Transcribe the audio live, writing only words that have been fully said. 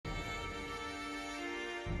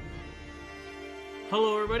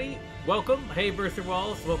Hello everybody, welcome. Hey Bertha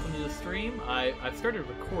Wallace, welcome to the stream. I've started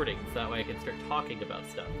recording so that way I can start talking about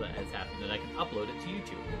stuff that has happened and I can upload it to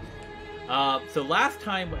YouTube. So last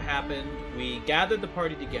time what happened, we gathered the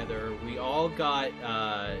party together, we all got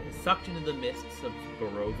sucked into the mists of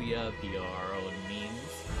Barovia via our own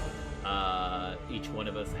means. Each one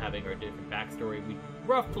of us having our different backstory. We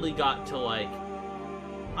roughly got to like,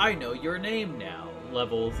 I know your name now,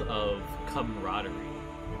 levels of camaraderie.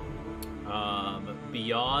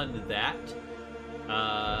 Beyond that,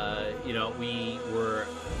 you know, we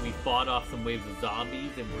fought off some waves of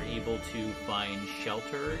zombies and were able to find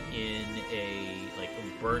shelter in a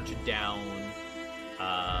burnt down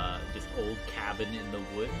just old cabin in the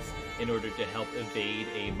woods in order to help evade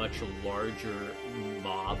a much larger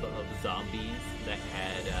mob of zombies that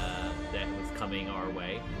was coming our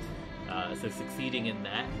way. So succeeding in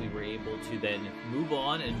that, we were able to then move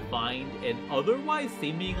on and find an otherwise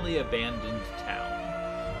seemingly abandoned town.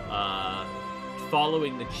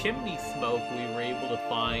 Following the chimney smoke, we were able to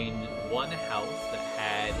find one house that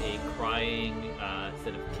had a crying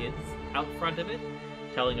set of kids out front of it,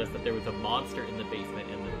 telling us that there was a monster in the basement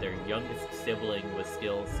and that their youngest sibling was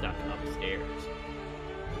still stuck upstairs.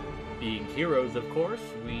 Being heroes, of course,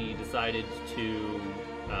 we decided to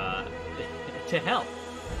help.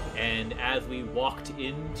 And as we walked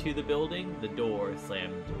into the building, the door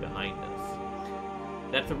slammed behind us.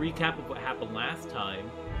 That's a recap of what happened last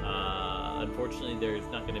time. Unfortunately, there's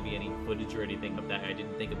not going to be any footage or anything of that. I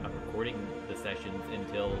didn't think about recording the sessions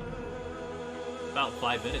until about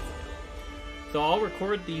 5 minutes ago. So I'll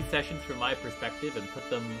record these sessions from my perspective and put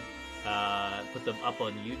them up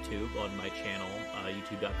on YouTube on my channel,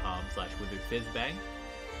 youtube.com/wizardfizzbang.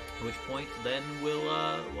 At which point, then we'll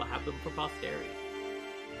have them for posterity.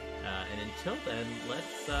 And until then,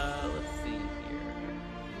 let's see here.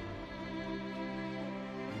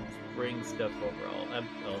 Let's bring stuff overall.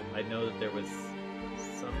 I know that there was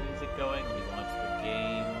some music going. Let me launch the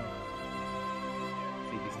game.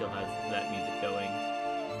 See if he still has that music going.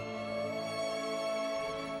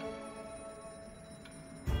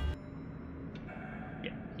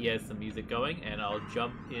 Yeah, he has some music going, and I'll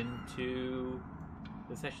jump into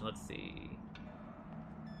the session. Let's see.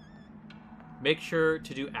 Make sure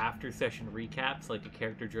to do after-session recaps, like a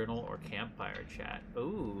character journal or campfire chat.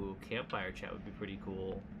 Ooh, campfire chat would be pretty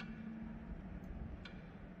cool.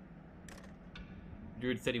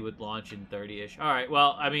 Druid said he would launch in 30-ish. Alright,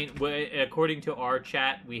 well, I mean, according to our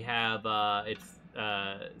chat, we have, it's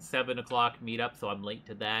 7 o'clock meetup, so I'm late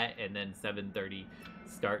to that, and then 7:30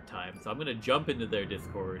 start time. So I'm going to jump into their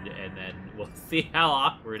Discord, and then we'll see how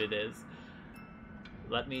awkward it is.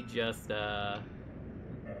 Let me just,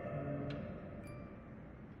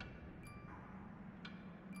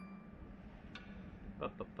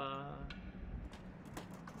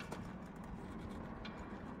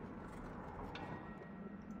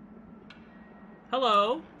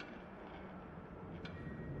 Hello.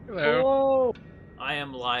 Hello. I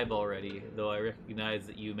am live already, though I recognize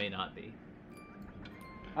that you may not be.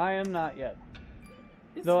 I am not yet.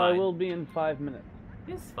 It's though fine. I will be in 5 minutes.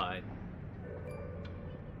 It's fine.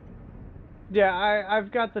 Yeah,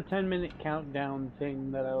 I've got the 10-minute countdown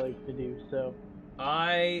thing that I like to do, so...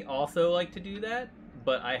 I also like to do that,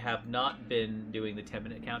 but I have not been doing the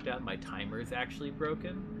 10-minute countdown. My timer is actually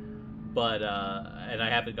broken, but and I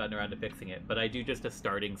haven't gotten around to fixing it. But I do just a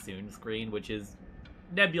starting soon screen, which is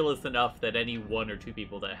nebulous enough that any one or two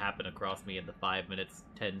people that happen across me in the 5 minutes,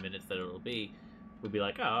 10 minutes that it'll be, would be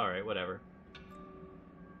like, oh, all right, whatever.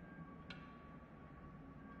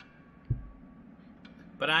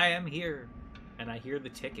 But I am here, and I hear the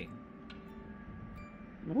ticking.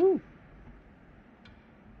 Woo!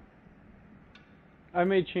 I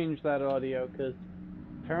may change that audio, because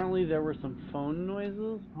apparently there were some phone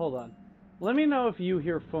noises. Hold on. Let me know if you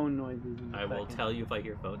hear phone noises in a I will second. tell you if I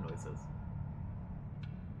hear phone noises.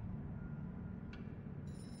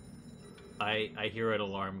 I hear an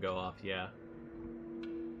alarm go off, yeah.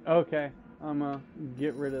 Okay, I'm gonna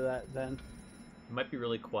get rid of that then. It might be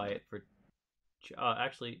really quiet for...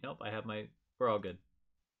 actually, nope, I have my... We're all good.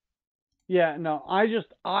 Yeah, no,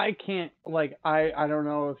 I can't, like, I don't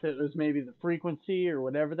know if it was maybe the frequency or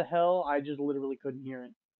whatever the hell, I just literally couldn't hear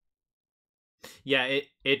it. Yeah,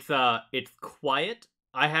 it's quiet.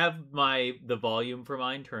 I have the volume for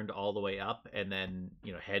mine turned all the way up, and then,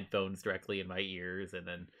 you know, headphones directly in my ears, and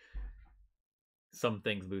then some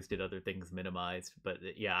things boosted, other things minimized.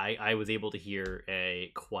 But yeah, I was able to hear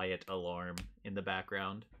a quiet alarm in the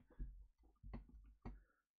background.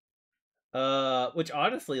 Which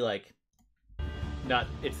honestly, like,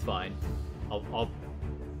 it's fine.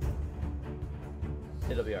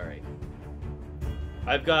 It'll be alright.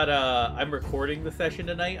 I've got I'm recording the session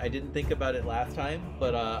tonight. I didn't think about it last time,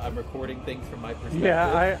 but I'm recording things from my perspective.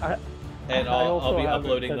 Yeah, and I'll be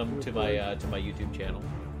uploading them to my YouTube channel.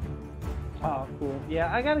 Oh, cool.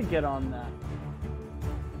 Yeah, I gotta get on that.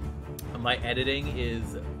 My editing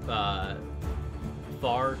is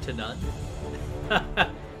far to none.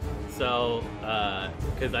 So,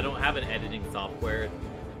 because I don't have an editing software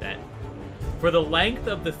that, for the length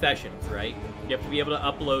of the sessions, right? You have to be able to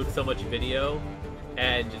upload so much video,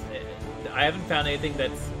 and just, I haven't found anything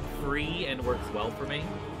that's free and works well for me.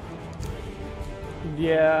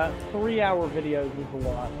 Yeah, 3-hour videos is a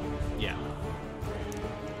lot. Yeah.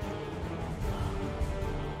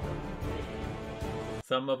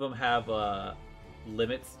 Some of them have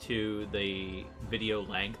limits to the video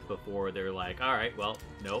length before they're like, all right, well,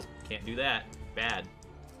 nope, can't do that. Bad.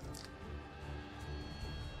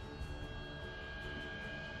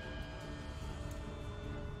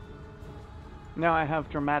 Now I have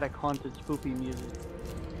dramatic, haunted, spoopy music.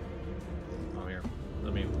 Oh, here.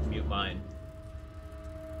 Let me mute mine.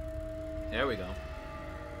 There we go.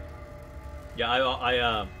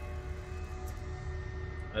 Yeah,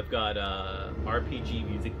 I've got RPG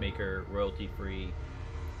Music Maker royalty-free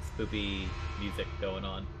spoopy music going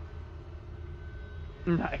on.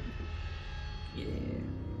 Nice. Yeah.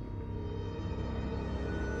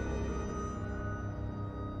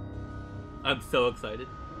 I'm so excited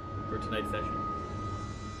for tonight's session.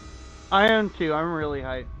 I am too. I'm really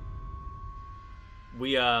hyped.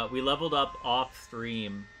 We leveled up off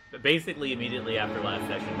stream, basically immediately after last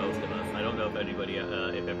session. Most of us. I don't know if anybody,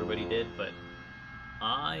 if everybody did, but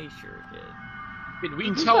I sure did. Did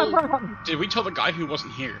we tell the guy who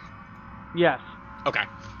wasn't here? Yes. Okay.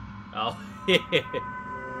 Oh.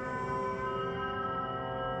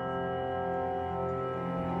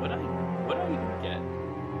 What I even get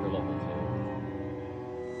for level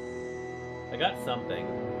 2? I got something.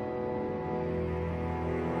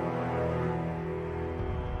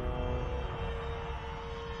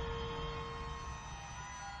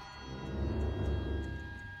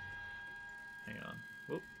 Hang on.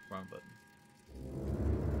 Whoop, wrong button.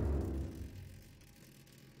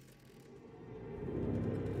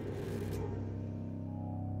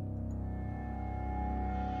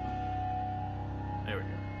 There we go.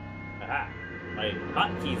 Aha! My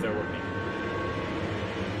hotkeys are working.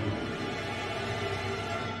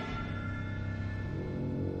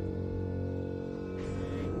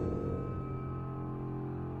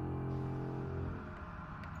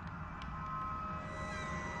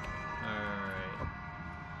 Alright.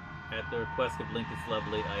 At the request of Link is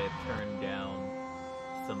Lovely, I have turned down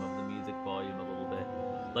some of the music volume a little bit.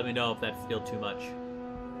 Let me know if that's still too much.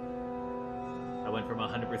 I went from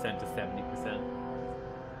 100% to 70%.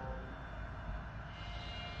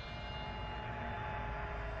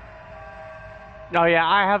 Oh yeah,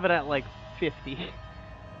 I have it at like 50.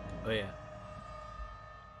 Oh yeah.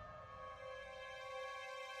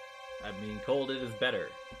 I'm being told it is better.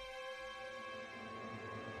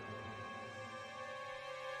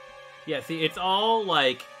 Yeah, see, it's all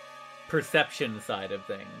like perception side of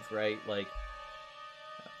things, right? Like,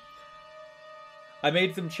 I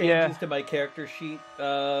made some changes to my character sheet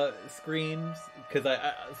screens because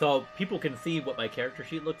so people can see what my character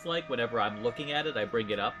sheet looks like whenever I'm looking at it. I bring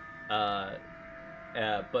it up.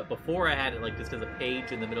 But before I had it like just as a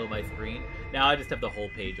page in the middle of my screen. Now I just have the whole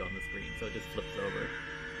page on the screen, so it just flips over.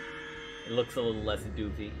 It looks a little less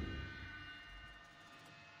doofy.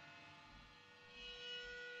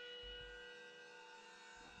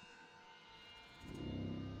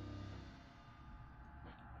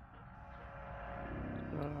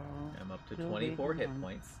 I'm up to 24 hit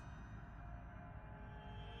points.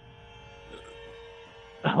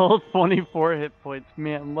 Oh, 24 hit points.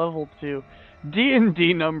 Man, level 2.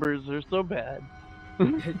 D&D numbers are so bad.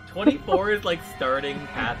 24 is like starting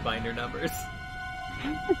Pathfinder numbers.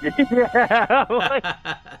 Yeah, like,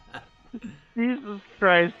 Jesus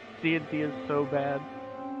Christ, D&D is so bad.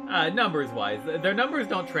 Numbers-wise. Their numbers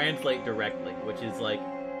don't translate directly, which is like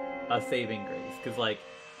a saving grace. Because like,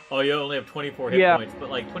 oh, you only have 24 hit points,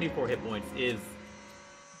 but like 24 hit points is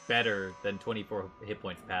better than 24 hit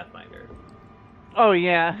points Pathfinder. Oh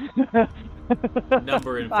yeah.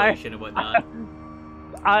 Number inflation and whatnot.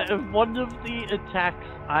 One of the attacks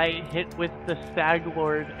I hit with the Stag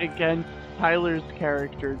Lord against Tyler's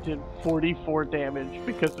character did 44 damage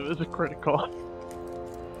because it was a critical.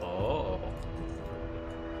 Oh.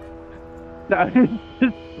 That is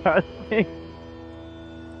disgusting.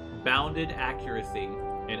 Bounded accuracy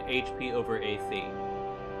and HP over AC.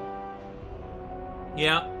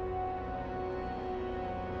 Yeah.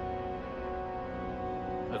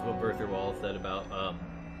 That's what Bertha Wall said about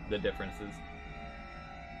the differences.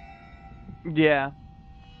 Yeah.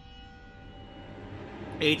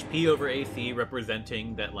 HP over AC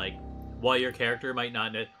representing that, like, while your character might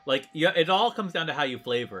not like, yeah, it all comes down to how you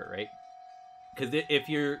flavor it, right? Because if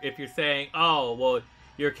you're saying, oh well,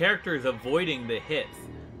 your character is avoiding the hits,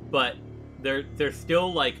 but they're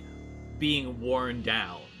still like being worn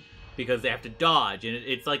down because they have to dodge, and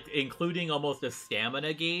it's like including almost a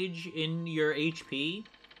stamina gauge in your HP,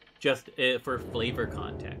 just for flavor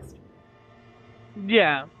context.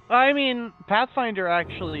 Yeah, I mean, Pathfinder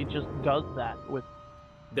actually just does that with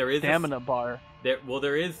stamina bar.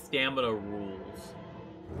 There is stamina rules.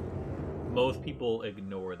 Most people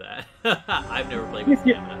ignore that. I've never played with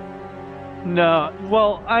stamina. No,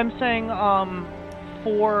 well, I'm saying,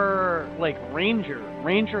 for, like,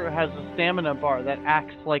 Ranger has a stamina bar that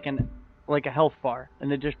acts like a health bar,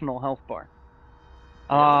 an additional health bar.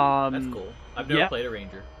 That's cool. I've never played a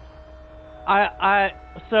Ranger.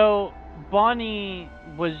 So, Bonnie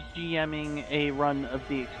was GMing a run of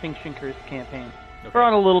the Extinction Curse campaign. Okay. We're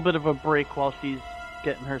on a little bit of a break while she's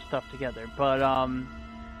getting her stuff together, but,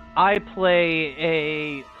 I play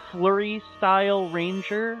a flurry-style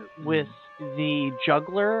ranger with the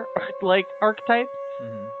juggler, like, archetype.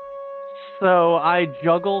 Mm-hmm. So I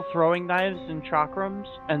juggle throwing knives and chakrams,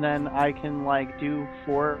 and then I can, like, do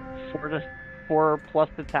 4 plus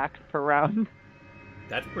attacks per round.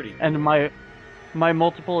 That's pretty cool. And my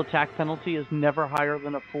multiple attack penalty is never higher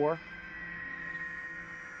than a 4.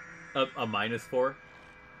 A -4?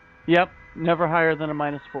 Yep, never higher than a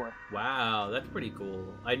 -4. Wow, that's pretty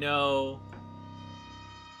cool. I know.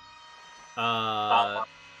 Hello.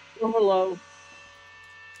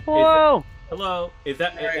 Whoa! Hello. Is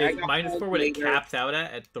that Sorry, is -4 what it caps out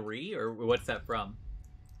at 3, or what's that from?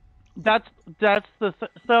 That's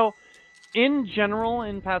so. In general,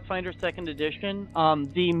 in Pathfinder 2nd Edition,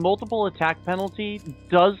 the multiple attack penalty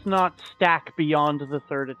does not stack beyond the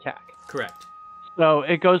 3rd attack. Correct. So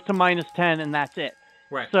it goes to -10, and that's it.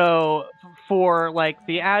 Right. So for, like,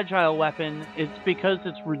 the agile weapon, it's because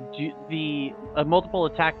it's the multiple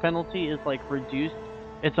attack penalty is, like, reduced.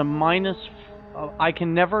 It's a I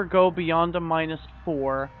can never go beyond a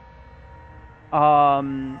 -4,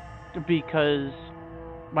 because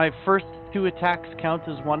my first 2 attacks count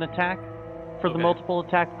as 1 attack for the multiple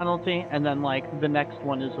attack penalty, and then, like, the next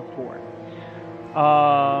one is a 4.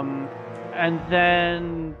 And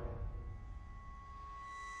then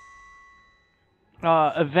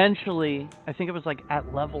eventually, I think it was, like,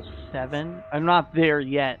 at level 7. I'm not there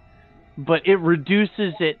yet, but it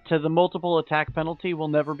reduces it to the multiple attack penalty will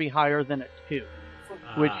never be higher than a 2,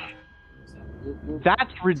 which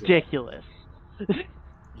that's ridiculous.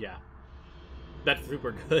 Yeah, that's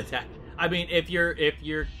super good. I mean, if your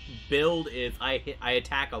build is I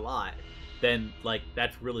attack a lot, then, like,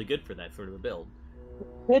 that's really good for that sort of a build.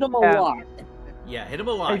 Hit him a lot. Yeah, hit him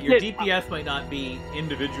a lot. Your DPS might not be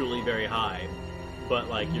individually very high, but,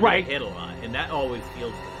 like, you're gonna hit a lot, and that always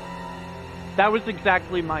feels good. That was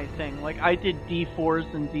exactly my thing. Like, I did D4s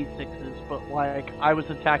and D6s, but, like, I was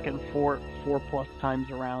attacking 4 plus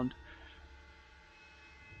times around.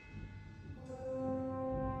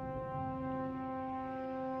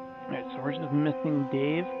 Alright, so we're just missing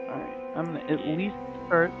Dave. Alright, I'm gonna at least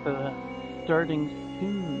start the starting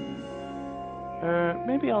soon.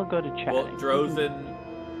 Maybe I'll go to chatting. Well, Drozen,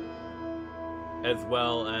 as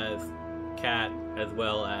well as Kat, as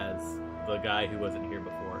well as the guy who wasn't here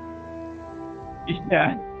before.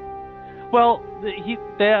 Yeah. Well,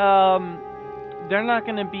 they're not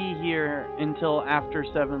going to be here until after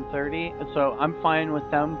 7:30, so I'm fine with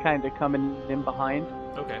them kind of coming in behind.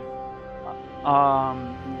 Okay. I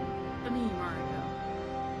mean, Mario.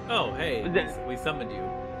 Oh, hey, we summoned you.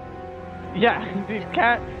 Yeah,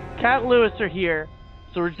 Cat Lewis are here,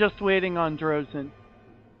 so we're just waiting on Drozen.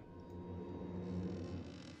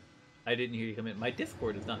 I didn't hear you come in. My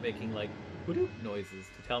Discord is not making, like, whoop noises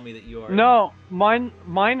to tell me that you are... No, mine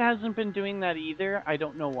hasn't been doing that either. I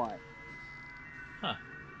don't know why. Huh.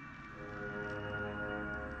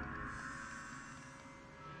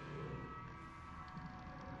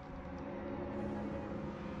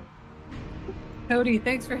 Cody,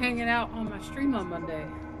 thanks for hanging out on my stream on Monday.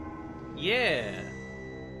 Yeah.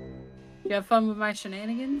 You have fun with my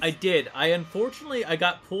shenanigans? I did. Unfortunately, I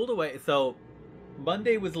got pulled away. So,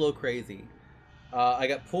 Monday was a little crazy. I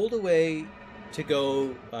got pulled away to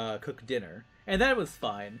go cook dinner, and that was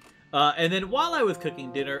fine. And then while I was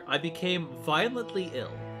cooking dinner, I became violently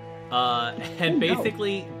ill, and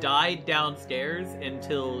basically died downstairs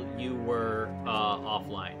until you were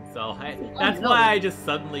offline. So that's why I just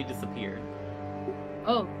suddenly disappeared.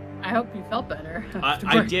 Oh, I hope you felt better.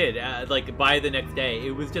 I did. Like, by the next day,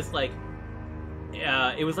 it was just like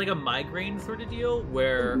It was like a migraine sort of deal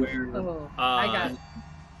where. Oh, I got.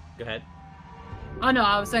 Go ahead. Oh no,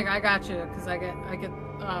 I was saying I got you because I get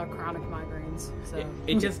chronic migraines. So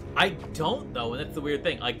It just I don't though, and that's the weird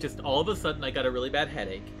thing. Like just all of a sudden, I got a really bad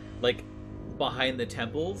headache, like behind the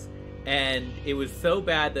temples, and it was so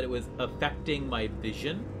bad that it was affecting my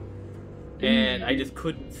vision, and I just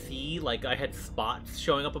couldn't see. Like I had spots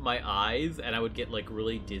showing up in my eyes, and I would get like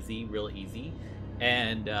really dizzy real easy,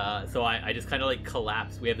 and so I just kind of like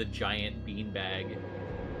collapsed. We have the giant beanbag.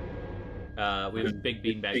 We have a big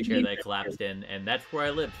beanbag chair that I collapsed in, and that's where I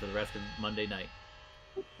lived for the rest of Monday night.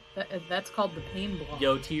 that's called the pain block.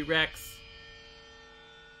 Yo, T-Rex.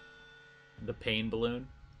 The pain balloon.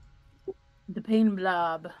 The pain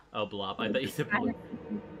blob. Oh, blob. I thought you said balloon.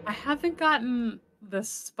 I haven't gotten the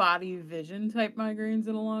spotty vision type migraines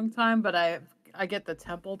in a long time, but I get the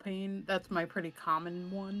temple pain. That's my pretty common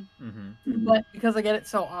one. Mm-hmm. But because I get it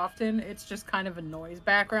so often, it's just kind of a noise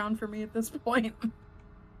background for me at this point.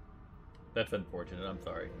 That's unfortunate. I'm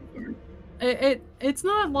sorry. It's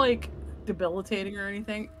not like debilitating or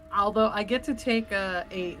anything. Although I get to take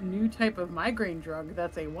a new type of migraine drug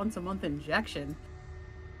that's a once-a-month injection.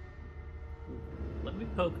 Let me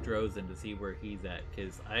poke Drozen to see where he's at,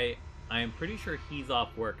 because I am pretty sure he's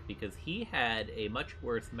off work because he had a much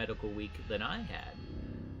worse medical week than I had.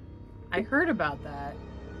 I heard about that.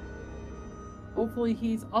 Hopefully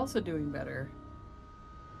he's also doing better.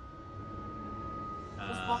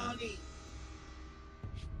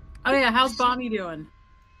 Oh yeah, how's Bonnie doing?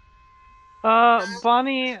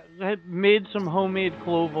 Bonnie had made some homemade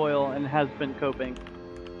clove oil and has been coping.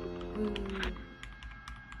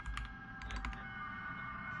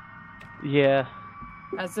 Yeah.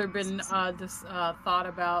 Has there been this thought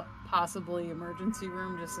about possibly emergency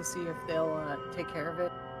room just to see if they'll take care of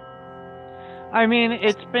it? I mean,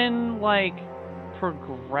 it's been like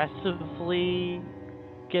progressively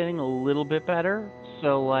getting a little bit better.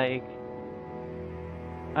 So like,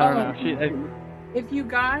 I don't know. If you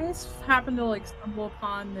guys happen to like stumble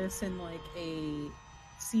upon this in like a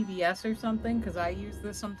CVS or something, because I use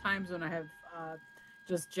this sometimes when I have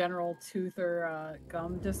just general tooth or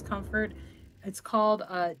gum discomfort. It's called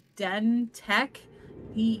Dentec,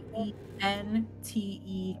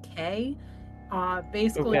 DENTEK.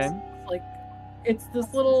 Basically, Okay. it's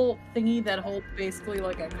this little thingy that holds basically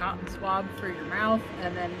like a cotton swab for your mouth,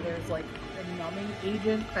 and then there's like a numbing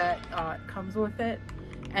agent that comes with it,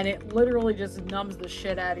 and it literally just numbs the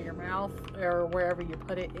shit out of your mouth or wherever you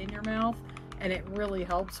put it in your mouth, and it really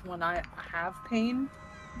helps when I have pain.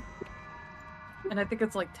 And I think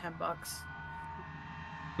it's like $10.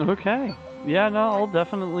 Okay. Yeah, no, I'll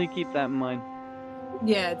definitely keep that in mind.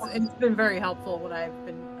 Yeah, it's been very helpful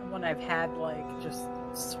when I've had like just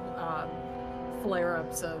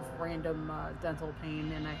flare-ups of random dental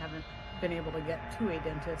pain, and I haven't been able to get to a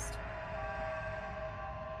dentist.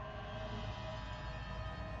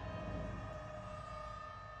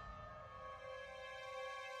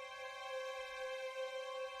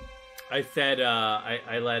 I said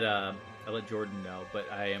I let Jordan know, but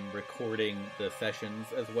I am recording the sessions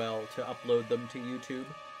as well to upload them to YouTube.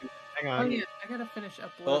 Hang Oh on. yeah, I gotta finish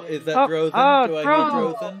uploading. Oh, is that Drozen? Do I hear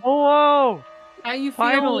Drozen? Oh, How you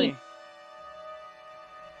finally. feeling?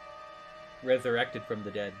 Resurrected from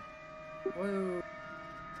the dead. Whoa.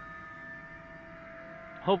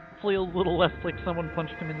 Hopefully a little less like someone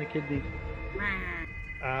punched him in the kidneys.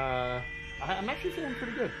 I'm actually feeling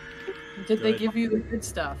pretty good. Did they Good. give you the good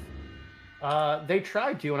stuff? They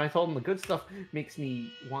tried to, and I told them the good stuff makes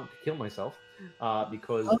me want to kill myself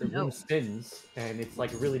because the room spins, and it's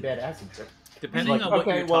like a really bad acid trip. Depending Like, on what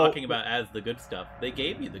okay, you're well- talking about as the good stuff, they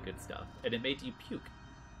gave you the good stuff, and it made you puke.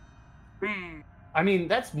 I mean,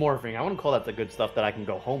 that's morphing. I wouldn't call that the good stuff that I can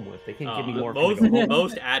go home with. They can't give me morphine most to go home.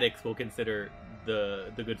 most addicts will consider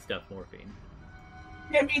the good stuff morphine.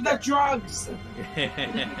 Give me the drugs!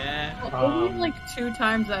 Only like 2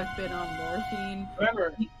 times I've been on morphine.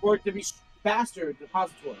 Remember, for it to be faster,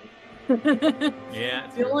 depository. Yeah.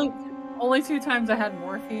 it's The true. only 2 times I had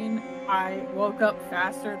morphine, I woke up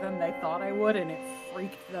faster than they thought I would, and it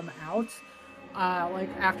freaked them out. Like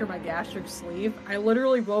after my gastric sleeve, I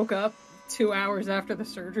literally woke up 2 hours after the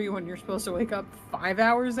surgery when you're supposed to wake up 5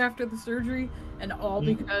 hours after the surgery, and all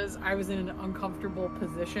because I was in an uncomfortable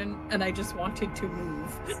position and I just wanted to move.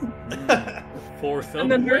 For some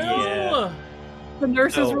And the nurses, yeah. the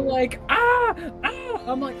nurses Oh. were like, ah!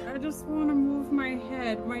 I'm like, I just want to move my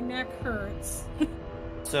head. My neck hurts.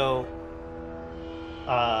 So,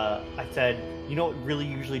 I said, you know what really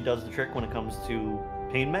usually does the trick when it comes to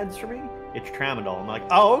pain meds for me? It's tramadol. I'm like,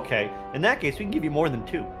 oh, okay. In that case, we can give you more than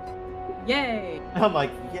 2. Yay! I'm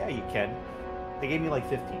like, yeah, you can. They gave me like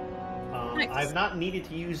 15. I've not needed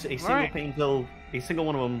to use a single Alright. pain pill, a single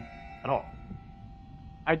one of them at all.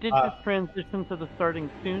 I did just transition to the starting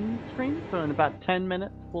soon screen, so in about 10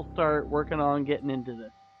 minutes we'll start working on getting into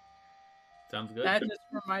this. Sounds good. That just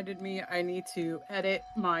reminded me I need to edit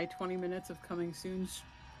my 20 minutes of coming soon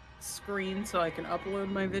screen so I can upload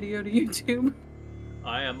my video to YouTube.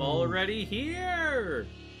 I am already here.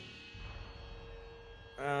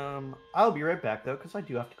 I'll be right back though, because I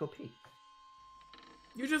do have to go pee.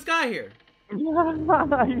 You just got here. You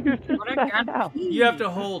just What a sat god- down. You have to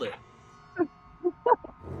hold it.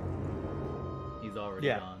 He's already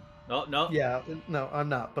Yeah. gone. Oh no. Yeah, no, I'm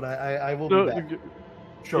not, but I will So, be back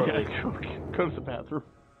shortly. yeah, go to the bathroom.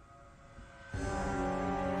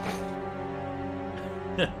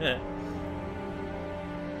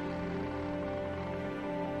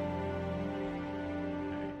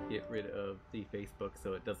 Get rid of the Facebook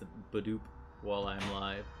so it doesn't badoop while I'm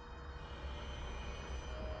live.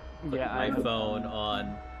 Put Yeah, my phone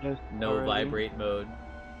on no vibrate mode.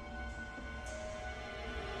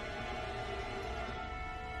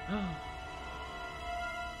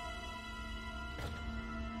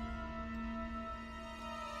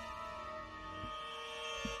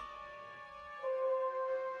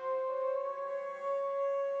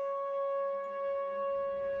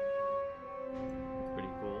 It's pretty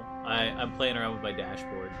cool. I'm playing around with my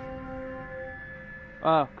dashboard.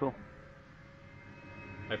 Oh, cool.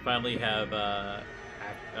 I finally have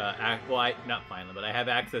not finally, but I have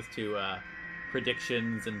access to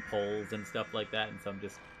predictions and polls and stuff like that, and so I'm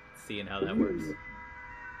just seeing how that works.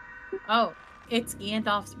 Oh, it's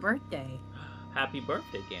Gandalf's birthday. Happy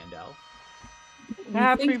birthday, Gandalf! We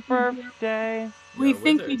Happy think- birthday. We You're a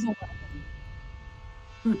think wizard. he's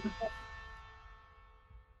 11.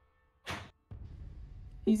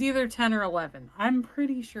 He's either 10 or 11. I'm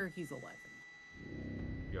pretty sure he's 11.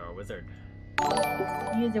 You're a wizard.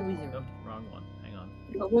 He is a wizard. Oh, wrong one. Hang on.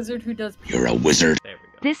 A wizard who does. You're a wizard. There we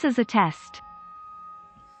go. This is a test.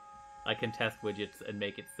 I can test widgets and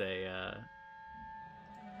make it say,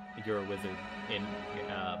 "You're a wizard" in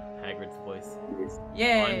Hagrid's voice.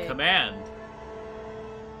 Yay! On command.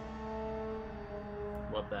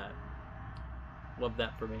 Love that. Love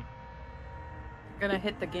that for me. Gonna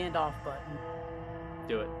hit the Gandalf button.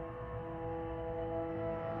 Do it.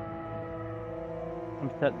 I'm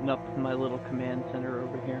setting up my little command center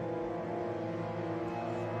over here.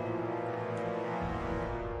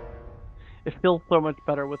 It feels so much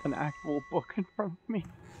better with an actual book in front of me.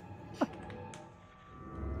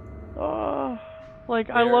 Oh, like,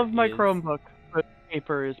 I There love my is- Chromebook, but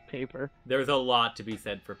paper is paper. There's a lot to be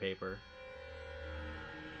said for paper.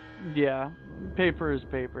 Yeah, paper is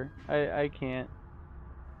paper. I can't.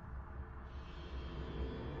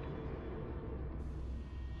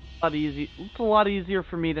 It's a lot easier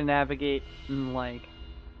for me to navigate, and like,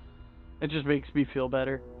 it just makes me feel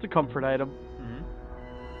better. It's a comfort item. Mm-hmm.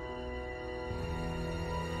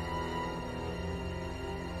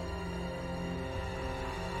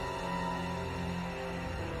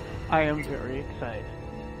 I am very excited.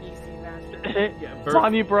 PC Master. Yeah,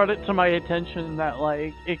 Bonnie brought it to my attention that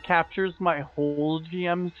like it captures my whole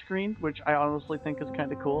GM screen, which I honestly think is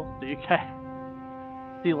kind of cool. So you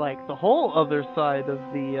can see like the whole other side of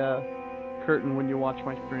the curtain when you watch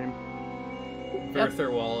my stream. Bertha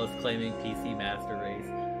Wall is claiming PC Master Race.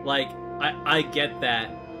 Like, I get that,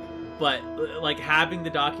 but like having the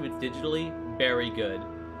documents digitally, very good.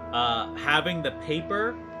 Having the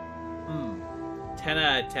paper, 10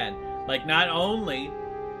 out of 10. Like, not only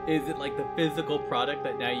is it like the physical product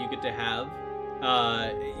that now you get to have,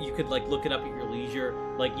 you could like look it up at your leisure.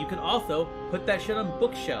 Like, you can also put that shit on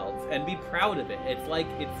bookshelves and be proud of it. It's like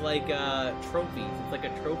trophies. It's like a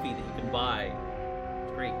trophy that you can buy.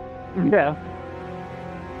 It's great. Yeah.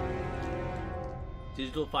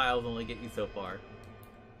 Digital files only get you so far.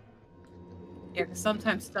 Yeah, 'cause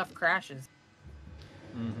sometimes stuff crashes.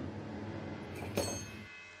 Mm-hmm.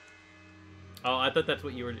 Oh, I thought that's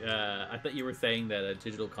what you were. I thought you were saying that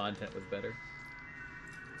digital content was better.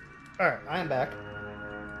 All right, I am back.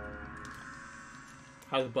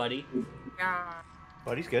 How's Buddy? Yeah.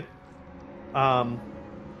 Buddy's good.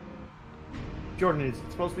 Jordan, is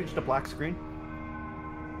it supposed to be just a black screen?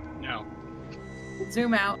 No.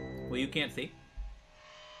 Zoom out. Well, you can't see.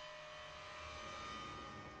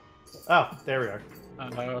 Oh, there we are.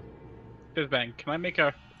 Bizbang, can I make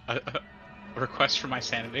a request for my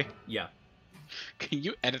sanity? Yeah. Can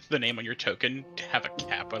you edit the name on your token to have a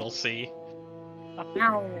capital C? Ow.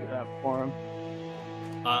 Do that for him.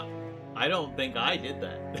 I don't think I did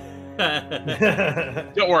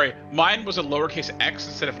that. Don't worry, mine was a lowercase x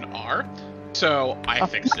instead of an R, So I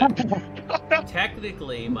fixed it.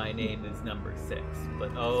 Technically, my name is number 6,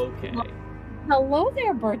 but okay. Hello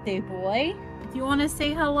there, birthday boy. Do you want to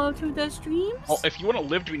say hello to the streams? Well, if you want to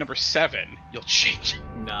live to be number 7, you'll change.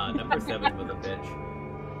 Nah, number 7 was a bitch.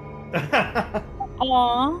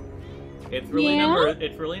 Aw. It's really Yeah?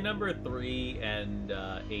 number 3 and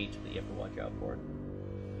 8 that you have to watch out for.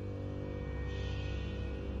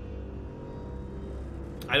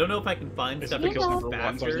 I don't know if I can find Is stuff it because Yeah. number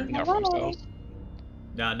 1's always faster. looking out for themselves?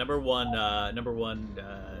 Nah, number one,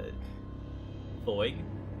 Floyd.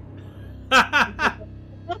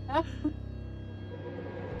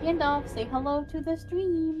 Gandalf, say hello to the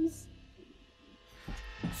streams.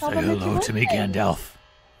 Say hello to me, Gandalf.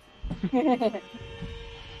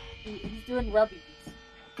 He's doing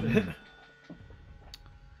rubbies.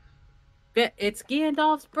 It's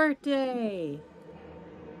Gandalf's birthday.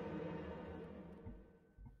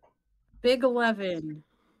 Big 11.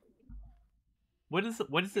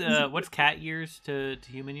 What's cat years to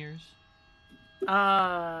human years?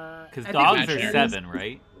 Because Because dogs are 7,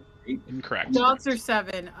 right? Incorrect. Dogs are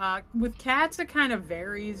 7. With cats, it kind of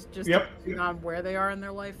varies just Yep. depending on where they are in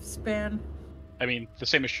their lifespan. I mean, the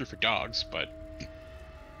same is true for dogs, but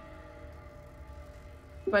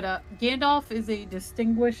But Gandalf is a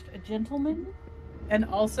distinguished gentleman and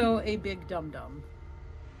also a big dum-dum.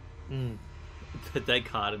 Mm. The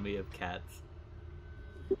dichotomy of cats.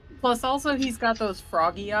 Plus, also, he's got those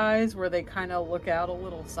froggy eyes where they kind of look out a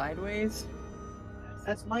little sideways.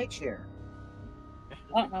 That's my chair.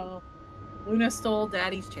 Uh-oh. Luna stole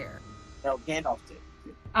Daddy's chair. No, Gandalf did.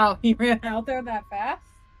 Oh, he ran out there that fast?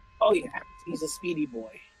 Oh yeah, he's a speedy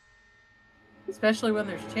boy. Especially when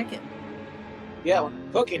there's chicken. Yeah,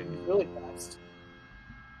 when cooking, he's really fast.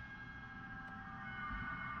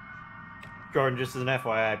 Jordan, just as an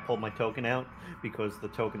FYI, I pulled my token out because the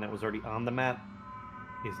token that was already on the map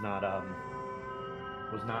is not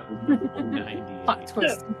was not removable. 98. Plot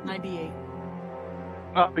twist, 98.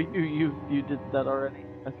 Oh, you did that already?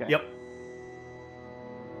 Okay. Yep.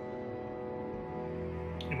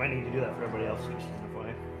 You might need to do that for everybody else, just as an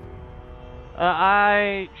FYI.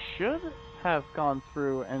 I should have gone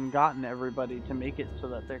through and gotten everybody to make it so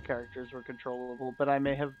that their characters were controllable, but I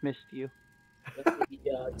may have missed you. That's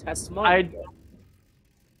the testimony.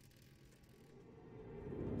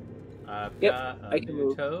 I've Yep, got a I can new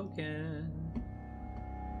move. token.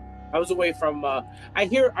 I was away from. I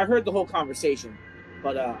heard the whole conversation,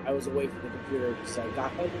 but I was away from the computer because I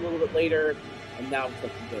got home a little bit later, and now I'm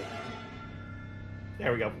clicking good.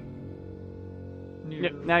 There we go.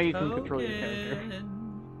 Yep, now you can control your character.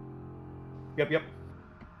 Yep.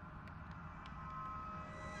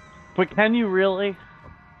 But can you really?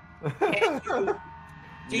 Do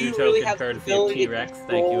New you token really have the courtesy of ability to T-Rex. Thank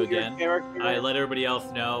control you your again. character? I let everybody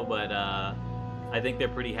else know, but I think they're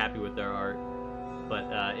pretty happy with their art. But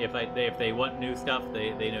if they want new stuff,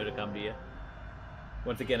 they know to come to you.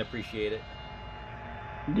 Once again, appreciate it.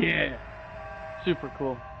 Yeah. Super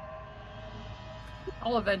cool.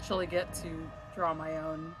 I'll eventually get to draw my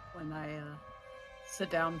own when I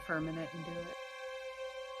sit down for a minute and do it.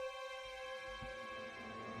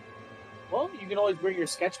 Well, you can always bring your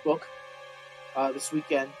sketchbook this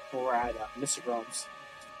weekend when we're at Mr. Grome's.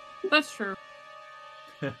 That's true.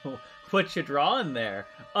 What you drawing there?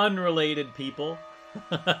 Unrelated people.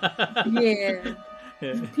 Yeah.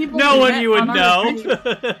 People no we one met you would on our know.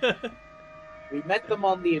 adventure. We met them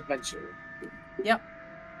on the adventure. Yep.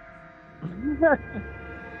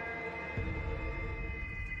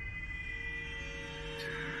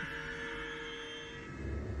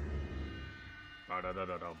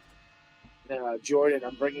 Jordan,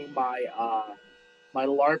 I'm bringing my my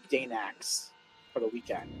LARP Danax for the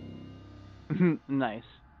weekend. Nice.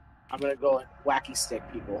 I'm gonna go and wacky stick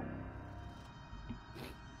people.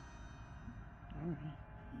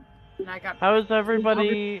 And I got How is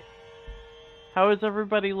everybody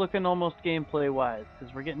looking almost gameplay wise?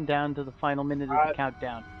 Because we're getting down to the final minute of the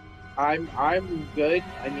countdown. I'm good.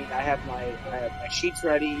 I mean, I have my sheets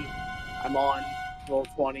ready. I'm on roll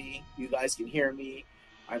 20. You guys can hear me.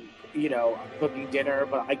 I'm cooking dinner,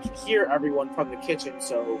 but I can hear everyone from the kitchen,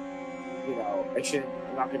 so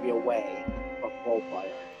I'm not gonna be away from role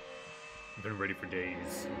player. I've been ready for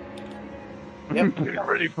days. Yep.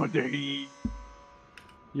 Ready for days.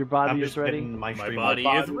 Your body I'm is just ready. getting my My stream body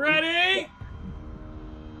up. is ready.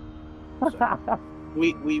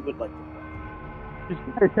 We would like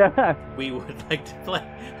to We would like to play.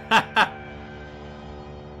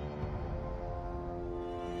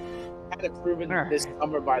 had it proven this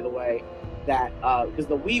summer, by the way, that because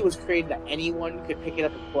the Wii was created that anyone could pick it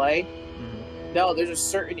up and play. No, there's a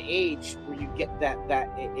certain age where you get that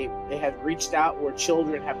it has reached out where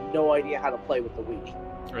children have no idea how to play with the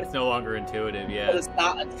Wii. Or it's no longer intuitive, But yeah. it's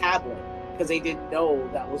not a tablet because they didn't know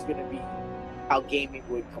that was going to be how gaming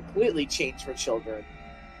would completely change for children.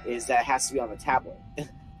 Is that it has to be on a tablet.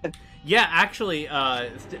 Yeah, actually,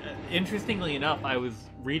 interestingly enough, I was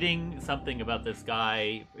reading something about this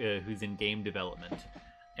guy who's in game development,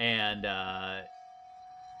 and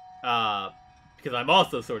because I'm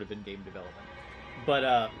also sort of in game development,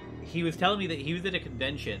 but he was telling me that he was at a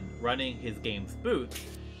convention running his game's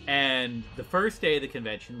booth, and the first day of the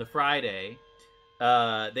convention, the Friday,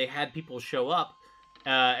 they had people show up,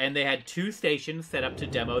 and they had 2 stations set up to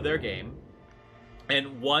demo their game.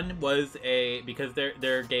 And one was because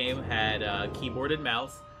their game had keyboard and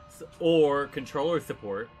mouse or controller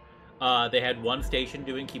support. They had one station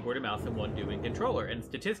doing keyboard and mouse and one doing controller. And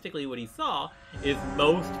statistically, what he saw is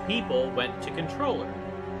most people went to controller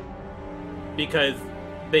because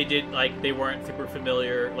they weren't super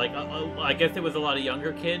familiar. Like I guess there was a lot of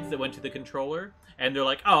younger kids that went to the controller, and they're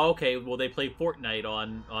like, oh, okay, well they play Fortnite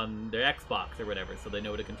on their Xbox or whatever, so they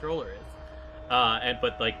know what a controller is.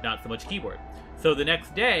 But like not so much keyboard. So the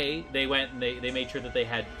next day they went and they made sure that they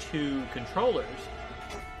had 2 controllers,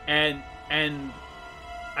 and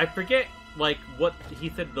I forget like what he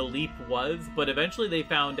said the leap was, but eventually they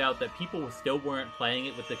found out that people still weren't playing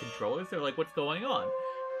it with the controllers. They're like, what's going on?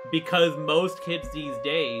 Because most kids these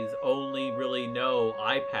days only really know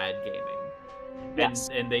iPad gaming, Yes.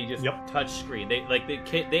 and they just touch screen.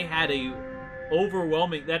 They had a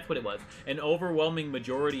overwhelming, that's what it was, an overwhelming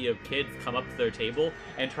majority of kids come up to their table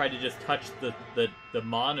and try to just touch the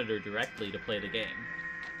monitor directly to play the game.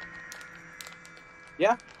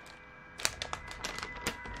 Yeah.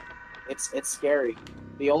 It's scary.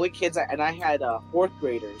 The only kids, and I had 4th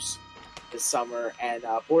graders this summer, and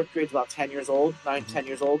 4th grade's about 10 years old, 9, 10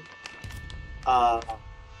 years old. Dweebs.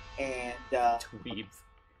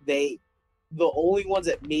 The only ones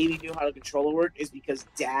that maybe knew how the controller worked is because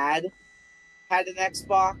Dad had an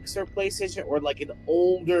Xbox or PlayStation, or like an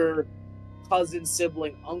older cousin,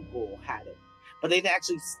 sibling, uncle had it. But they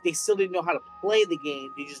still didn't know how to play the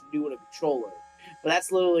game. They just knew what a controller. But that's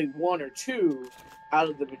literally 1 or 2 out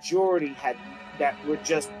of the majority that were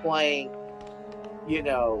just playing, you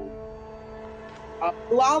know. A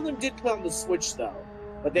lot of them did play on the Switch though,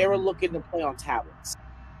 but they were looking to play on tablets.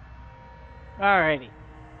 Alrighty.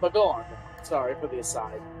 But go on. Sorry for the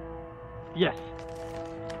aside. Yes.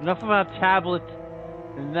 Enough about tablets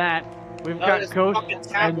and that. We've got this ghosts fucking and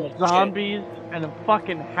tablet zombies and a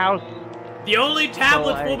fucking house. The only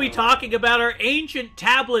tablets we'll be talking about are ancient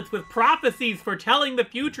tablets with prophecies foretelling the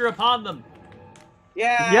future upon them.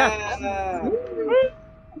 Yeah. Yes.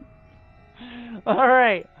 All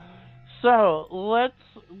right. So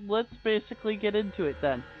let's basically get into it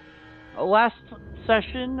then. Last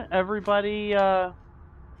session, everybody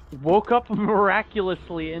woke up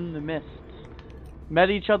miraculously in the mists, met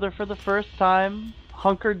each other for the first time,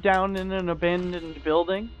 hunkered down in an abandoned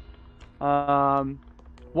building,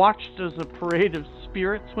 watched as a parade of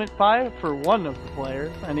spirits went by for one of the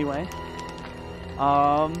players, anyway.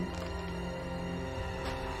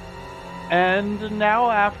 And now,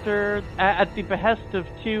 after, at the behest of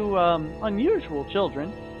 2 unusual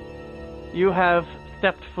children, you have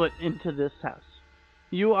stepped foot into this house.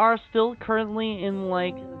 You are still currently in,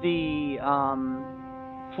 like, the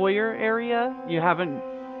foyer area. You haven't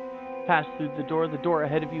passed through the door. The door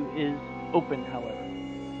ahead of you is open, however.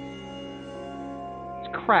 It's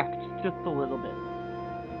cracked just a little bit.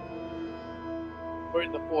 We're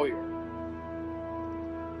in the foyer.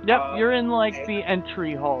 Yep, you're in, like, the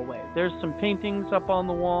entry hallway. There's some paintings up on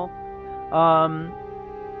the wall.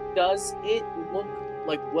 Does it look,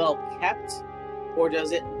 like, well kept? Or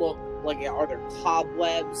does it look like, are there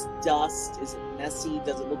cobwebs, dust? Is it messy?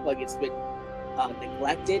 Does it look like it's been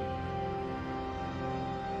neglected?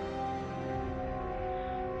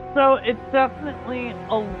 So, it's definitely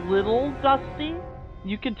a little dusty.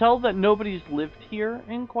 You can tell that nobody's lived here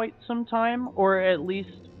in quite some time, or at least,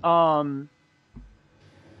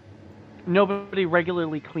 nobody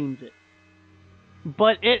regularly cleans it.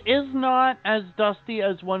 But it is not as dusty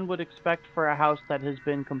as one would expect for a house that has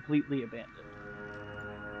been completely abandoned.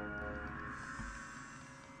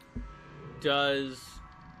 Does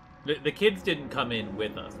the kids didn't come in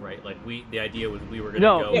with us, right? Like the idea was we were gonna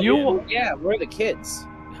No, go. We're the kids.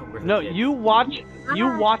 No, you watch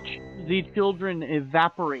the children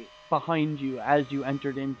evaporate behind you as you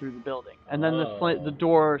entered in through the building, and then the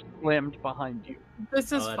door slammed behind you.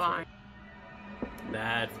 This is fine.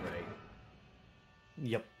 That's right.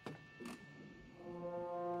 Yep.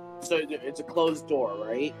 So it's a closed door,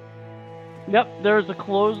 right? Yep, there's a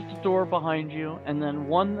closed door behind you, and then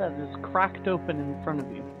one that is cracked open in front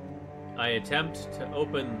of you. I attempt to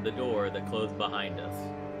open the door that closed behind us.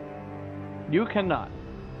 You cannot.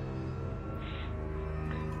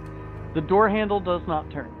 The door handle does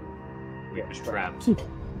not turn. We're trapped.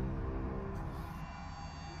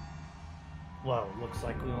 Well, looks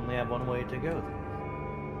like we only have one way to go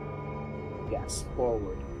then. Yes,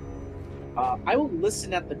 forward. I will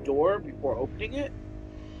listen at the door before opening it.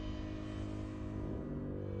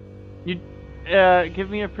 You give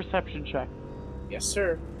me a perception check. Yes,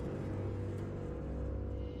 sir.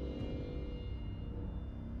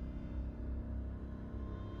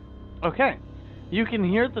 Okay. You can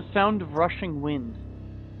hear the sound of rushing wind.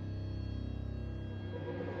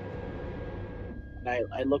 And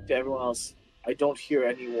I look to everyone else. I don't hear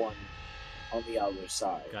anyone on the other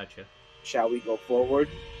side. Gotcha. Shall we go forward?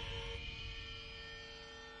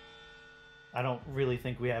 I don't really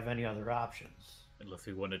think we have any other options. Unless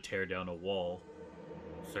we want to tear down a wall.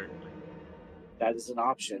 Certainly. That is an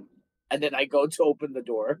option. And then I go to open the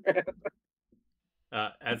door.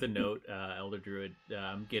 As a note, Elder Druid,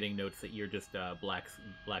 I'm getting notes that you're just black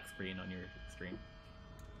screen on your stream.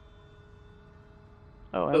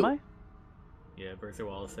 Oh, am I? Yeah, Bertha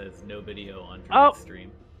Wallace says no video on Druid's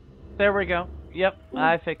stream. There we go. Yep,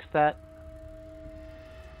 I fixed that.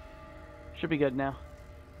 Should be good now.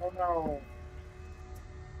 Oh no.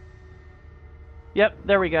 Yep,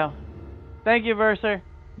 there we go. Thank you, Verser.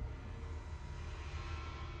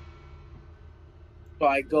 So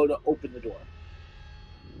I go to open the door.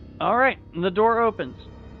 Alright, the door opens.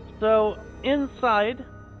 So, inside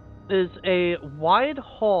is a wide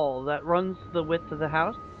hall that runs the width of the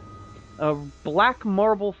house. A black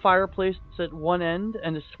marble fireplace at one end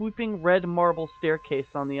and a sweeping red marble staircase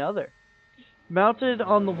on the other. Mounted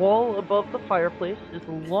on the wall above the fireplace is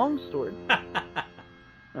a longsword.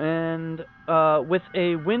 And with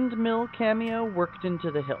a windmill cameo worked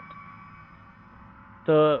into the hilt.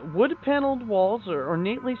 The wood-paneled walls are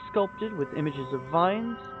ornately sculpted with images of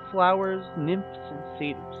vines, flowers, nymphs, and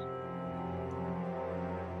satyrs.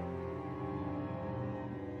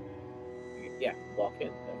 Yeah, walk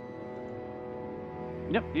in.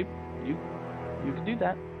 Yep, you can do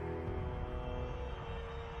that.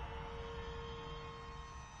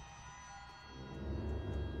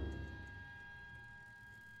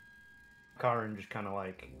 Karin just kind of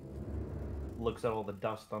like looks at all the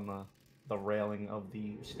dust on the railing of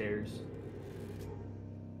the stairs.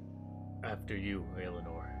 After you,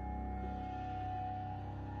 Eleanor.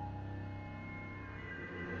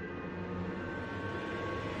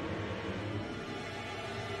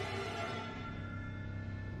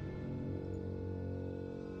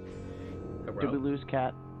 Did we lose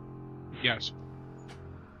Kat? Yes.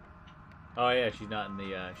 Oh yeah, she's not in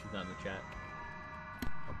the chat.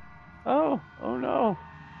 Oh no.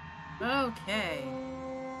 Okay.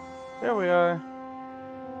 There we are.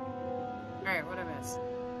 Alright, what I miss?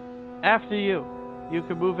 After you. You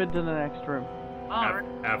can move into the next room. Alright.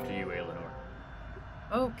 After you, Eleanor.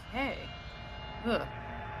 Okay. Ugh.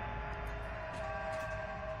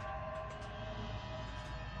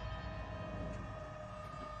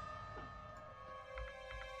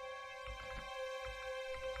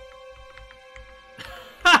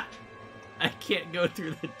 I can't go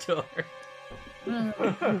through the door.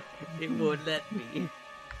 It won't let me.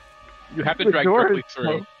 You have to The drag door directly is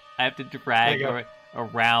through. I have to drag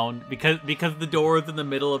around because the door is in the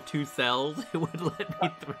middle of two cells. It wouldn't let me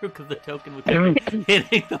through because the token was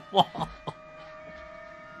hitting the wall.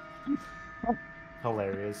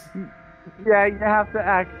 Hilarious. Yeah, you have to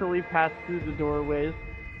actually pass through the doorways.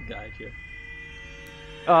 Gotcha.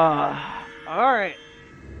 Alright.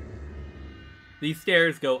 These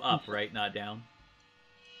stairs go up, right? Not down.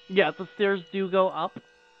 Yeah, the stairs do go up.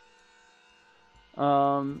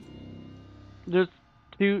 There's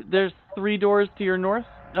three doors to your north,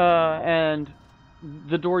 and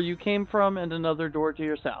the door you came from, and another door to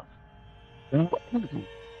your south.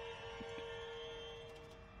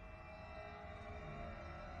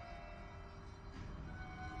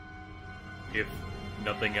 If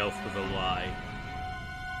nothing else was a lie,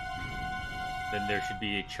 then there should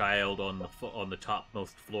be a child on the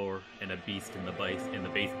topmost floor and a beast in the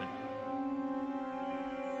basement.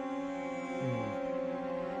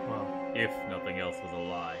 Well, If nothing else was a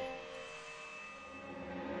lie.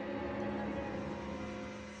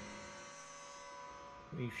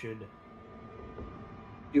 we should.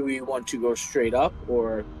 Do we want to go straight up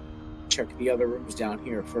or check the other rooms down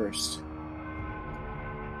here first?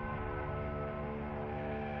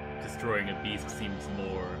 Destroying a beast seems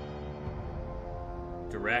more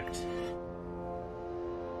direct.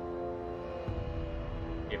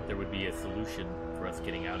 If like there would be a solution for us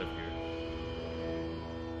getting out of here.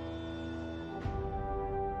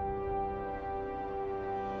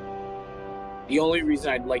 The only reason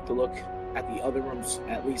I'd like to look at the other rooms,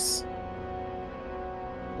 at least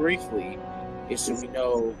briefly, is so we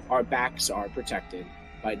know our backs are protected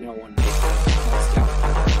by no one.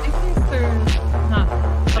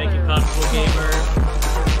 Thank you, Constable Gamer.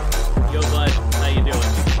 Yo, bud, how you doing?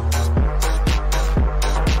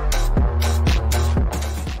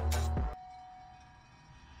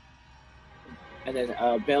 And then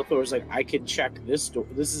Balthor's like, I can check this door.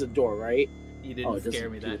 This is a door, right? You didn't scare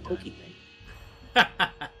me that time. thing. The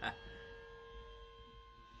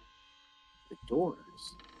doors.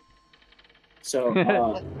 So,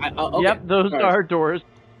 okay. Yep, those Right. are doors.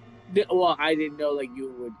 Well, I didn't know like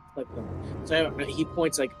you would click them. So he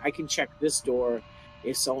points like, I can check this door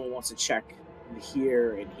if someone wants to check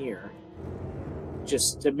here and here,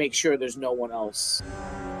 just to make sure there's no one else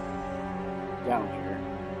down here.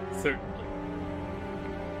 Certainly.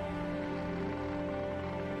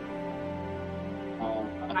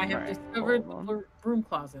 I have discovered the broom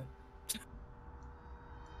closet.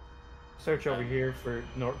 Search over here for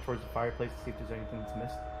north towards the fireplace to see if there's anything that's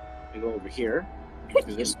missed. I go over here.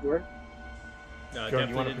 Through this door. No, Jordan,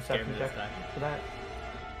 you want a definitely didn't scare perception me check this time. for that?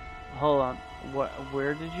 Hold on.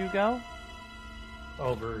 Where did you go?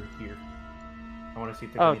 Over here. I want to see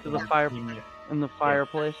if there's Oh, anything to the fire in the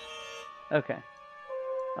fireplace. Okay.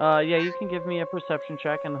 Yeah, you can give me a perception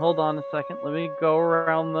check. And hold on a second. Let me go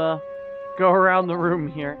around the room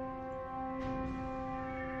here.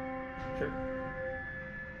 Sure.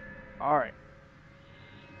 All right.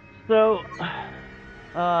 So,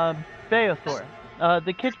 Beothor,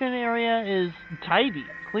 the kitchen area is tidy,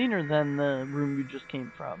 cleaner than the room you just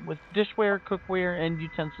came from, with dishware, cookware, and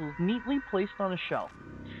utensils neatly placed on a shelf.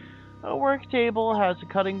 A work table has a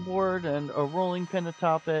cutting board and a rolling pin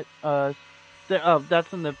atop it. That's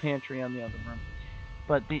in the pantry on the other room,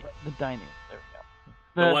 but the dining. There we go.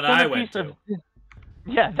 The one I went to.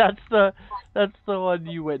 Yeah, that's the one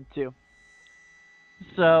you went to.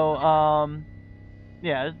 So,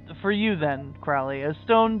 yeah, for you then, Crowley, a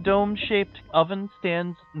stone dome-shaped oven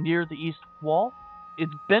stands near the east wall.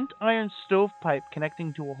 Its bent iron stovepipe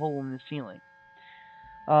connecting to a hole in the ceiling.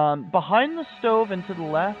 Behind the stove and to the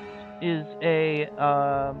left is a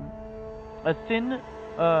thin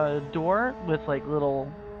door with like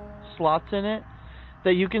little slots in it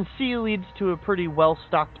that you can see leads to a pretty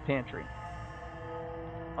well-stocked pantry.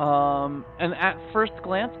 And at first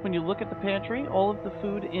glance, when you look at the pantry, all of the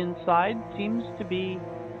food inside seems to be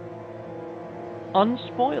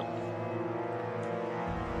unspoiled.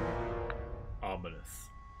 Ominous.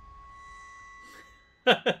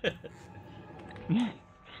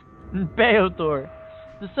 Beothor.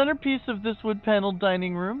 The centerpiece of this wood-paneled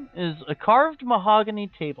dining room is a carved mahogany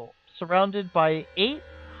table surrounded by 8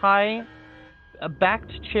 high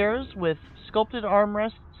backed chairs with sculpted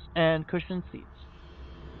armrests and cushioned seats.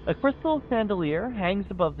 A crystal chandelier hangs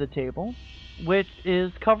above the table, which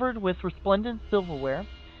is covered with resplendent silverware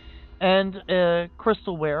and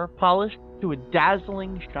crystalware polished to a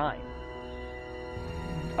dazzling shine.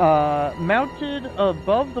 Mounted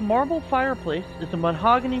above the marble fireplace is a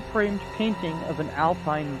mahogany-framed painting of an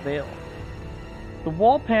alpine vale. The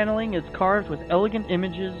wall paneling is carved with elegant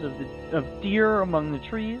images of deer among the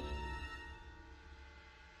trees.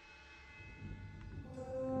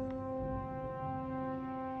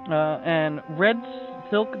 And red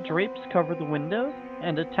silk drapes cover the windows,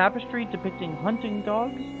 and a tapestry depicting hunting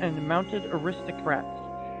dogs and mounted aristocrats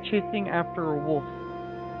chasing after a wolf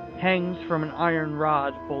hangs from an iron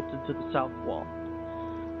rod bolted to the south wall.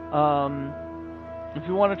 If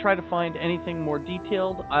you want to try to find anything more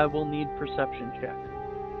detailed, I will need perception check.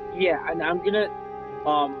 Yeah, and I'm gonna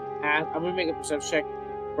make a perception check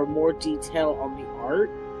for more detail on the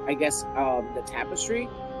art. I guess the tapestry.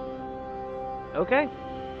 Okay.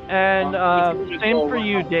 And same for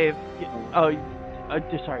you, Dave. Oh,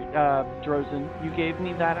 sorry, Drozen. You gave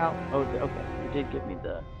me that out. Oh, okay. You did give me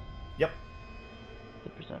the. Yep. The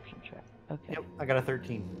perception check. Okay. Yep. I got a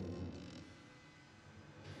 13.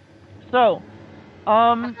 So,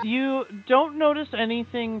 you don't notice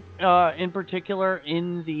anything in particular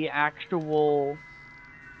in the actual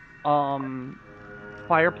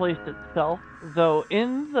fireplace itself, though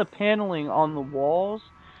in the paneling on the walls,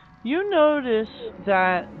 you notice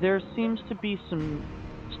that there seems to be some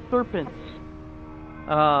serpents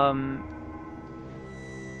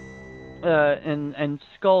and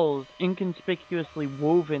skulls inconspicuously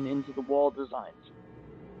woven into the wall designs.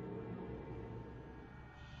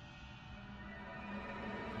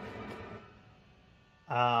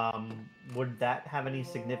 Would that have any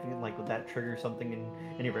significant, like, would that trigger something in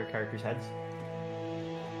any of our characters' heads?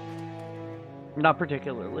 Not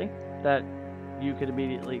particularly that you could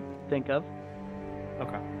immediately think of.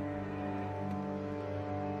 Okay.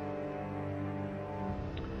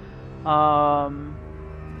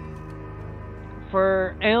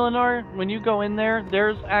 For Eleanor, when you go in there,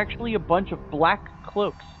 there's actually a bunch of black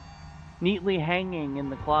cloaks neatly hanging in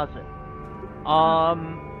the closet.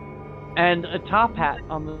 And a top hat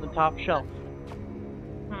on the top shelf.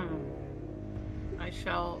 I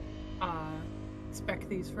shall spec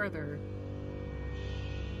these further.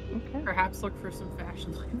 Okay. Perhaps look for some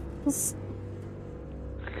fashion labels.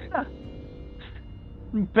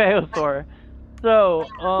 Beothor. So,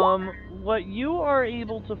 what you are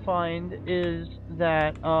able to find is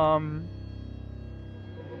that,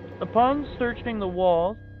 upon searching the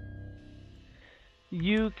walls,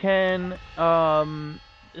 you can,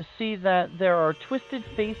 see that there are twisted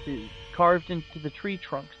faces carved into the tree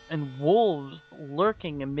trunks and wolves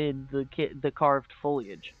lurking amid the carved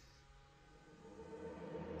foliage.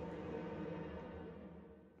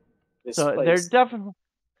 So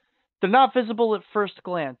they're not visible at first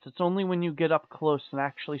glance. It's only when you get up close and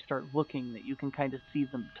actually start looking that you can kind of see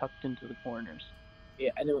them tucked into the corners. Yeah,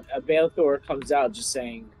 and Beothor comes out just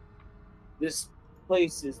saying, "This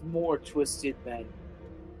place is more twisted than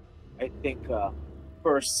I think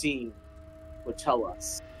first scene would tell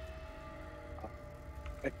us.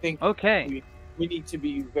 I think Okay. we need to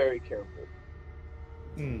be very careful."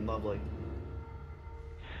 Lovely.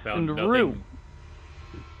 Found And nothing. Rue.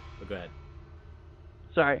 Oh, go ahead.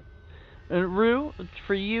 Sorry. Rue,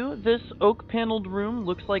 for you, this oak-paneled room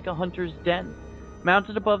looks like a hunter's den.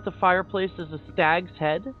 Mounted above the fireplace is a stag's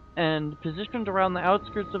head, and positioned around the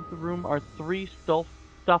outskirts of the room are 3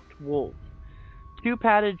 stuffed wolves. 2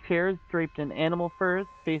 padded chairs draped in animal furs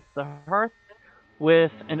face the hearth,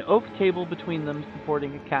 with an oak table between them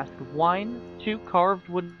supporting a cask of wine, 2 carved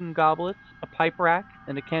wooden goblets, a pipe rack,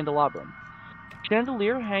 and a candelabrum. A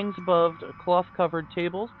chandelier hangs above a cloth-covered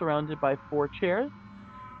table surrounded by 4 chairs,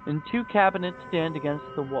 and 2 cabinets stand against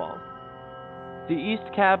the wall. The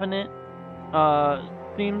east cabinet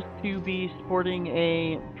seems to be sporting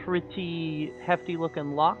a pretty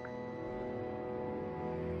hefty-looking lock.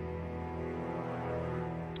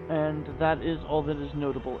 And that is all that is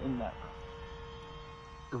notable in that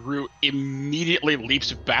room. Rue immediately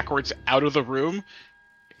leaps backwards out of the room,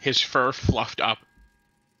 his fur fluffed up,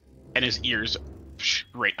 and his ears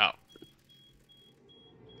straight up.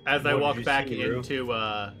 As I What walk did you back see, Rue?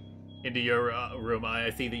 into your room, I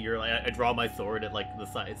see that you're. I draw my sword at like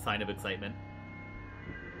the sign of excitement.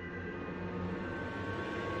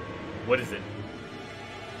 What is it?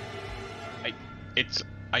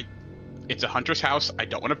 It's a hunter's house. I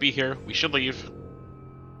don't want to be here. We should leave.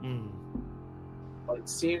 Well, it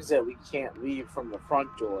seems that we can't leave from the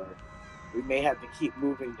front door. We may have to keep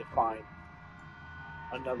moving to find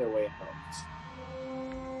another way out.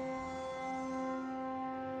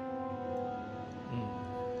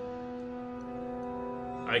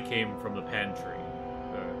 I came from the pantry,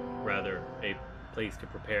 or rather, a place to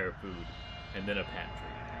prepare food, and then a pantry.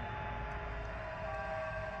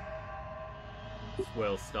 It's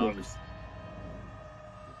well stocked.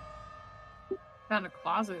 Found a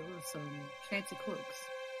closet with some fancy cloaks.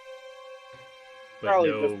 But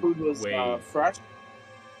Probably no the food was way. fresh.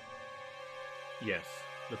 Yes,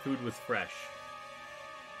 the food was fresh,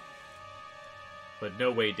 but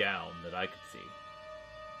no way down that I could see.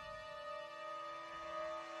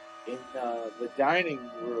 In the dining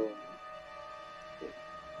room,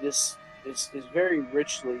 this is very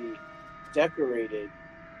richly decorated,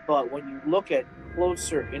 but when you look at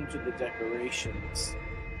closer into the decorations,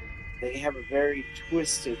 they have a very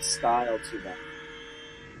twisted style to them.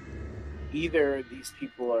 Either these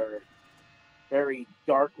people are very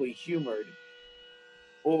darkly humored,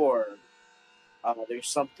 or there's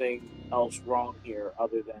something else wrong here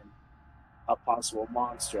other than a possible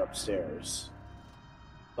monster upstairs.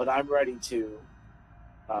 But I'm ready to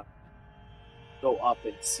go up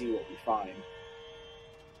and see what we find.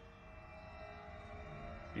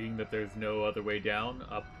 Being that there's no other way down,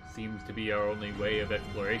 up seems to be our only way of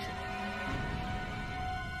exploration.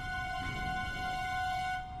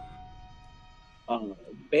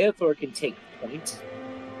 Beothor can take point.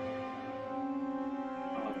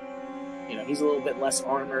 He's a little bit less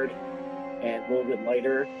armored and a little bit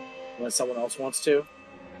lighter unless someone else wants to.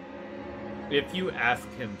 If you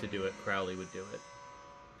asked him to do it, Crowley would do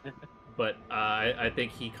it. But I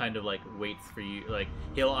think he kind of like waits for you. Like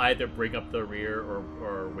he'll either bring up the rear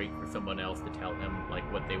or wait for someone else to tell him like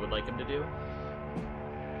what they would like him to do.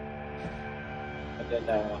 And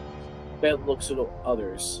then Ben looks at the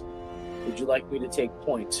others. Would you like me to take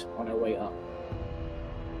point on our way up?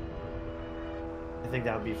 I think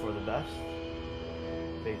that would be for the best,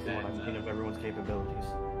 based on what I've seen of everyone's capabilities.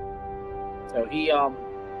 So he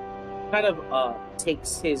kind of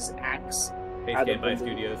takes his axe Hey, out of Standby the loop.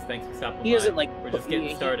 Studios, thanks for stopping He by. doesn't like. We're just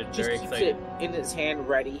getting started. He just Very keeps excited. it in his hand,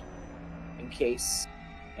 ready in case,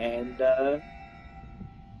 and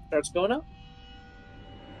starts going up.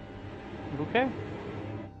 Okay.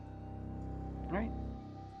 All right.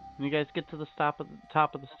 When you guys get to the top of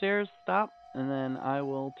the stairs, stop, and then I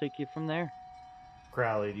will take you from there.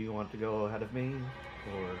 Crowley, do you want to go ahead of me,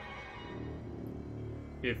 or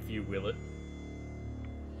If you will it.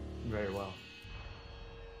 very well?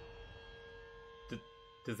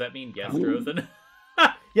 Does that mean yes, Drozen?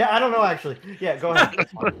 Yeah, I don't know actually. Yeah, go ahead.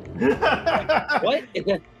 What?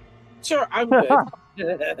 Sure, I'm good.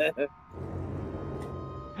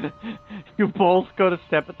 You both go to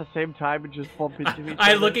step at the same time and just bump into each other.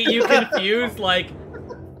 I look at you confused, like,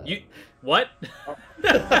 you what?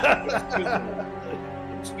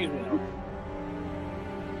 Excuse me.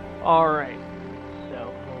 All right.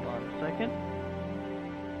 So hold on a second.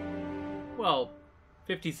 Well,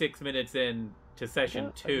 56 minutes in to session Yeah,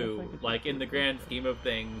 I guess I 2, could like just in the grand scheme of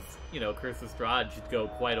things, you know, Curse of Strahd should go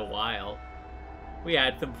quite a while. We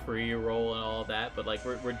had some pre-roll and all that, but like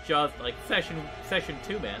we're just like session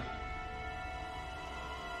 2, man.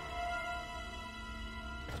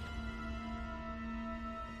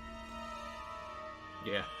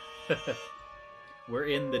 Yeah. We're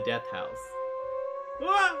in the death house.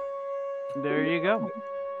 Ah! There you go.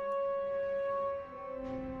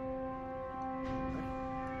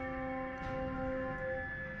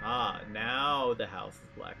 Ah, now the house is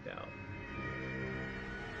blacked out.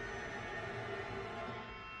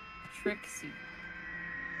 Trixie.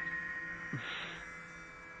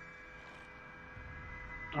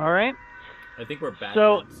 All right. I think we're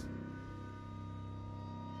So- backwards.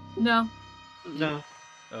 No. No.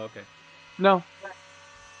 Oh, okay. No.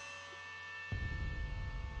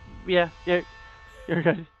 Yeah, you're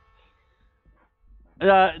good.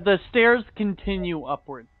 The stairs continue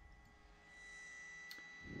upward.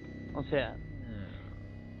 I'll say that.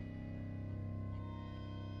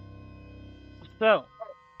 So,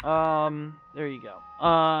 there you go.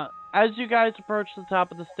 As you guys approach the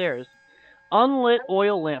top of the stairs, unlit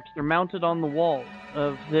oil lamps are mounted on the walls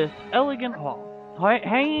of this elegant hall.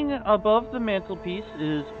 Hanging above the mantelpiece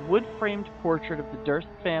is wood-framed portrait of the Durst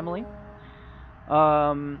family.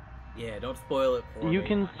 Yeah, don't spoil it for me. You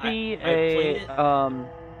can see I played it. Hang on.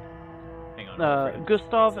 I'll forget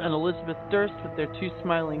Gustav this. and Elizabeth Durst with their two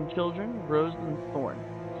smiling children, Rose and Thorn.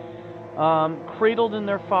 Cradled in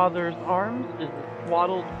their father's arms is a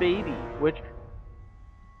swaddled baby, which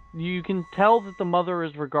you can tell that the mother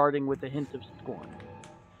is regarding with a hint of scorn.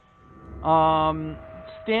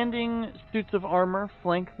 Standing suits of armor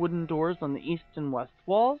flank wooden doors on the east and west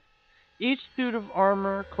walls. Each suit of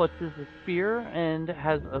armor clutches a spear and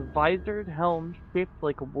has a visored helm shaped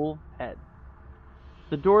like a wolf's head.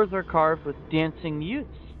 The doors are carved with dancing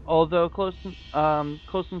youths, although close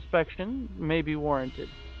inspection may be warranted.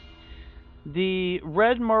 The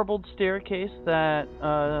red marbled staircase that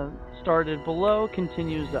started below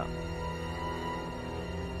continues up.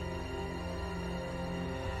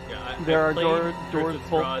 Yeah, There I are played doors Curse of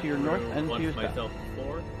both Strahd to your north through and to once your south. myself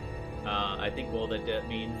before. I think all that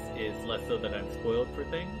means is less so that I'm spoiled for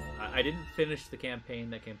things. I didn't finish the campaign.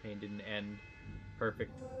 That campaign didn't end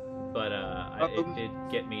perfect, but it did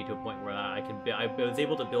get me to a point where I was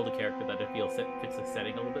able to build a character that I feel fits the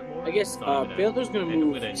setting a little bit more. I guess So I'm Baylor's going to I'm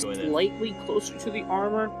move gonna enjoy this. slightly closer to the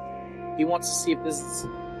armor. He wants to see if this is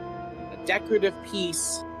a decorative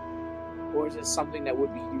piece or is it something that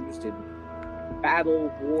would be used in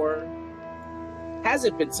battle, war. Has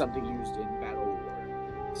it been something used in battle or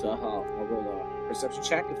war? So I'll roll a perception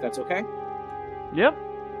check if that's okay. Yep.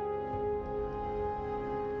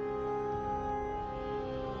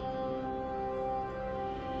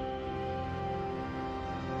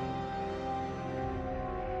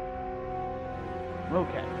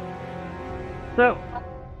 Okay. So,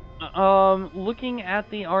 looking at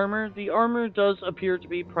the armor does appear to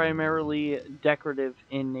be primarily decorative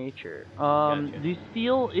in nature. Gotcha. The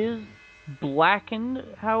steel is blackened,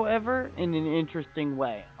 however, in an interesting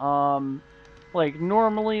way. Like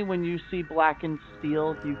normally when you see blackened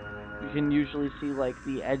steel, you can usually see like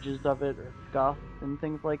the edges of it or scuffs and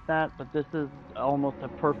things like that, but this is almost a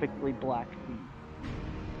perfectly black piece.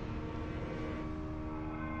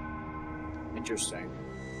 Interesting.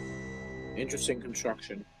 Interesting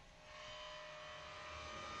construction.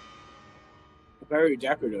 Very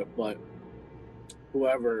decorative, but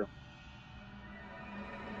whoever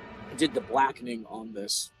did the blackening on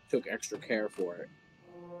this. Took extra care for it.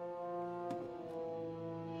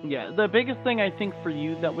 Yeah, the biggest thing I think for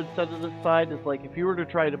you that would set it aside is like if you were to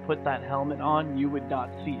try to put that helmet on, you would not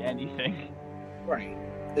see anything. Right.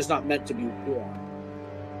 It's not meant to be worn.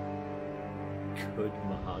 Good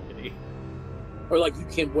mahogany. Or like you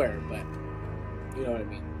can wear it, but you know what I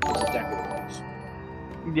mean. It's a decorative piece.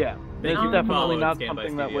 Yeah, Thank it's you for definitely following not Standby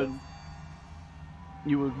something that Studios.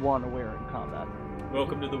 you would want to wear in combat.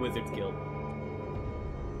 Welcome to the Wizards Guild.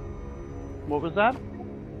 What was that?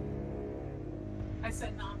 I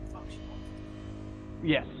said non-functional.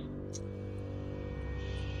 Yes.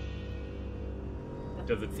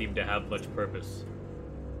 Doesn't seem to have much purpose.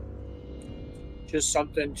 Just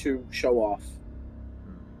something to show off.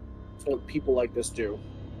 That's what people like this do.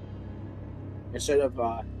 Instead of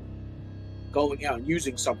going out and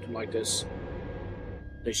using something like this,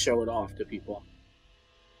 they show it off to people.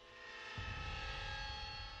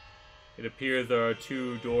 It appears there are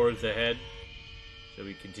 2 doors ahead. Shall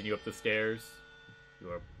we continue up the stairs? You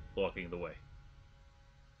are blocking the way.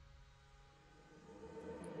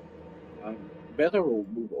 Better will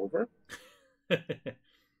move over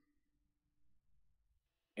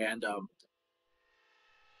and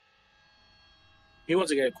he wants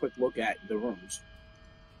to get a quick look at the rooms.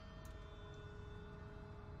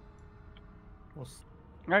 Well,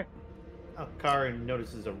 Alright. Karin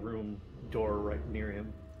notices a room door right near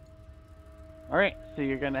him. Alright, so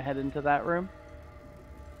you're gonna head into that room?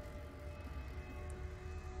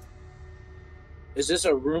 Is this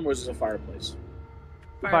a room or is this a fireplace?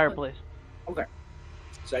 Fireplace. Okay.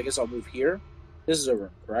 So I guess I'll move here. This is a room,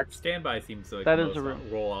 correct? Standby seems like That the is a most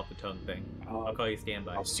room. roll off the tongue thing. I'll call you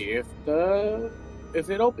standby. I'll see if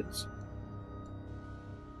it opens.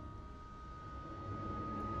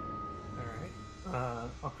 Alright.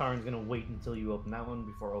 Karin's gonna wait until you open that one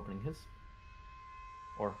before opening his.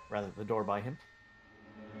 Or rather, the door by him.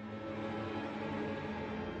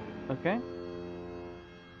 Okay.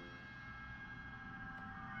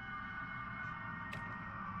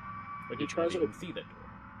 But He you tries can't even it. see that door.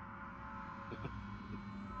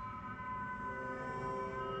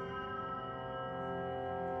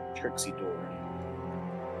 Tricksy door.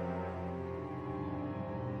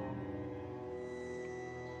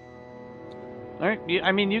 Alright,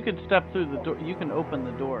 I mean, you could step through the door. You can open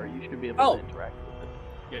the door. You should be able to interact with it.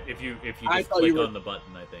 Yeah, if you I just thought click you were- on the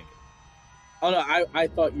button, I think. Oh no, I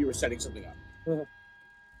thought you were setting something up.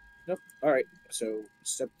 Nope. Alright, so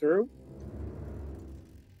step through.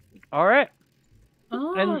 Alright.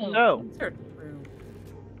 Oh, And so- insert room.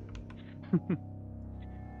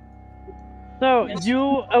 So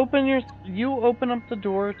you open up the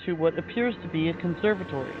door to what appears to be a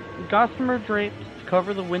conservatory. Gossamer drapes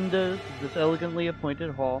cover the windows of this elegantly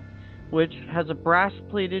appointed hall, which has a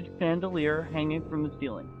brass-plated chandelier hanging from the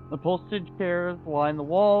ceiling. Upholstered chairs line the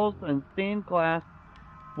walls, and stained glass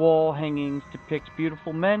wall hangings depict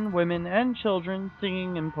beautiful men, women, and children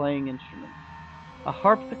singing and playing instruments. A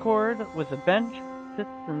harpsichord with a bench sits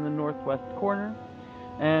in the northwest corner,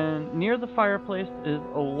 and near the fireplace is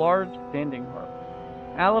a large standing harp.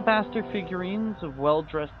 Alabaster figurines of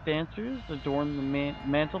well-dressed dancers adorn the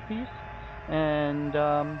mantelpiece, and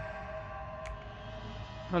that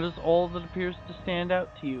is all that appears to stand out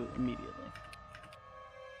to you immediately.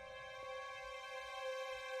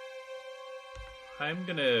 I'm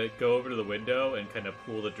gonna go over to the window and kind of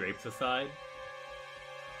pull the drapes aside.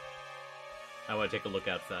 I want to take a look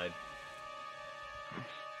outside.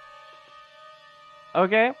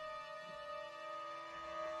 Okay.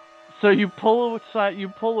 So you pull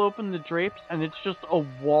open the drapes, and it's just a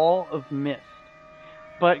wall of mist.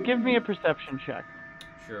 But give me a perception check.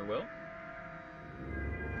 Sure will.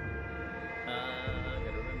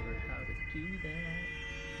 Gotta remember how to do that.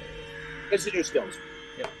 There it is. It's in your skills.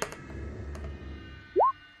 Yep.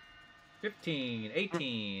 15,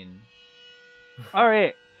 18.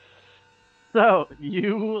 Alright. So,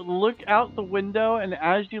 you look out the window, and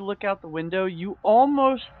as you look out the window, you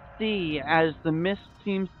almost see as the mist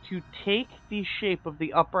seems to take the shape of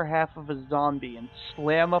the upper half of a zombie and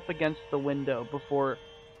slam up against the window before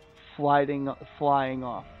flying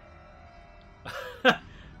off.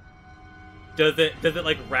 Does it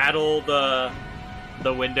like rattle the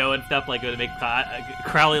window and stuff? Like it make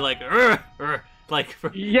Crowley like like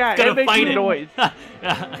Yeah, gonna it makes fight a it. noise.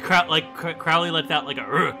 Crowley lets out like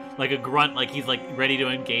a grunt, like he's like ready to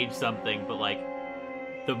engage something, but like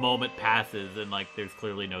the moment passes and like there's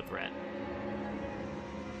clearly no threat.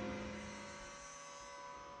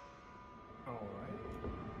 All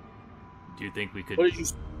right. Do you think we could? What did you?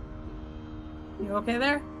 You okay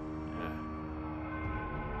there?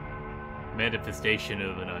 Manifestation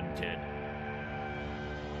of an undead.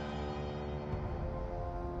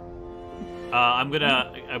 I'm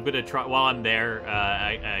gonna try while I'm there.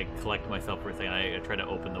 I collect myself for a second. I try to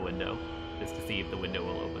open the window just to see if the window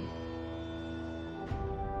will open.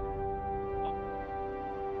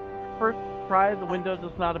 First try, the window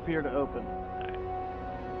does not appear to open. Right.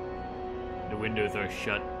 The windows are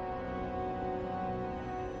shut.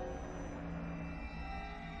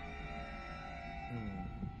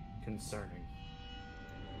 Concerning.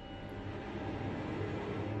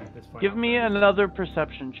 At this point, Give I'll me turn- another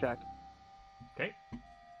perception check. Okay.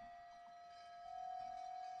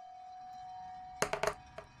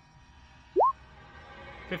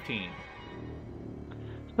 $15.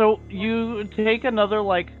 So you take another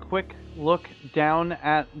quick look down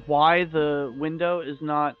at why the window is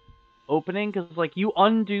not opening, because you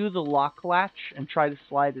undo the lock latch and try to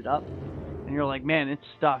slide it up, and you're like, man, it's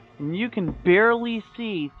stuck. And you can barely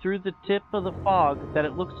see through the tip of the fog that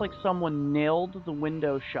it looks like someone nailed the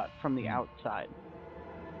window shut from the outside.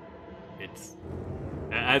 It's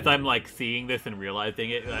as I'm seeing this and realizing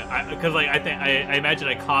it, because I imagine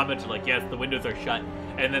I commented yes, the windows are shut,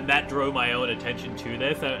 and then that drew my own attention to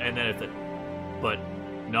this, and then it's but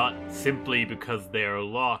not simply because they are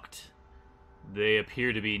locked. They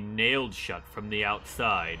appear to be nailed shut from the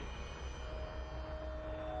outside.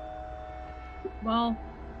 Well,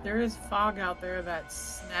 there is fog out there that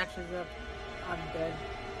snatches up undead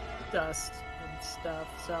dust and stuff,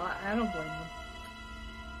 so I don't blame them.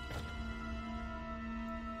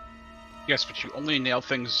 Yes, but you only nail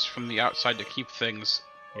things from the outside to keep things.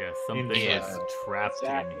 Yeah, something in. is trapped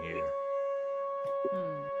Exactly. in here.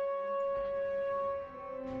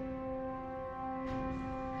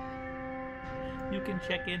 You can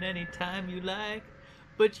check in anytime you like,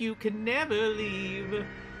 but you can never leave.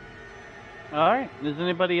 Alright, is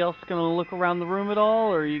anybody else going to look around the room at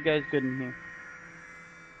all, or are you guys good in here?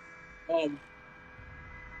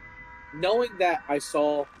 Knowing that I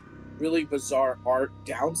saw really bizarre art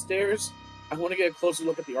downstairs, I want to get a closer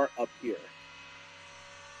look at the art up here.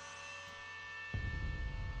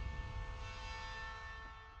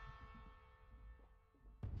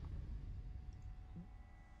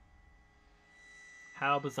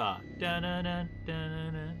 How bizarre. Dun-dun-dun,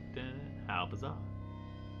 dun-dun-dun, dun. How bizarre.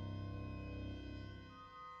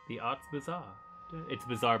 The art's bizarre. It's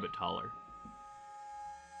bizarre but taller.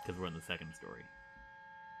 Because we're in the second story.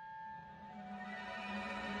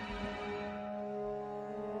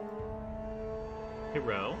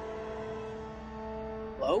 Hero.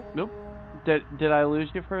 Hello? Nope. Did I lose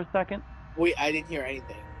you for a second? Wait, I didn't hear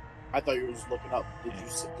anything. I thought you were just looking up. Did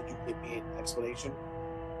you give me an explanation?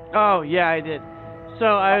 Oh, yeah, I did. So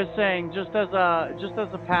I was saying, just as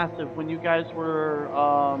a passive, when you guys were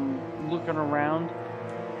looking around,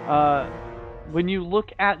 when you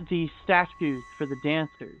look at the statues for the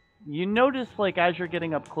dancers, you notice, as you're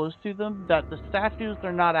getting up close to them, that the statues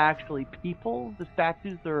are not actually people. The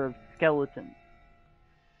statues are of skeletons.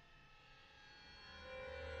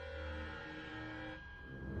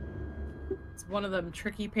 It's one of them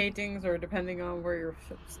tricky paintings, or depending on where you're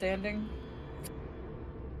standing.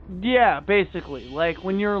 Yeah, basically.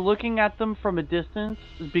 When you're looking at them from a distance,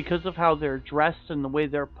 because of how they're dressed and the way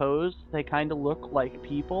they're posed, they kind of look like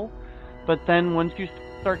people. But then once you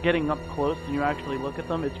start getting up close and you actually look at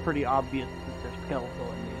them, it's pretty obvious that they're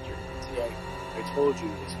skeletal in nature. See, I told you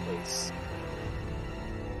this place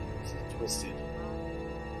is twisted.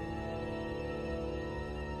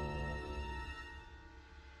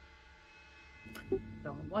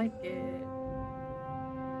 Don't like it.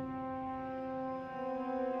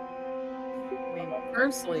 I mean,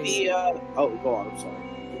 firstly, oh, go on. I'm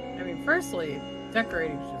sorry. Firstly,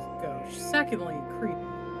 decorating's just gauche. Secondly, creepy.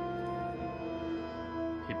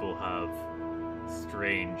 People have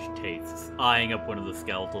strange tastes. Eyeing up one of the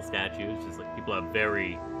skeletal statues, just people have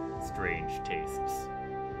very strange tastes.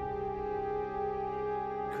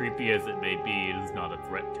 Creepy as it may be, it is not a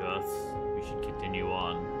threat to us. We should continue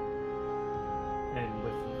on. And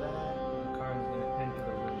with that, Karin's gonna enter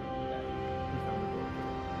the room that he found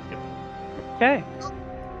the door. Okay.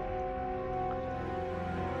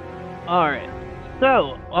 Alright.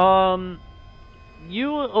 So,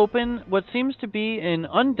 you open what seems to be an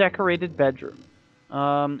undecorated bedroom.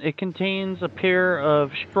 It contains a pair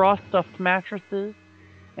of straw-stuffed mattresses,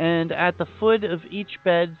 and at the foot of each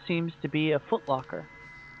bed seems to be a footlocker.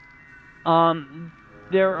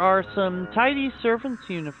 There are some tidy servants'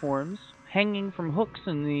 uniforms hanging from hooks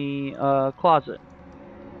in the closet.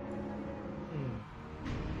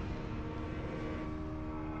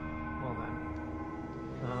 Well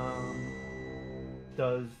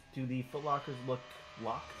then, do the footlockers look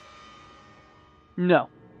locked? No.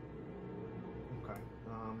 Okay.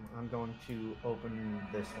 I'm going to open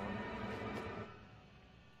this one.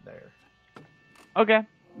 There. Okay.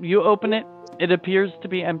 You open it. It appears to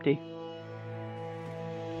be empty.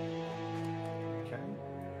 Okay.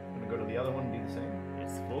 I'm gonna go to the other one and do the same.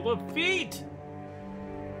 It's full of feet.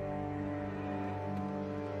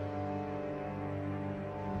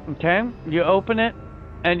 Okay. You open it,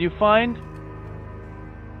 and you find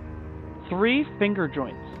 3 finger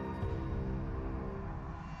joints.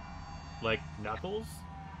 Like knuckles?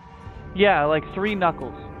 Yeah, like 3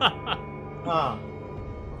 knuckles. Ah.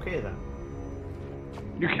 Okay then.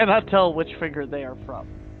 You cannot tell which finger they are from.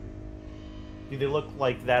 Do they look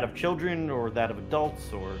like that of children or that of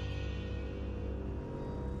adults or?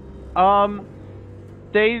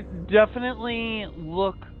 They definitely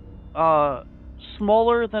look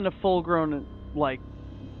smaller than a full-grown like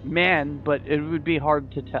man, but it would be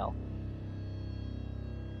hard to tell.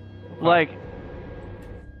 Like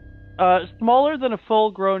smaller than a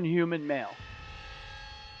full-grown human male.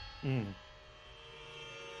 Hmm.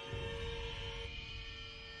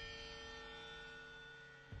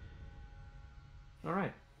 All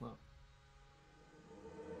right. Well,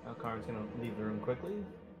 Alcaran's gonna leave the room quickly.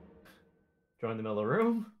 Join the middle of the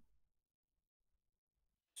room.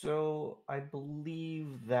 So I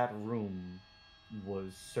believe that room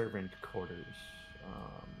was servant quarters.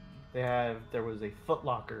 There was a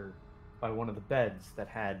footlocker by one of the beds that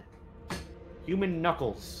had human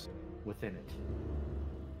knuckles within it.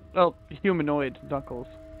 Well, humanoid knuckles.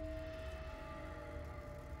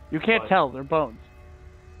 You can't But- tell, they're bones.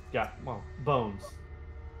 Yeah, well, bones.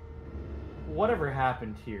 Whatever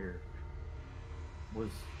happened here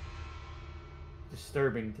was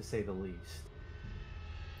disturbing to say the least.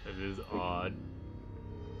 It is odd.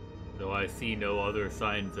 Though I see no other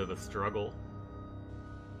signs of a struggle.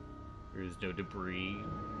 There is no debris,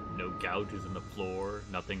 no gouges in the floor,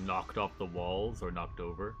 nothing knocked off the walls or knocked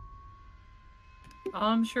over.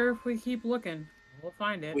 I'm sure if we keep looking, we'll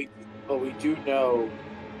find it. But we do know,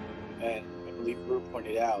 and I believe Broom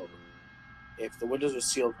pointed out, if the windows are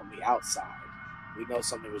sealed from the outside, we know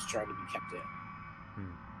something was trying to be kept in.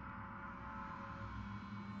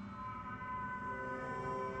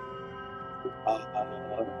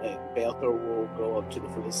 And Balthor will go up to the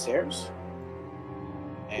foot of the stairs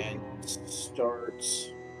and start.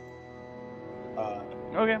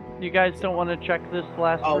 Okay, you guys don't want to check this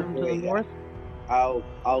last room to the north? I'll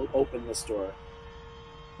open this door.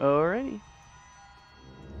 Alrighty.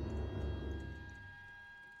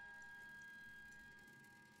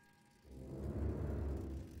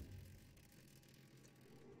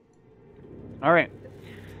 Alright.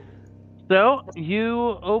 So,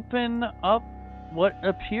 you open up what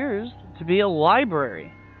appears to be a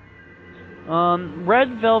library.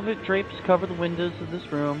 Red velvet drapes cover the windows of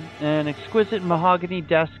this room. An exquisite mahogany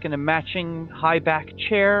desk and a matching high-back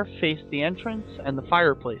chair face the entrance and the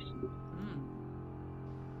fireplace.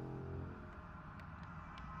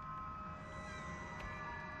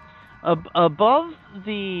 Above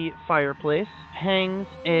the fireplace hangs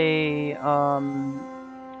a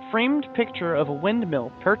framed picture of a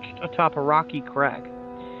windmill perched atop a rocky crag.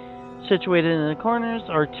 Situated in the corners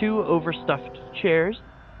are 2 overstuffed chairs,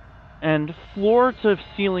 and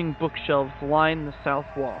floor-to-ceiling bookshelves line the south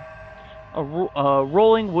wall. A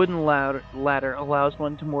rolling wooden ladder allows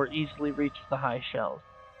one to more easily reach the high shelves.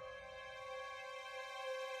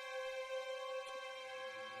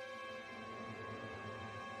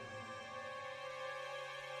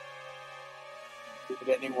 Would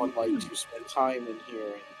anyone like to spend time in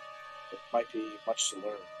here? There might be much to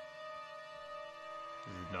learn.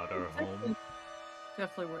 This is not our home.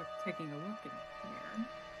 Definitely worth taking a look in here.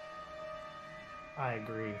 I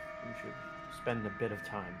agree. We should spend a bit of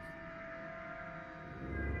time.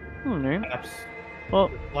 Alright. Perhaps Well,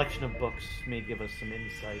 a collection of books may give us some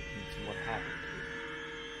insight into what happened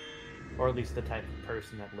here. Or at least the type of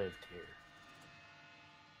person that lived here.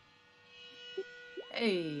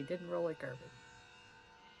 Hey, didn't roll like garbage.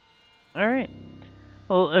 alright.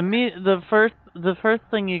 Well, the first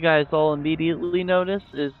thing you guys all immediately notice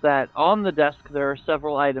is that on the desk there are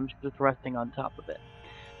several items just resting on top of it.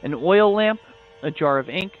 An oil lamp, a jar of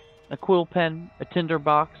ink, a quill pen, a tinder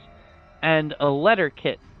box, and a letter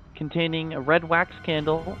kit containing a red wax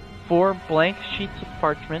candle, 4 blank sheets of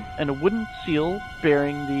parchment, and a wooden seal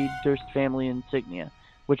bearing the Durst family insignia,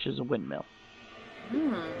 which is a windmill.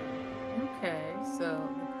 Okay, so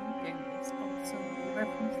the painting is also a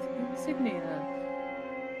reference to the insignia.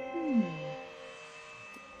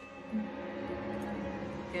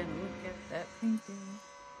 Again, look at that painting.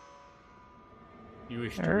 You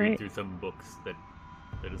wish to All read right. through some books, that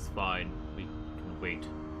is fine. We can wait.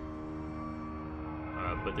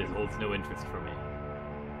 But this holds no interest for me.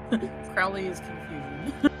 Crowley is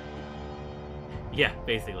confusion. Yeah,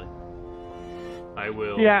 basically. I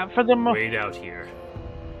will for the wait out here.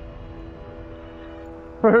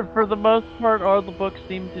 For the most part, all the books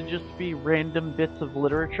seem to just be random bits of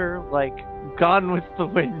literature, like Gone with the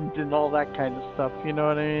Wind and all that kind of stuff. You know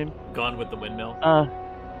what I mean? Gone with the Windmill.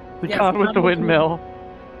 Yes, Gone with the Windmill.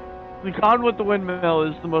 The Gone with the Windmill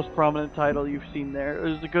is the most prominent title you've seen there.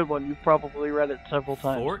 It is a good one. You've probably read it several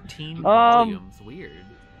times. 14 volumes. Weird.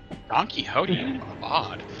 Don Quixote.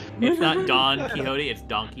 Odd. It's not Don Quixote, it's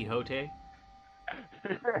Don Quixote.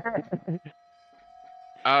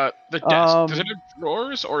 The desk, does it have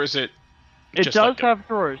drawers, or is it It just does like have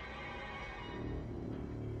drawers.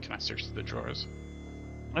 Can I search the drawers?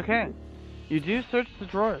 Okay. You do search the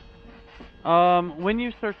drawers. When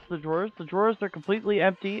you search the drawers are completely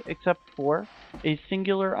empty except for a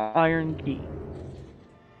singular iron key.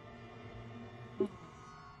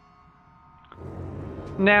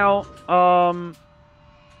 Now,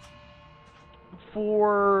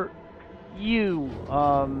 for you,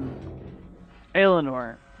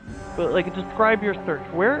 Eleanor, but like describe your search.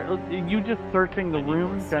 Where are you just searching the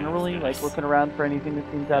room generally, like looking around for anything that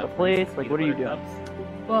seems out of place? Like, what are you doing?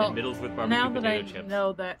 Well, Middles with barbecue now that I potato chips,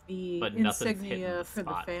 know that the but nothing's hitting insignia the for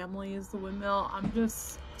the spot. family is the windmill, I'm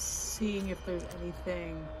just seeing if there's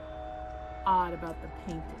anything odd about the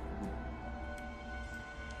painting.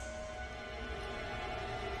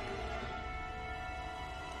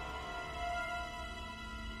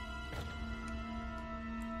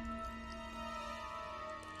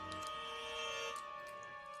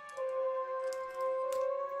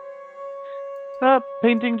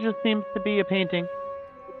 Painting just seems to be a painting.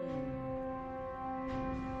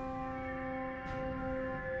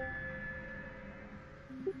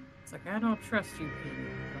 It's like, I don't trust you, Peter.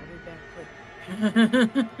 I'll be back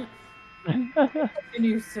quick.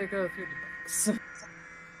 Continues to go through the books.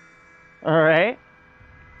 Alright.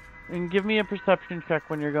 And give me a perception check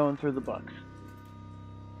when you're going through the books.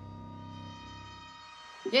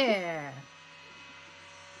 Yeah.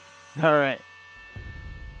 Alright.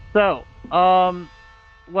 So,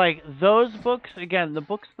 like, those books, again, the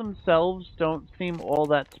books themselves don't seem all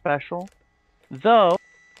that special. Though,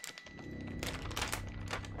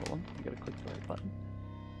 hold on, I gotta click the right button.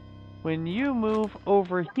 When you move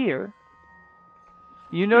over here,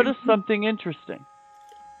 you notice something interesting.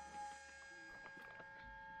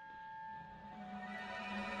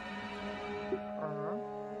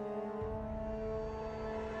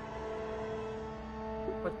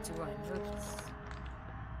 What do I notice?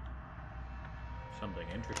 Something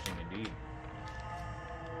interesting indeed.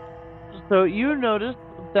 So you notice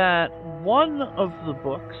that one of the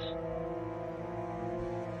books,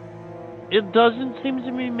 it doesn't seem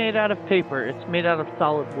to be made out of paper. It's made out of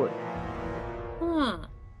solid wood. Huh.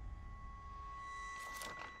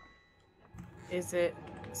 Is it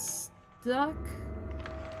stuck?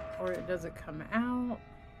 Or does it come out?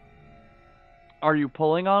 Are you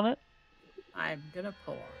pulling on it? I'm gonna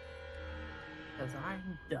pull on it. Because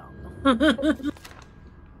I'm dumb.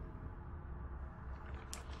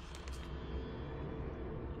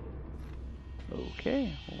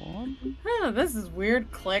 Okay, hold on. Huh, this is weird.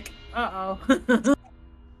 Click. Uh-oh.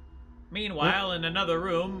 Meanwhile, in another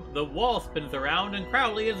room, the wall spins around and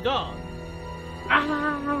Crowley is gone.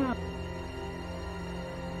 Ah!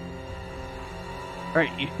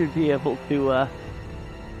 Alright, you should be able to,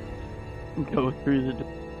 go through the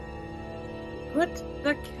door. Put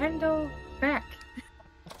the candle back.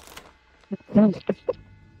 Candle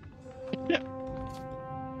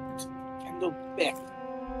back.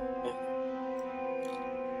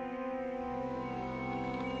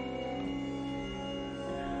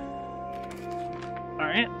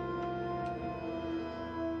 Alright.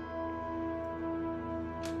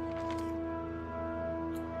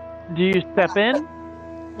 Do you step in?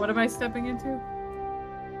 What am I stepping into?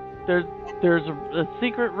 There's a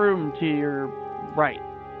secret room to your right,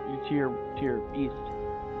 to your east.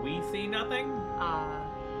 We see nothing?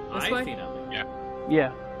 This I way? see nothing. Yeah.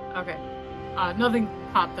 Yeah. Okay. Nothing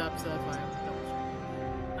popped up, so that's why I was double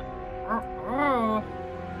checking. Oh,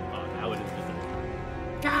 Oh, now it is visible.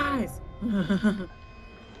 guys!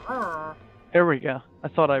 There we go. I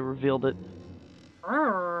thought I revealed it.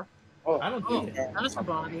 Oh, I don't see it. That's a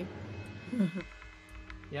body.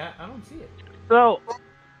 Yeah, I don't see it. So,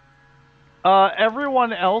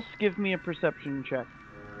 everyone else, give me a perception check.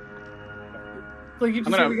 Like you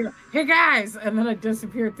just I'm hear me go, hey guys! And then I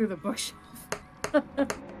disappeared through the bookshelf. I'm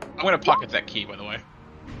gonna pocket that key, by the way.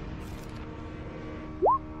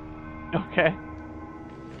 Okay.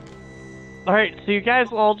 Alright, so you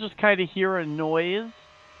guys all just kind of hear a noise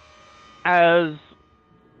as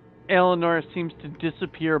Eleanor seems to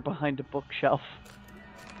disappear behind a bookshelf.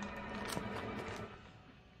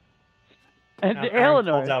 And Now Karen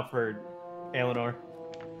Eleanor. calls out for Eleanor.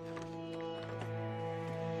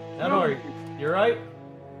 Eleanor, you're right.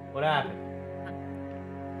 What happened?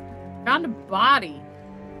 Found a body.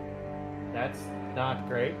 That's not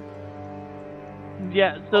great.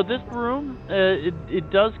 Yeah, so this room,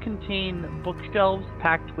 it does contain bookshelves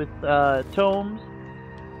packed with tomes.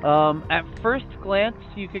 At first glance,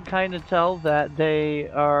 you could kind of tell that they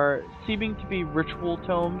are seeming to be ritual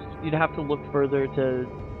tomes. You'd have to look further to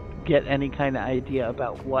get any kind of idea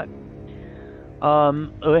about what.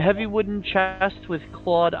 A heavy wooden chest with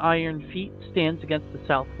clawed iron feet stands against the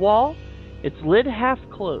south wall, its lid half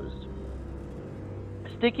closed.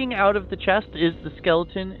 Sticking out of the chest is the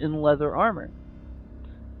skeleton in leather armor.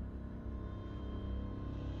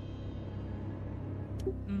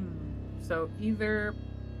 So either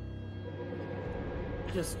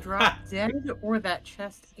just dropped dead or that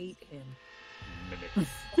chest ate him.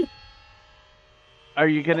 Are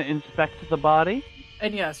you going to inspect the body?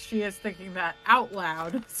 And yes, she is thinking that out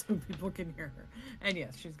loud so people can hear her. And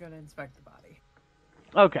yes, she's going to inspect the body.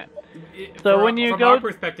 Okay. So when you from go... our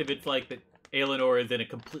perspective, it's like that Eleanor is in a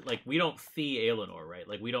complete... Like, we don't see Eleanor, right?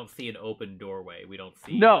 Like, we don't see an open doorway. We don't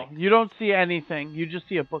see... No, like... you don't see anything. You just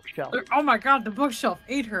see a bookshelf. Oh my god, the bookshelf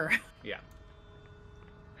ate her. Yeah.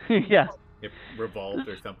 Yeah. It revolved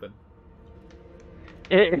or something.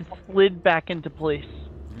 It slid back into place.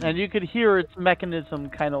 And you could hear its mechanism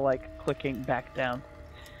kind of like clicking back down.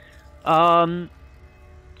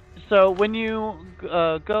 So when you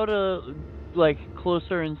go to like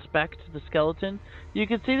closer inspect the skeleton, you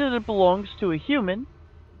can see that it belongs to a human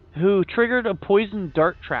who triggered a poison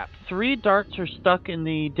dart trap. 3 darts are stuck in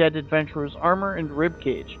the dead adventurer's armor and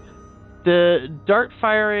ribcage. The dart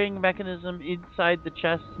firing mechanism inside the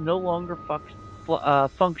chest no longer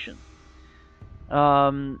functions.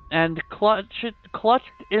 And clutched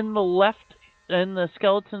in the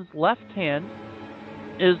skeleton's left hand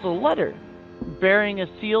is a letter bearing a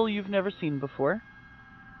seal you've never seen before.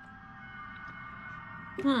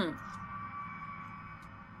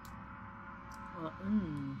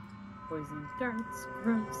 Poison darts,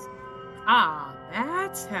 gross. Ah,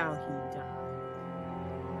 that's how he died.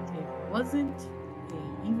 It wasn't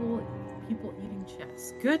a evil people-eating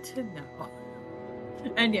chest. Good to know.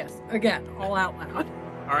 And yes, again, all out loud.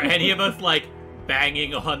 Are any of us, like,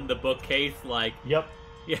 banging on the bookcase, like... Yep.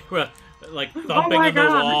 Yeah, like, thumping on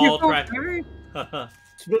the wall,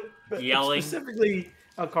 But yelling? Specifically,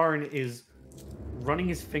 Alcarin is running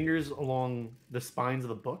his fingers along the spines of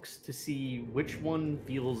the books to see which one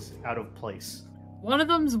feels out of place. One of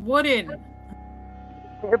them's wooden.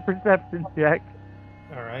 Perception check.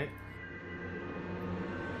 All right.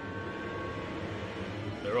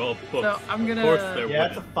 They're all books. So I'm gonna... Of course they're Yeah,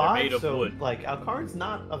 wooden. it's a They're 5, made of so, wood. like, Alcarin's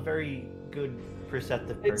not a very good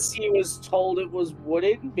perceptive Since person. he was told it was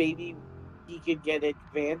wooden, maybe he could get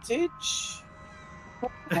advantage.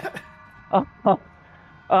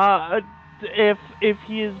 If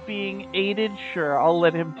he is being aided, sure, I'll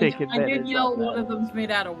let him take I advantage. did yell of one that. of them's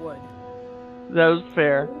made out of wood. That was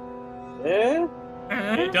fair. Yeah?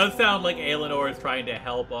 It does sound like Eleanor is trying to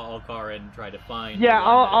help Alcarin try to find... Yeah, the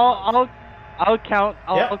one I'll count.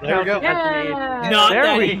 I'll there we count go. it as an aid. Yeah. Not There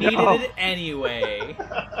that we he needed go. it anyway.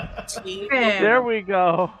 There we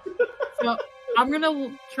go. So I'm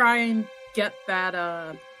gonna try and get that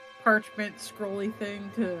parchment scrolly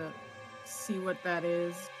thing to see what that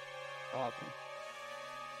is. Awesome.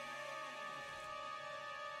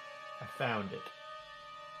 I found it.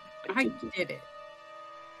 I did it.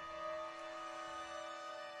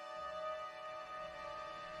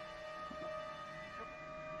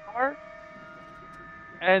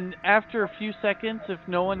 And after a few seconds, if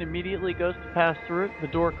no one immediately goes to pass through it, the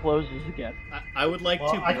door closes again. I would like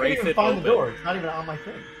Well, to I can't brace even it find open. the door. It's not even on my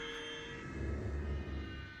thing.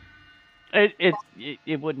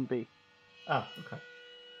 It wouldn't be. Oh, okay.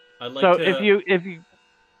 I'd like So to... if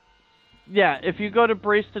you go to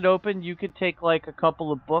brace it open, you could take like a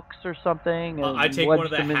couple of books or something. And I take wedge one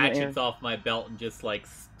of the them in hatchets air. off my belt and just like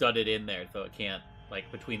stud it in there so it can't,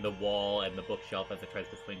 like, between the wall and the bookshelf as it tries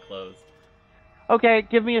to swing closed. Okay,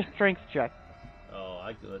 give me a strength check. Oh,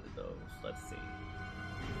 I'm good at those. Let's see.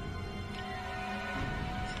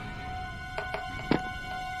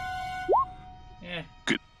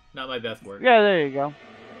 Good. Not my best work. Yeah, there you go.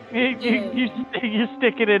 You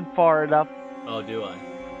stick it in far enough. Oh, do I?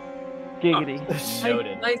 Giggity.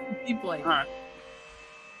 Noted. Nice and deep like. All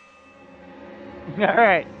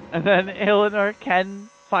right, and then Eleanor can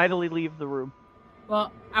finally leave the room.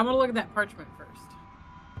 Well, I want to look at that parchment first.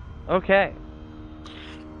 Okay.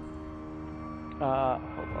 Hold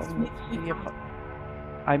on. Let's see if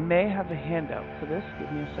I may have a handout for this.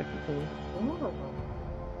 Give me a second to.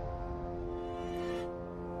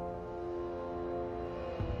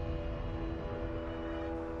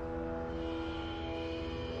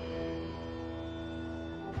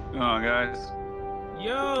 Come on, guys.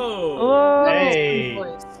 Yo! Oh! Hey!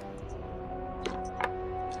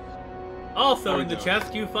 Also How we in the doing?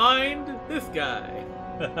 chest you find this guy.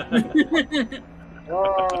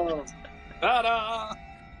 Whoa. Ta-da!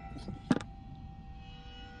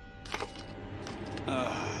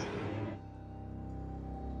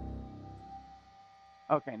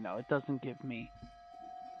 Okay, no, it doesn't give me.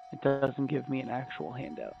 It doesn't give me an actual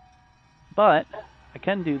handout. But I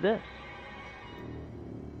can do this.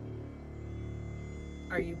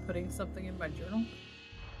 Are you putting something in my journal?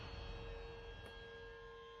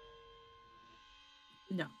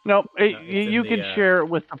 No. Nope, it's you in the, can share it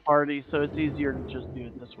with the party, so it's easier to just do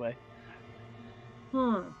it this way.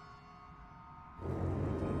 TM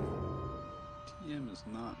is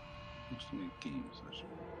not actually a game session.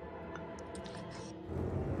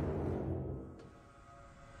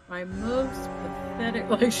 My most pathetic...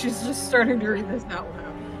 Like, she's just starting to read this out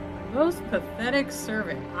loud. My most pathetic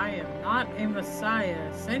servant. I am not a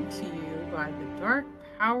messiah sent to you by the dark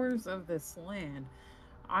powers of this land.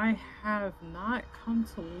 I have not come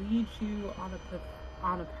to lead you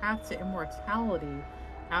on a path to immortality.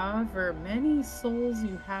 However, many souls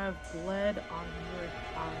you have bled on your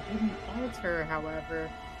hidden altar, however,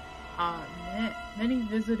 many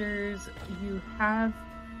visitors you have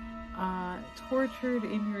tortured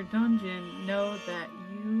in your dungeon know that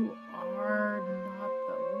you are not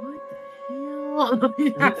the... What the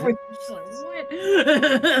hell?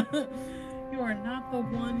 What? You are not the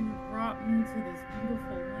one who brought me to this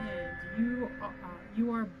beautiful land.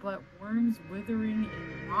 You are but worms withering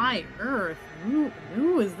in my earth.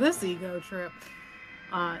 Who is this ego trip?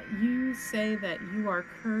 You say that you are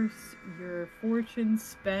cursed, your fortune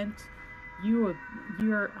spent. You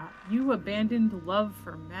abandoned love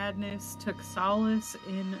for madness, took solace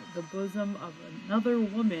in the bosom of another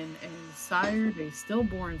woman, and sired a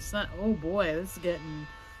stillborn son. Oh boy, this is getting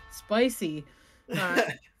spicy.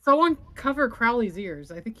 Someone cover Crowley's ears.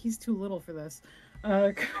 I think he's too little for this.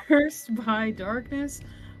 Cursed by darkness,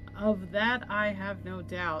 of that I have no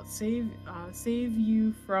doubt. Save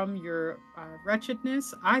you from your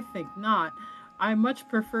wretchedness? I think not. I much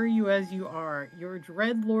prefer you as you are, your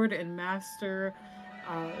dread lord and master,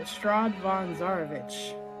 Strahd von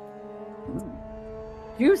Zarovich.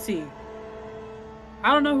 Juicy.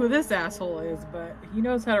 I don't know who this asshole is, but he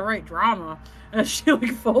knows how to write drama. And she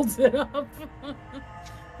like folds it up.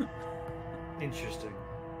 Interesting.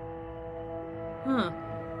 Huh.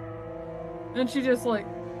 And she just like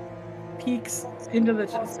peeks into the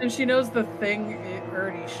chest, and she knows the thing it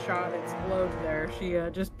already shot its load there. She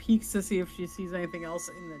just peeks to see if she sees anything else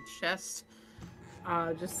in the chest.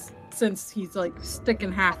 Just since he's like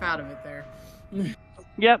sticking half out of it there.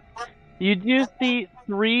 Yep. You do see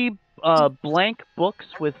 3 blank books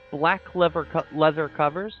with black leather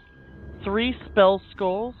covers, 3 spell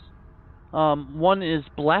scrolls. One is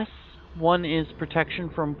Bless, one is Protection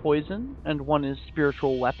from Poison, and one is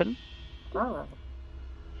Spiritual Weapon. Oh.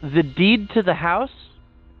 The Deed to the House,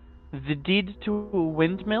 the Deed to a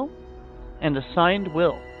Windmill, and a Signed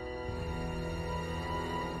Will.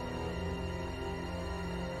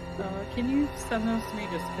 Can you send those to me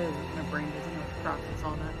just because my brain doesn't know the process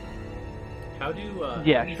on that? How do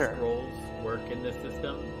Yeah, any sure. scrolls work in this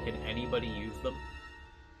system? Can anybody use them?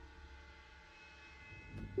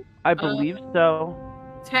 I believe so.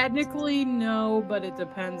 Technically, no, but it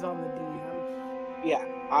depends on the DM. Yeah,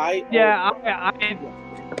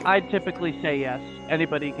 I typically say yes.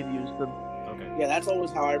 Anybody can use them. Okay. Yeah, that's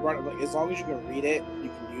always how I run it. Like, as long as you can read it, you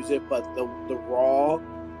can use it. But the raw,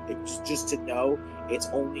 it's just to know, it's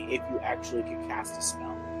only if you actually can cast a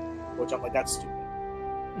spell. Which I'm like, that's stupid.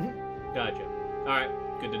 Gotcha. Alright,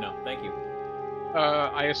 good to know. Thank you.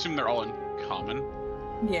 I assume they're all in common.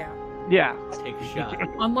 Yeah. Yeah. Take a shot.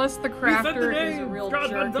 Unless the crafter is a name, real Strahd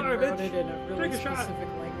jerk von and wrote Zarovich. it in a really Take a shot. specific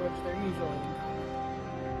language, they're usually in common.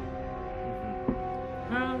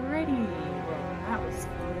 Alrighty. Well, that was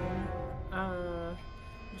fun. I'm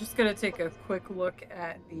just gonna take a quick look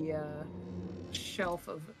at the shelf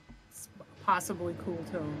of possibly cool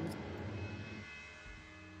tomes.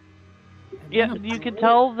 Yeah, you can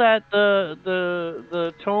tell that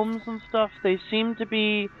the tomes and stuff, they seem to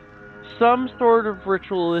be some sort of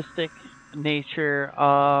ritualistic nature.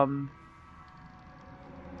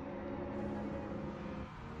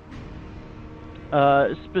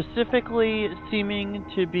 Specifically seeming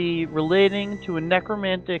to be relating to a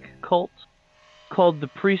necromantic cult called the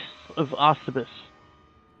Priests of Osibus.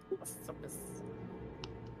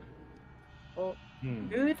 Well,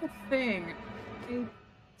 good thing I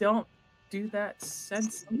don't do that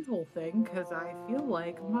sense evil thing, because I feel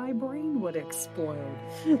like my brain would explode.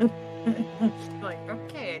 Like,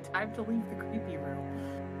 okay, time to leave the creepy room.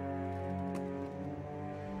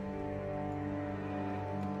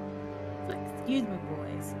 Excuse me,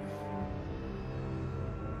 boys.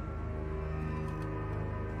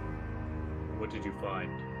 What did you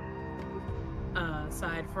find?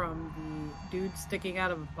 Aside from the dude sticking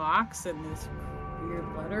out of a box and this weird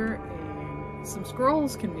letter and some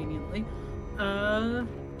scrolls, conveniently.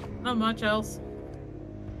 Not much else.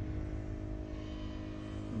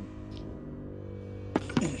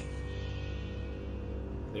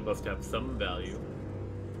 They must have some value.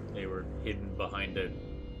 They were hidden behind a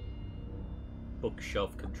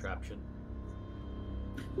bookshelf contraption.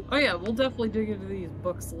 Oh yeah, we'll definitely dig into these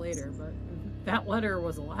books later, but that letter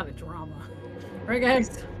was a lot of drama. Right,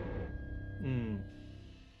 guys? Hmm.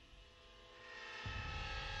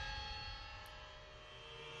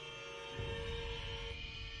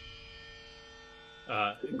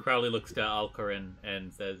 Crowley looks to Alcarin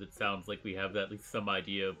and says, "It sounds like we have at least some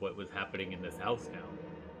idea of what was happening in this house now.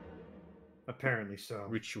 Apparently so.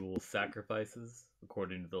 Ritual sacrifices,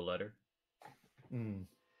 according to the letter." Hmm.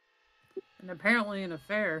 And apparently an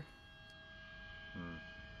affair.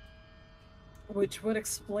 Hmm. Which would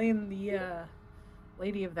explain the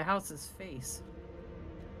lady of the house's face.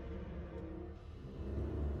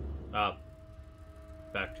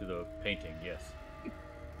 Back to the painting, yes.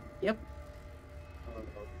 Yep.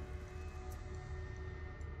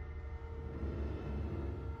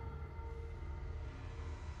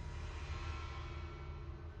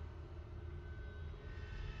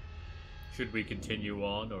 Should we continue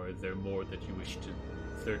on, or is there more that you wish to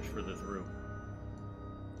search for this room?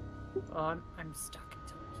 Oh, I'm stuck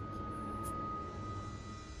until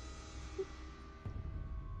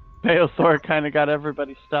Beothor kind of got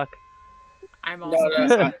everybody stuck. I'm also.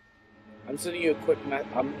 No, I'm sending you a quick.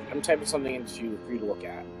 I'm typing something into you for you to look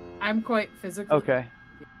at. I'm quite physically. Okay.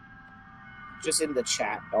 Just in the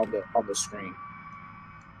chat on the screen.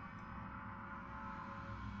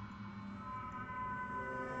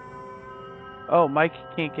 Oh, Mike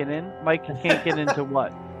can't get in? Mike can't get into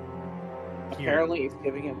what? Apparently, it's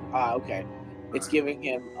giving him. Okay. It's giving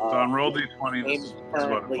him. So on roll d20, this names is what it's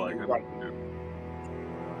currently like. running.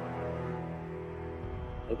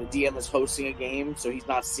 The DM is hosting a game, so he's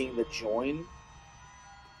not seeing the join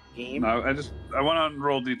game. No, I went on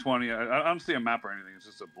roll d20. I don't see a map or anything. It's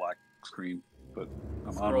just a black screen. But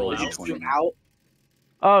I'm on roll Is he d20. out?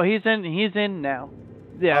 Oh, he's in. He's in now.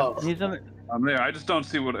 Yeah, Oh. he's in. I'm there. I just don't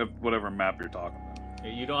see whatever map you're talking about.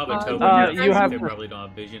 You don't have a token yet, you so have they to- probably don't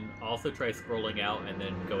have vision. Also try scrolling out and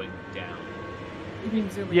then going down. You can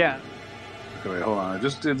zoom in. Yeah. Okay, wait, hold on. I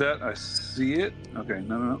just did that. I see it. Okay,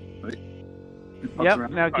 no. Wait. It pops Yep.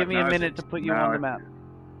 around. Now Alright, give me now a I see minute it. to put you Now on I the map. see it.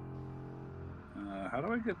 How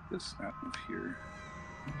do I get this out of here?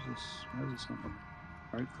 Where's this? Why is it something?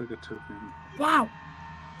 Right click a token. Wow.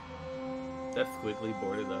 That's squiggly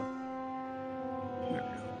border though. There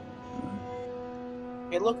we go.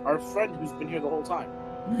 Hey, look, our friend who's been here the whole time.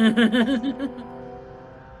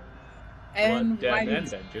 And Blood, death, why and didn't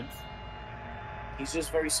vengeance. He's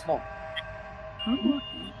just very small.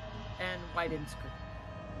 and why didn't screw?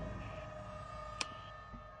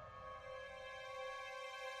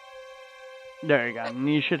 There you go. And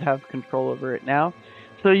you should have control over it now.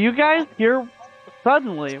 So you guys hear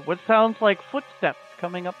suddenly what sounds like footsteps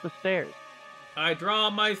coming up the stairs. I draw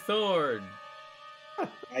my sword.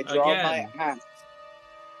 I draw Again. my axe.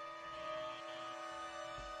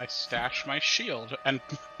 I stash my shield and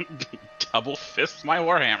double fist my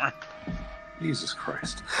warhammer. Jesus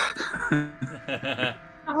Christ.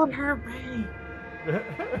 Don't hurt me.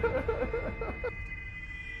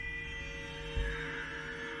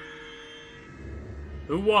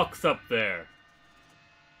 Who walks up there?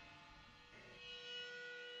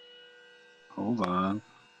 Hold on.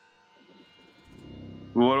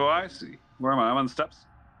 What do I see? Where am I? I'm on the steps.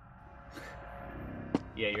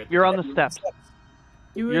 Yeah, You're on the steps.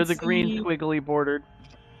 You would You're the green see- squiggly bordered.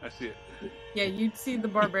 I see it. Yeah, you'd see the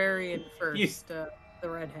barbarian first, the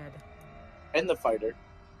redhead. And the fighter.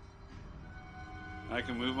 I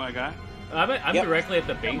can move my guy. I'm Yep. directly at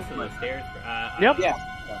the base of the stairs. Yep. Yeah.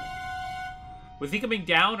 Was he coming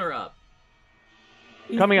down or up?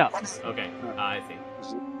 Coming up. Okay, I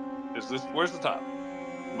see. Is this? Where's the top?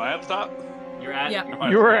 Am I at the top? You're at. Yeah. Am I-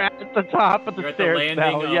 You were at the top of You're the at the stairs landing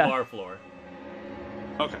now. of Yeah. our floor.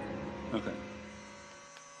 Okay. Okay.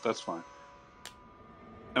 That's fine.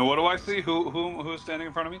 And what do I see? Who's standing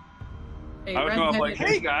in front of me? A I would come up like,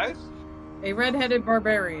 redheaded- hey guys, A redheaded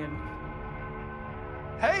barbarian.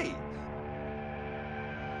 hey.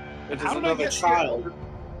 Which is How did I another get child.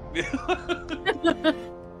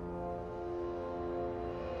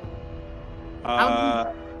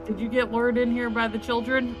 Did you get lured in here by the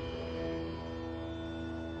children?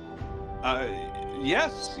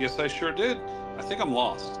 Yes, I sure did. I think I'm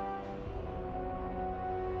lost.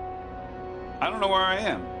 I don't know where I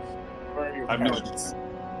am. Where are your I have no parents? idea.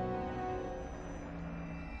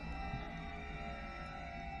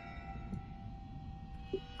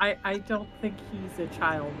 I don't think he's a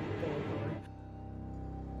child, Theodore.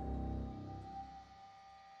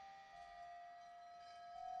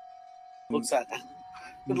 Looks at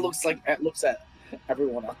it looks at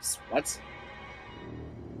everyone else. What?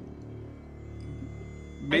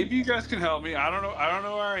 Maybe you guys can help me. I don't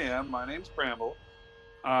know where I am. My name's Bramble.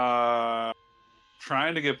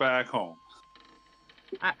 Trying to get back home.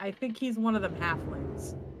 I think he's one of them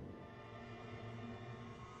halflings.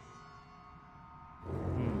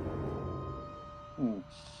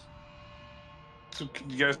 So can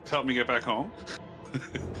you guys help me get back home?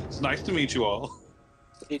 It's nice to meet you all.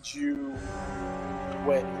 Did you?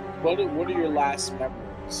 What are your last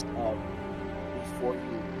memories of before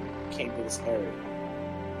you came to this area?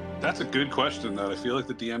 That's a good question that I feel like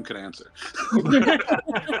the DM could answer.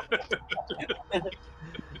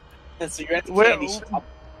 So you're at the candy shop.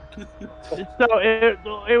 So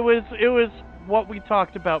it was what we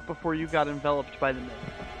talked about before you got enveloped by the mist.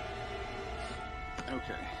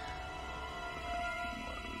 Okay.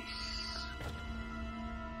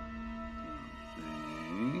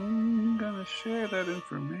 I'm gonna share that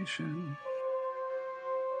information.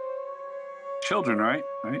 Children, right?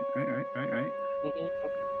 Right.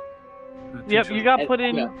 Yep, you got put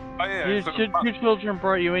in. Yeah. Oh yeah. Your two children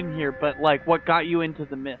brought you in here, but like, what got you into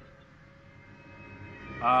the mist?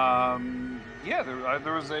 Yeah,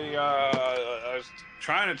 there was a. I was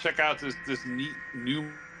trying to check out this neat new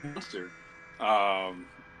monster,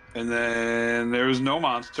 and then there was no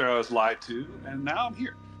monster. I was lied to, and now I'm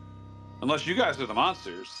here. Unless you guys are the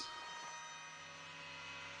monsters,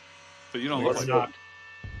 but you don't look like not.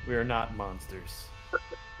 We are not monsters.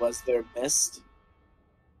 Was there mist?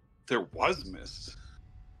 There was mist.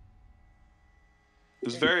 It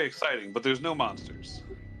was very exciting, but there's no monsters.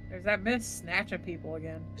 There's that mist snatching people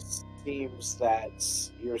again. It seems that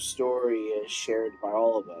your story is shared by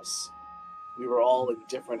all of us. We were all in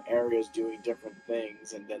different areas doing different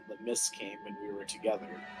things, and then the mist came and we were together.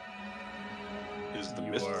 Is the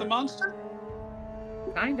mist the monster?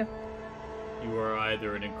 Kinda. You are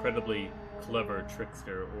either an incredibly clever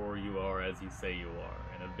trickster, or you are, as you say you are,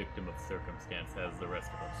 and a victim of circumstance as the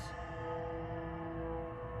rest of us.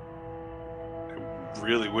 I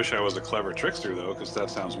really wish I was a clever trickster, though, because that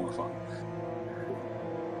sounds more fun.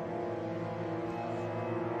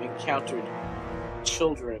 We encountered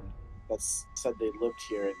children that said they lived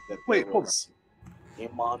here and that Wait, there hold was a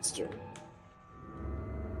monster.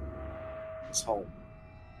 It's home.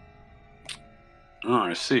 Oh,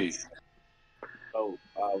 I see. Oh,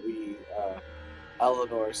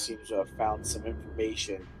 Eleanor seems to have found some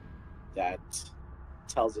information that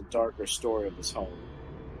tells a darker story of his home.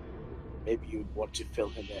 Maybe you'd want to fill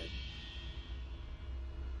him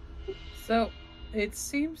in. So, it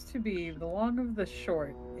seems to be the long of the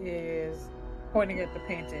short is pointing at the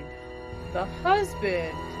painting. The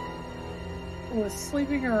husband was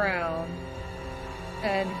sleeping around,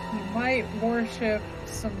 and he might worship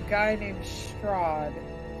some guy named Strahd,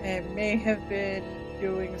 and may have been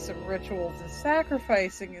doing some rituals and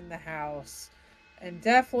sacrificing in the house, and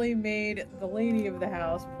definitely made the lady of the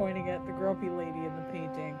house, pointing at the grumpy lady in the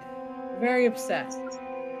painting, very upset.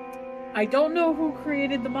 I don't know who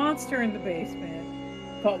created the monster in the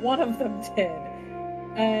basement, but one of them did.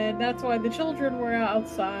 And that's why the children were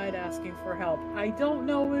outside asking for help. I don't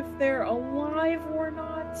know if they're alive or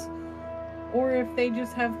not, or if they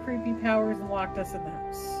just have creepy powers and locked us in the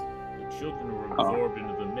house. The children were absorbed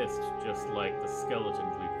into the mist, just like the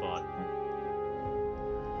skeletons we fought.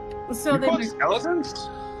 So You they fought skeletons?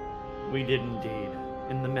 We did indeed.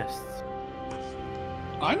 In the mists.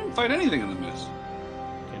 I didn't fight anything in the mist.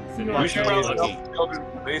 Consider We should yourself probably lucky. help the children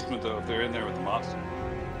in the basement, though, if they're in there with the monster.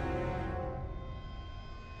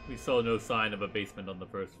 We saw no sign of a basement on the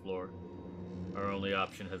first floor. Our only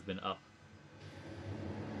option has been up.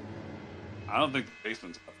 I don't think the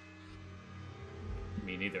basement's up.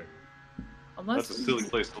 Me neither. Unless That's a silly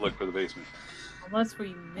place to look for the basement. Unless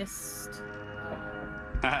we missed...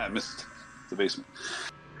 I missed the basement.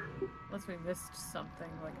 Unless we missed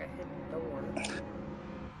something, like a hidden door.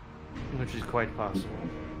 Which is quite possible.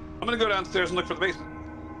 I'm gonna go downstairs and look for the basement.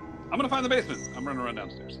 I'm gonna find the basement. I'm gonna run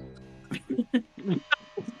downstairs.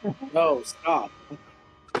 No, stop.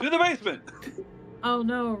 To the basement! Oh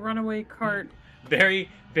no, runaway cart. Very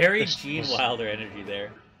Gene Wilder energy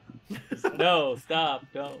there. No, stop,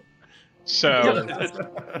 don't. So,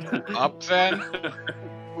 up then?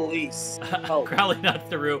 Police. Oh. Crowley nuts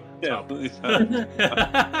the roof. Yeah, Oh. please.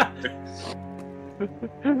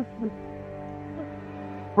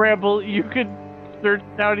 Bramble, you could search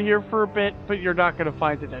down here for a bit, but you're not gonna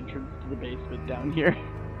find an entrance to the basement down here.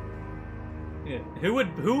 Yeah. Who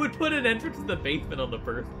would put an entrance to the basement on the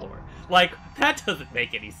first floor? Like, that doesn't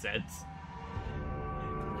make any sense.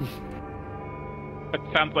 That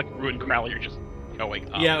sounds like Ruin Crowley are just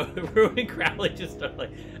going up. Yeah, Ruin Crowley just started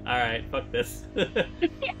like, alright, fuck this.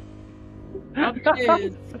 Up it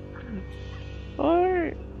is.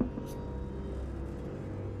 Alright.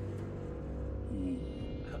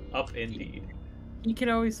 Up indeed. You can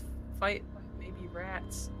always fight maybe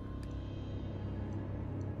rats.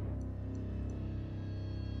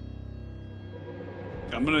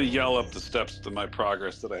 I'm gonna yell up the steps to my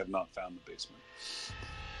progress that I have not found the basement.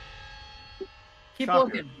 Keep Shocker.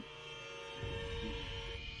 looking.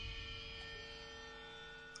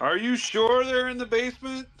 Are you sure they're in the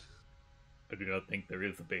basement? I do not think there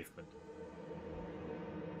is a basement.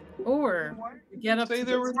 Or you get up Say to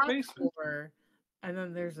there the was a top basement. floor, and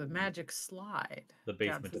then there's a magic slide. The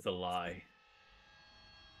basement down is a lie.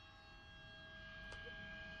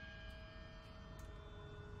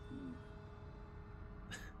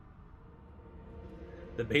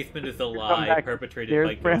 The basement is a lie back perpetrated upstairs,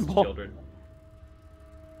 by ghost Bramble. children.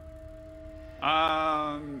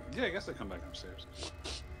 Yeah, I guess I come back upstairs.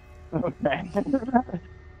 Okay.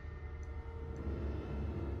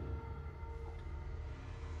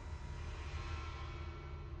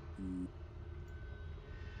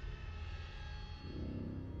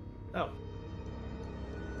 Oh,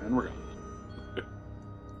 And we're gone.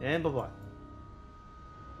 and bye-bye.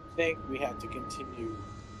 I think we have to continue.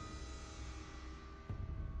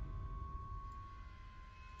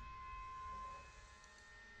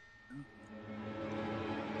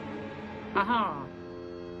 Aha!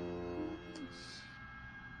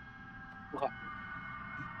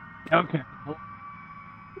 Okay.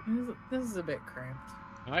 This is a bit cramped.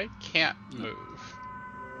 I can't move.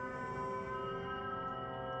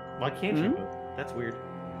 Why can't you move? That's weird.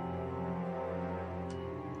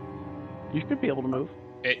 You should be able to move.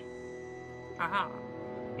 Aha!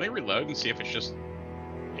 Let me reload and see if it's just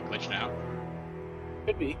glitching out.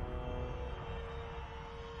 Could be.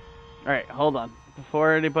 Alright, hold on.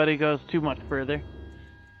 Before anybody goes too much further.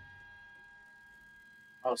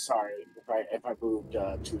 Oh, sorry if I moved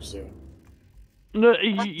too soon. No,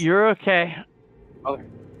 you're okay. Okay.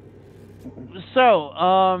 So,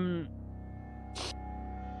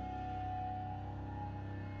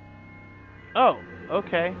 oh,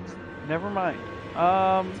 okay. Never mind.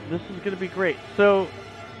 This is gonna be great. So,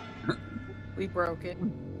 We broke it.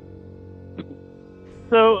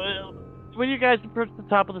 when you guys approach the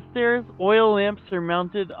top of the stairs, oil lamps are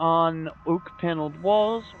mounted on oak-paneled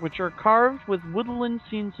walls, which are carved with woodland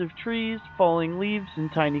scenes of trees, falling leaves,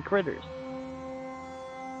 and tiny critters.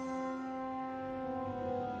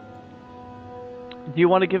 Do you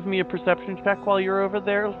want to give me a perception check while you're over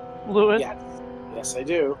there, Lewis? Yes, I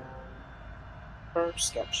do.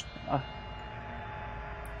 Perception.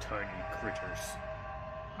 Tiny critters.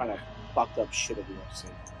 Kind of fucked up shit have you ever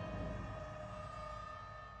seen?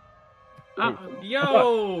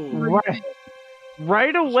 Yo!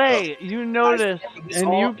 Right away, you notice,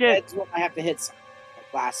 and you get... That's what I have to hit something,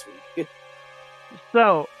 like last week.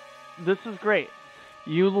 So, this is great.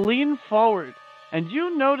 You lean forward, and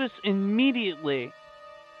you notice immediately,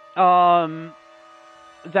 that,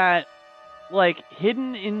 like,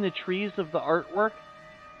 hidden in the trees of the artwork,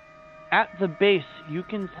 at the base, you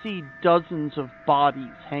can see dozens of bodies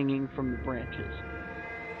hanging from the branches.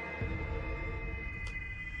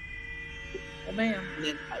 Oh man. And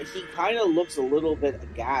then he kind of looks a little bit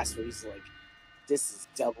aghast when he's like, this is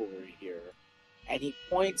devilry here. And he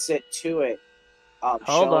points it to it.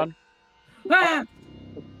 Hold on. Ah!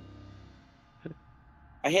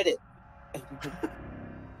 I hit it.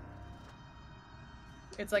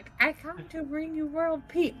 It's like, I come to bring you world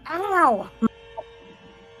peace. Ow!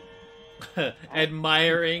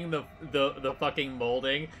 Admiring the fucking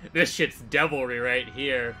molding. This shit's devilry right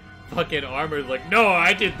here. Fucking Armor's like, no,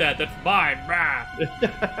 I did that. That's mine. Rah.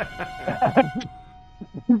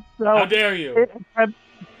 So, How dare you? It attempts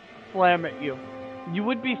to slam at you. You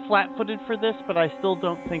would be flat-footed for this, but I still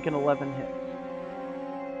don't think an 11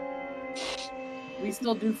 hits. We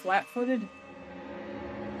still do flat-footed?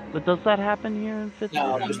 But does that happen here in 5th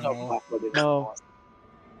No, edition? there's no flat-footed. No.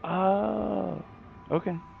 Oh.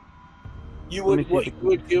 Okay. You Let me would, see what if you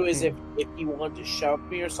would do is if you wanted to shove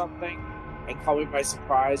me or something and caught me by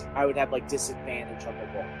surprise, I would have like disadvantage on the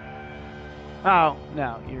roll. Oh,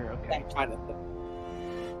 no, you're okay. That kind of thing.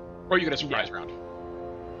 Or you get a surprise round.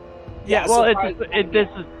 Yeah, well, surprise this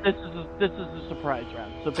is a surprise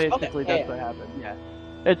round. So basically, Okay, that's what happened. Yeah,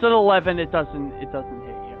 it's an 11. It doesn't hit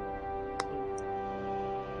you.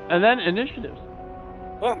 And then initiatives.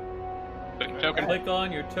 Token. Click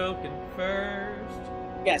on your token first.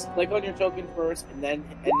 Yes, click on your token first, and then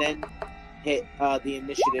hit the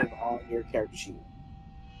initiative on your character sheet.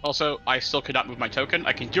 Also, I still could not move my token.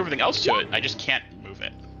 I can do everything else to it. I just can't move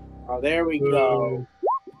it. Oh, there we go.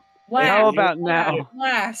 How about now?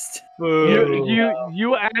 Last.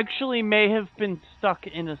 You actually may have been stuck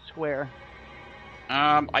in a square.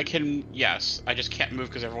 I can. Yes, I just can't move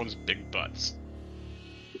because everyone's big butts.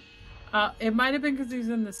 It might have been because he's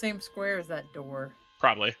in the same square as that door.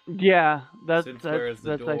 Probably. Yeah, that's Since I where's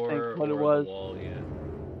the think door what it or the was. wall, yeah.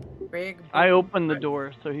 Big. I opened the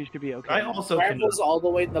door, so he should be okay. I also Brambles all the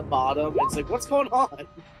way at the bottom. It's like, what's going on?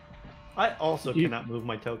 I also cannot move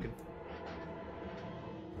my token.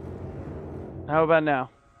 How about now?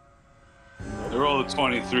 They rolled a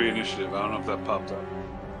 23 initiative. I don't know if that popped up.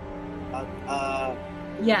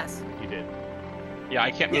 Yes. You did. Yeah,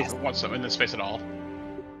 I can't move once I'm in this space at all.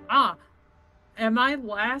 Am I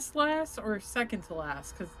last or second to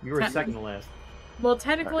last? Because You were second to last. Well,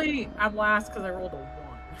 technically, I'm last because I rolled a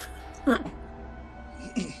 1.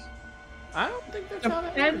 I don't think that's how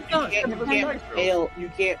that And works. You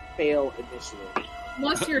can't fail initiative.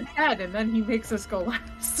 Unless you're Ted, and then he makes us go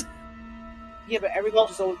last. Yeah, but everyone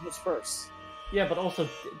just always goes first. Yeah, but also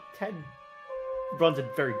Ted runs a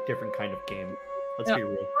very different kind of game. Let's be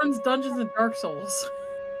real. He runs Dungeons and Dark Souls.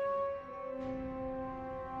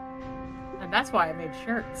 And that's why I made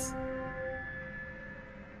shirts.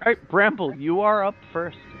 Alright, Bramble, you are up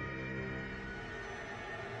first.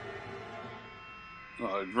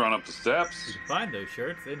 I'd run up the steps. You can find those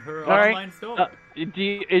shirts in her All right. online store.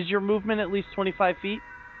 Is your movement at least 25 feet?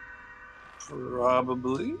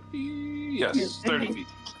 Probably. Yes, 30 feet.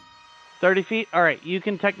 30 feet? Alright, you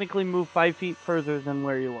can technically move 5 feet further than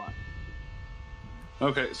where you are.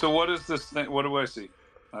 Okay, so what is this thing? What do I see?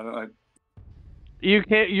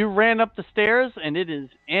 You ran up the stairs, and it is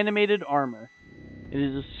animated armor. It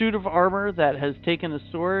is a suit of armor that has taken a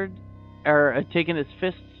sword, or taken his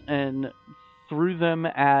fists and threw them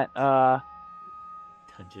at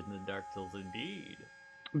Dungeons and Dark Souls, indeed.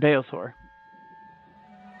 Beothor.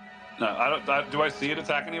 No, I don't. Do I see it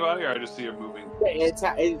attack anybody, or I just see it moving? It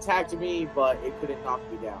attacked me, but it couldn't knock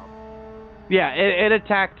me down. Yeah, it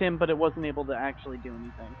attacked him, but it wasn't able to actually do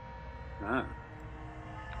anything. Ah.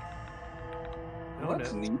 Oh,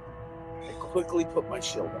 that's neat. I quickly put my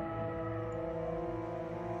shield on.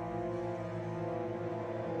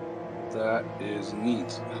 That is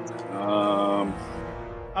neat.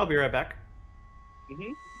 I'll be right back.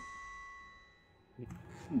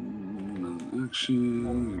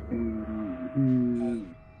 Action.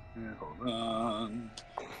 Hold on.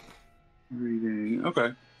 Reading.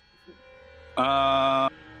 Okay.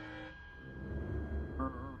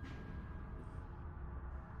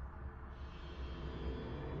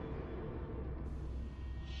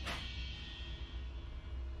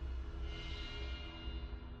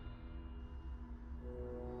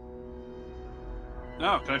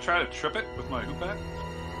 No, can I try to trip it with my hoop bat?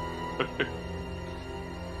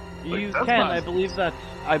 You that's can. not- I believe that's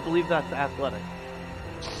athletic.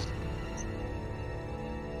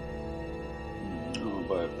 I don't know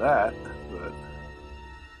about that, but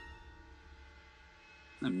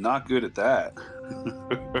I'm not good at that.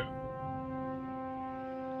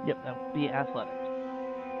 Yep, that would be athletic.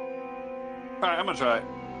 All right, I'm gonna try it.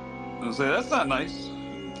 I'm gonna say that's not nice.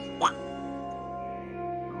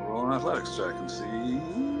 Roll an athletics check and see.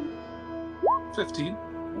 15.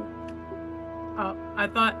 I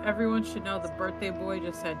thought everyone should know the birthday boy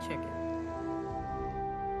just said chicken.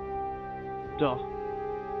 Duh.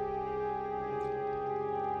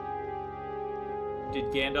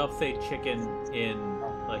 Did Gandalf say chicken in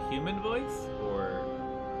a human voice, or?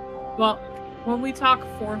 Well, when we talk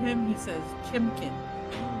for him, he says chimkin.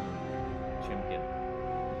 Chimkin.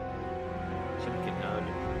 Chimkin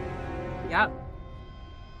nugget. Yep.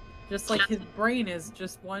 Just like his brain is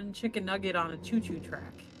just one chicken nugget on a choo-choo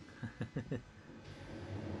track.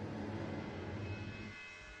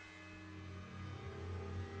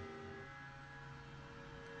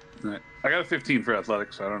 All right. I got a 15 for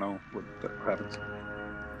athletics, so I don't know what that happens.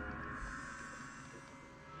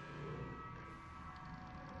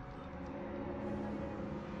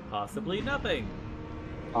 Possibly nothing.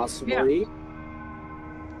 Possibly. Yeah.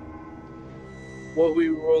 What were we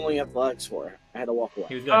rolling athletics for? I had to walk away.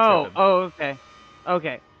 He was gonna trip him. Okay.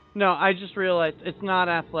 Okay. No, I just realized it's not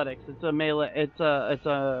athletics. It's a melee.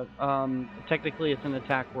 Technically it's an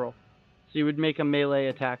attack roll. So you would make a melee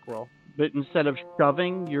attack roll. But instead of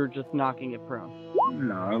shoving, you're just knocking it prone.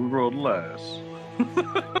 No, I rolled less.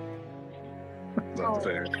 That's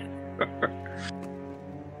fair.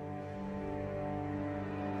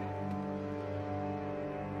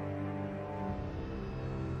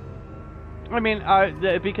 I mean,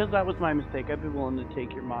 because that was my mistake, I'd be willing to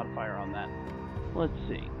take your modifier on that. Let's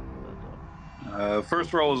see.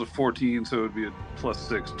 First roll is a 14, so it would be a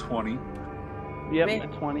 +6, 20. Yep, a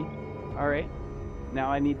 20. All right.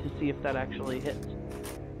 Now I need to see if that actually hits.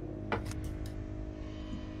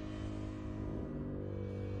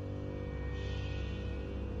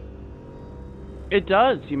 It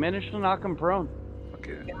does. You managed to knock him prone.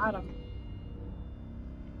 Okay. Got him.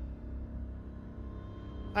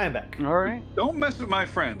 I am back. All right. Don't mess with my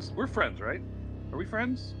friends. We're friends, right? Are we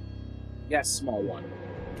friends? Yes, small one.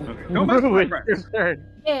 Okay. Don't mess with my It's your friends. turn.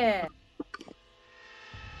 Yeah.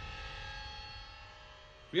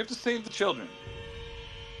 We have to save the children.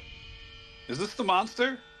 Is this the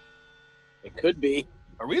monster? It could be.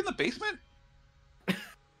 Are we in the basement?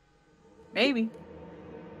 Maybe.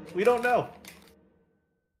 We don't know.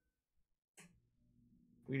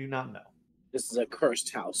 We do not know. This is a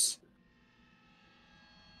cursed house.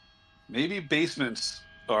 Maybe basements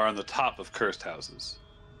are on the top of cursed houses.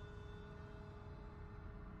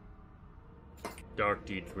 Dark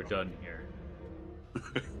deeds were done here.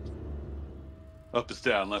 Up is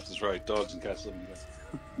down, left is right. Dogs and cats living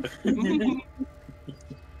together.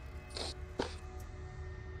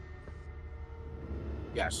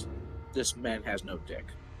 Yes, this man has no dick.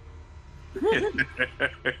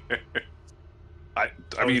 I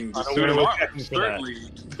mean, the I don't suit of wanna armor check into that. certainly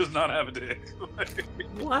does not have a dick.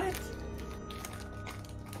 What?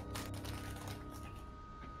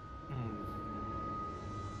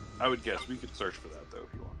 I would guess we could search for that, though,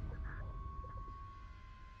 if you want.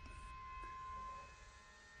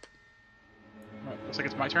 Looks like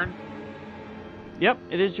it's my turn. Yep,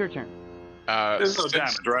 it is your turn. There's no Since-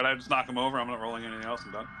 damage, right? I just knock him over. I'm not rolling anything else.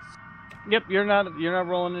 I'm done. Yep, you're not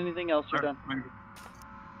rolling anything else. You're done.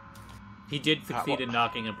 He did succeed well- in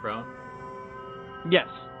knocking him prone. Yes.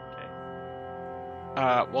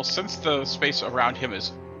 Well, since the space around him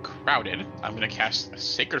is crowded, I'm going to cast a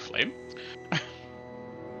Sacred Flame.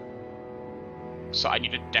 So I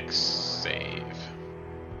need a Dex save.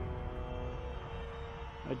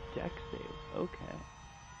 A dex save. Okay.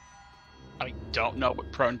 I don't know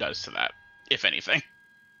what prone does to that, if anything.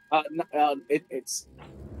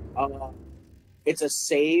 It's a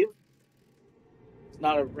save. It's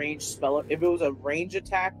not a ranged spell. If it was a range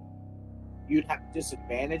attack, you'd have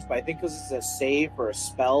disadvantage. But I think because it's a save for a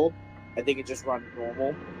spell, I think it just runs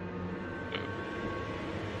normal.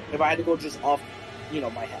 If I had to go just off,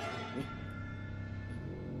 my head.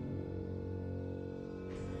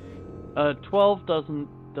 12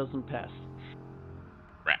 doesn't pass.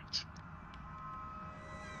 Correct.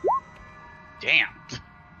 Damn.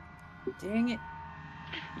 Dang it.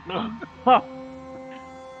 Huh.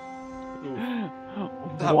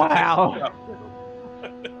 Wow.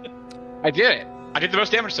 I did it. I did the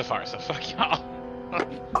most damage so far, so fuck y'all.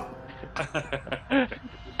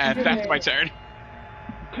 And that's my turn.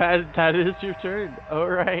 That is your turn. All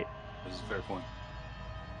right. This is a fair point.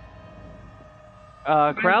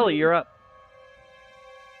 Crowley, you're up.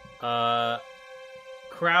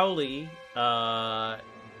 Crowley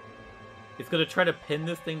is going to try to pin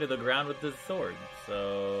this thing to the ground with his sword.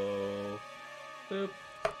 So, boop.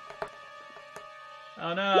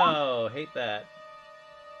 Oh no, hate that.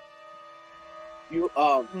 You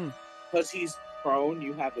because he's prone,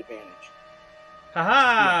 you have advantage.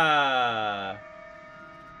 Haha!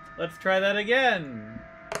 Let's try that again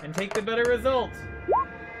and take the better result.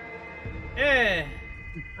 Eh.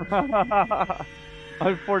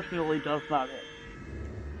 Unfortunately, does not hit.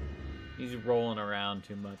 He's rolling around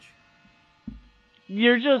too much.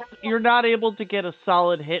 You're not able to get a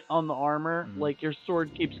solid hit on the armor. Mhm. Like your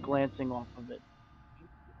sword keeps glancing off of it.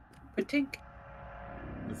 Patink.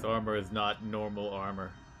 This armor is not normal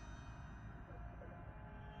armor.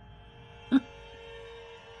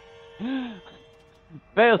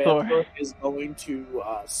 Baethor. Baethor is going to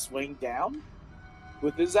swing down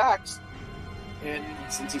with his axe, and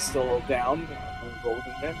since he's still down, I'm going to roll with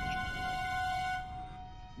his damage.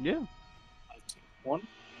 Yeah. I take 1.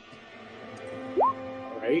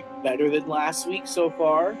 All right, better than last week so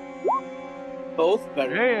far. Both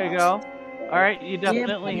better. There than you last go. week. All right, you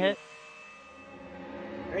definitely hit.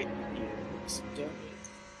 All right, some damage.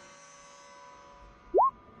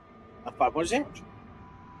 5 points damage.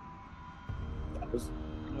 That was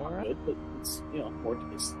All right. good, but it's more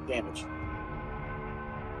it's damage.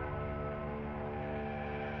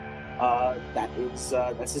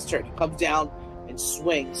 That's his turn. He comes down and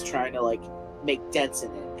swings, trying to make dents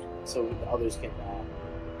in it, so the others can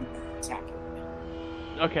attack it.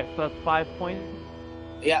 Okay, so that's 5 points.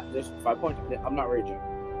 Yeah, there's 5 points. I'm not raging.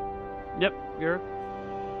 Yep, you're.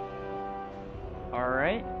 All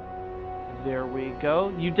right. There we go.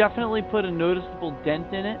 You definitely put a noticeable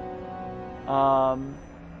dent in it.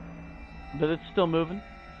 But it's still moving.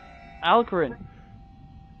 Alcarin.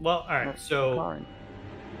 Well, all right. So, Alcarin.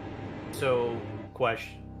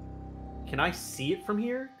 question: can I see it from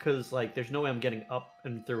here? Because like, there's no way I'm getting up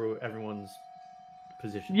and through everyone's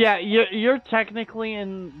positions. Yeah, you're technically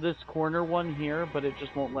in this corner one here, but it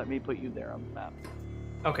just won't let me put you there on the map.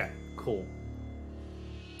 Okay. Cool.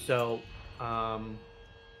 So,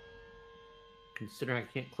 considering I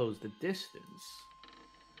can't close the distance.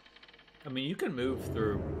 I mean, you can move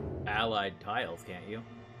through allied tiles, can't you?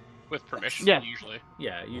 With permission, Yes. usually.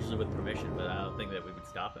 Yeah, usually with permission, but I don't think that we would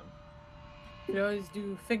stop him. You always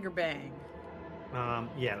do finger bang.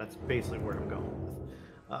 Yeah, that's basically where I'm going with.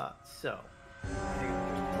 So.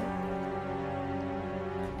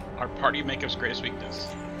 Our party makeup's greatest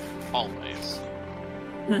weakness. Always.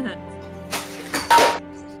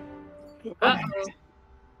 Uh-oh.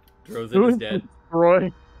 Drozen is dead.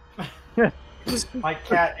 Roy. My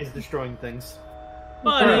cat is destroying things.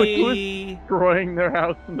 Buddy! Destroying their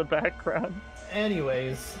house in the background.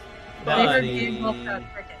 Anyways, Favorite Buddy. game of the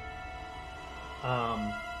cricket.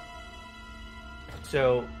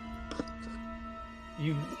 So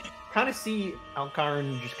you kind of see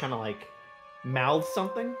Alcarin just kind of like mouth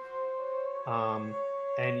something,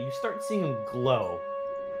 and you start seeing him glow.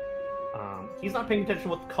 He's not paying attention to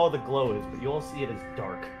what the color the glow is, but you all see it as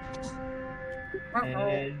dark.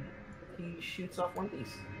 And he shoots off one of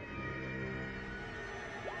these.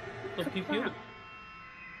 Little pew pew.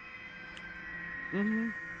 Mm-hmm.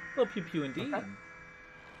 Little pew pew indeed. Okay.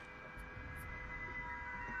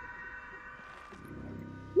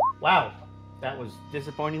 Wow, that was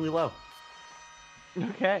disappointingly low.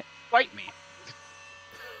 Okay. Fight me.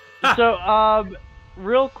 So,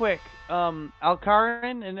 real quick,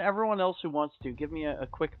 Alcarin and everyone else who wants to, give me a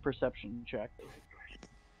quick perception check.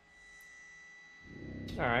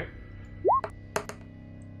 All right.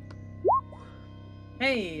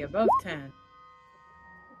 Hey, above 10.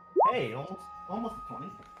 Hey, almost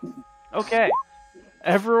 20. Okay.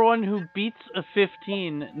 Everyone who beats a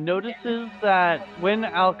 15 notices that when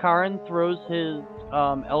Alcarin throws his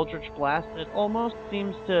Eldritch Blast, it almost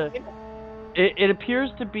seems to... It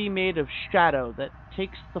appears to be made of shadow that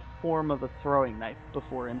takes the form of a throwing knife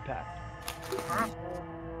before impact.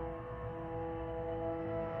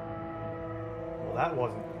 Well, that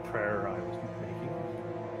wasn't the prayer I was making.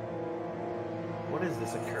 What is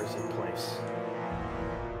this accursed place?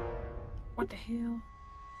 What the hell?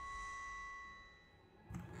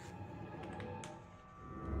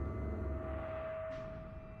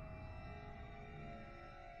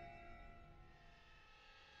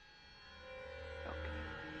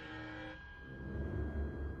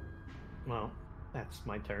 Well, that's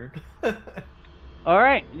my turn.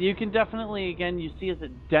 Alright, you can definitely, again, you see as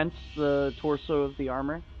it dents the torso of the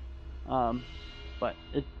armor. But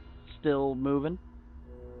it's still moving.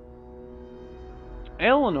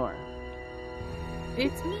 Eleanor.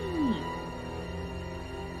 It's me.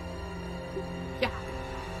 Yeah.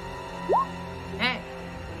 Hey.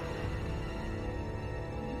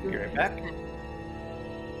 Be right back.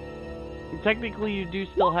 Technically, you do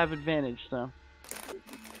still have advantage, so.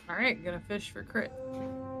 Alright, gonna fish for crit.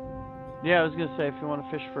 Yeah, I was gonna say, if you want to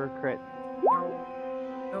fish for a crit.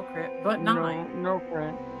 No crit, but 9. No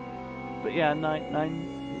crit. But yeah,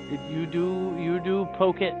 9. You do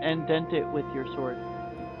poke it and dent it with your sword.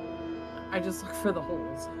 I just look for the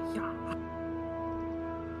holes. Yeah.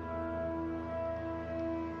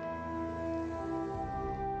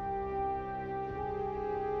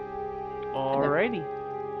 Alrighty.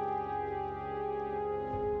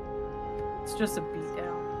 It's just a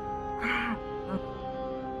beatdown.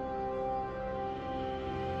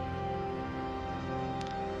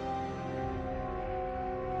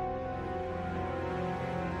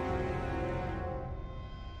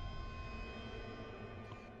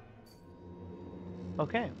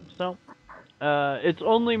 Okay, so its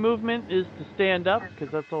only movement is to stand up because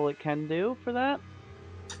that's all it can do for that.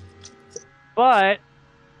 But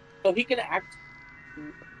So he can act.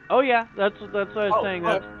 oh yeah, that's what I was saying.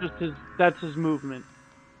 That's just that's his movement.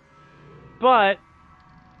 But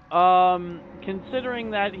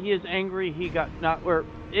considering that he is angry, he got not or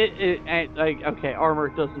like okay, armor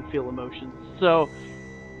doesn't feel emotions, so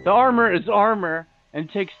the armor is armor and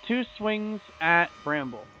takes 2 swings at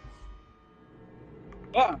Bramble.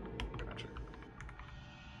 Ah,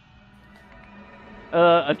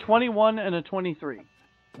 A 21 and a 23.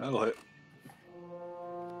 That'll hit.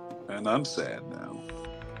 And I'm sad now.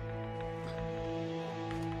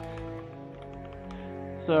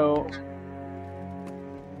 So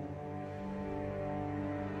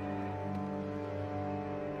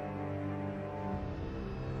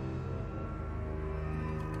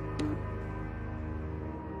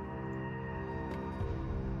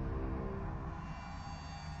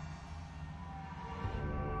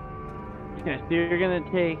Okay, so you're gonna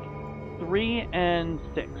take 3 and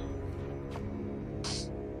 6.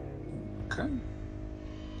 Okay.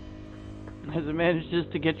 As it manages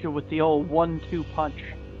to get you with the old 1-2 punch.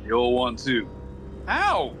 The old 1-2.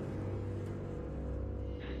 Ow!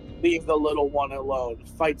 Leave the little one alone.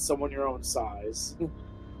 Fight someone your own size.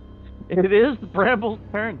 It is Bramble's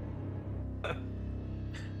turn.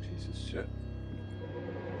 Piece of shit.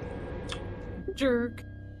 Jerk.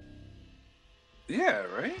 Yeah,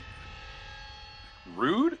 right?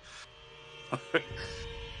 Rude? Let's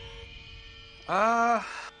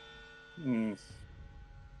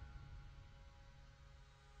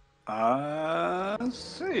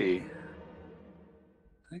see.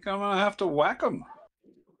 I think I'm gonna have to whack him.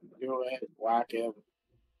 Do it. Whack him.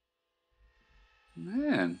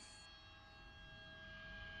 Man.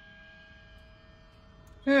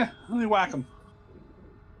 Yeah, let me whack him.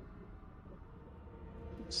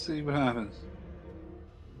 Let's see what happens.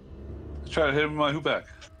 Let's try to hit him with my hoop back.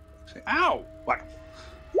 Say, ow! Whack him.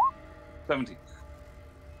 17.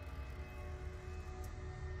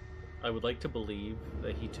 I would like to believe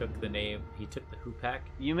that he took the Hoopak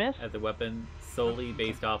You missed? as a weapon solely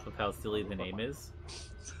based off of how silly the name is.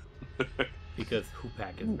 Because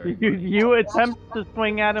Hoopak is very funny. You attempt to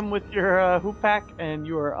swing at him with your Hoopak, and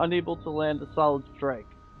you are unable to land a solid strike.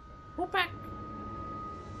 Hoopak.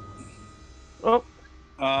 Oh,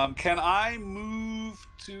 Can I move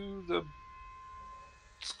to the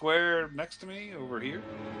square next to me over here?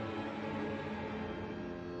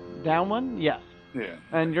 down one? Yes. Yeah.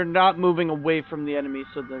 And you're not moving away from the enemy,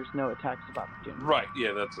 so there's no attacks of opportunity. Right,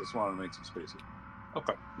 yeah, that's just wanted to make some space here.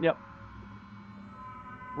 Okay. Yep.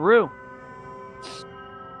 Rue.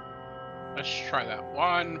 Let's try that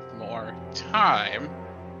one more time.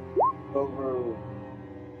 Over.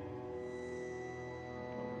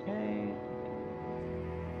 Okay.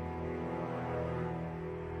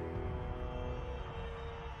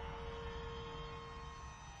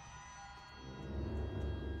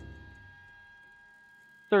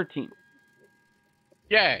 $13.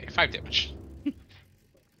 Yay, 5 damage.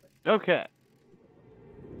 Okay.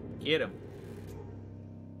 Get him.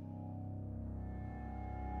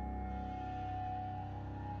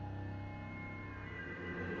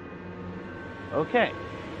 Okay.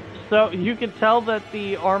 So you can tell that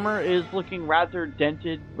the armor is looking rather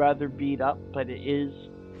dented, rather beat up, but it is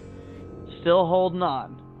still holding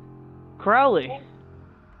on. Crowley.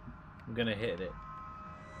 I'm gonna hit it.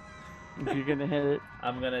 You're gonna hit it.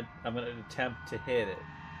 I'm gonna attempt to hit it.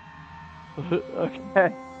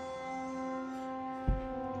 Okay.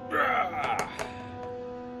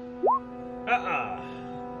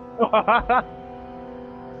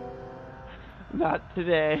 Not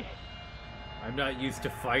today. I'm not used to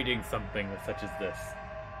fighting something such as this.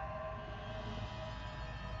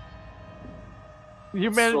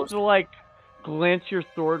 You managed to like glance your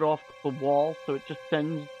sword off the wall, so it just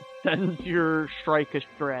sends your strike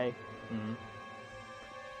astray. Mm-hmm.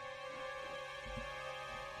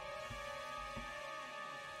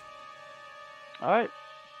 All right,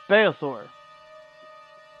 Beothor.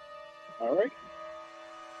 All right.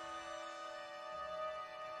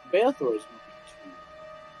 Beothor is going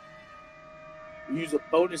to use a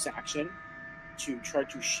bonus action to try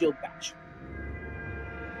to shield bash.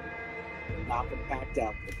 Knock him back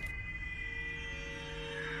down.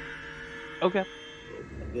 Okay.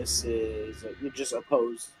 This is you just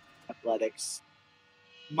oppose athletics.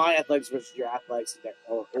 My athletics versus your athletics,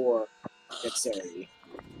 or dexterity,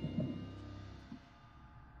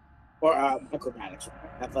 or acrobatics.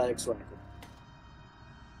 Athletics or acrobatics.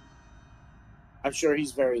 I'm sure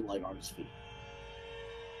he's very light on his feet.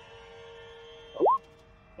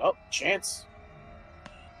 Oh, chance.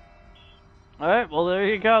 All right. Well, there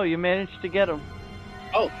you go. You managed to get him.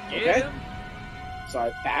 Oh, Get okay. him. So I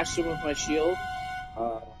bashed him with my shield,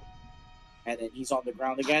 and then he's on the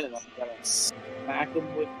ground again, and I'm gonna smack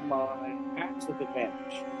him with my axe with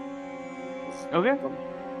advantage. Okay.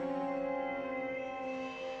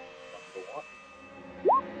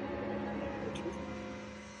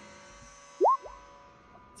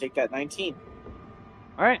 Take that 19.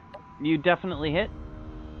 All right. You definitely hit.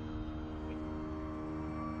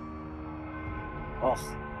 Oh,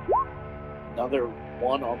 another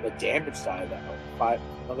one on the damage side.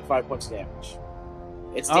 Another 5 points damage.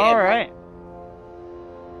 It's damn All right.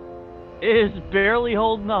 It is barely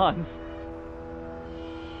holding on.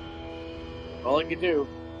 All I can do.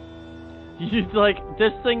 You like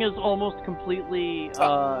this thing is almost completely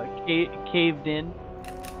caved in.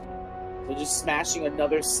 So just smashing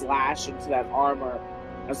another slash into that armor,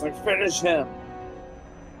 I was like, finish him.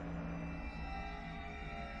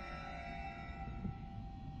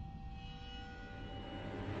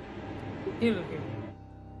 Heal him.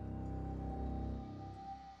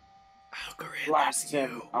 Blast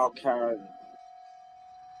him, Alcaran.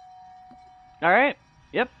 All right.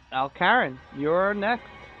 Yep, Alcaran, you're next.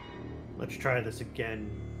 Let's try this again.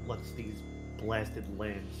 Let's these blasted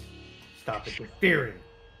lands stop interfering.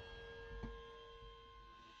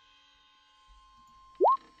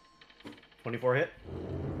 24 hit?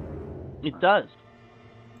 It does.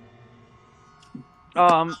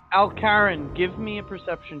 Alcaran, give me a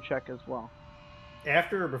perception check as well.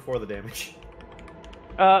 After or before the damage?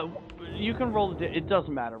 You can roll it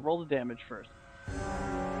doesn't matter. Roll the damage first. I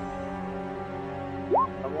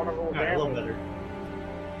want to roll Alright, a little damage.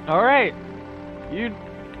 better. All right. You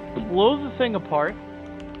blow the thing apart.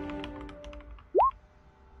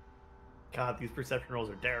 God, these perception rolls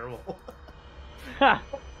are terrible.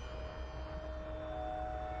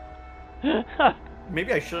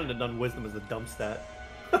 Maybe I shouldn't have done wisdom as a dump stat.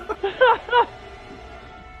 I'm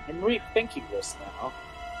rethinking this now.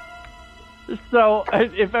 So,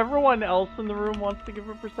 if everyone else in the room wants to give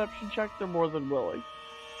a perception check, they're more than willing.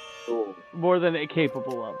 Cool. More than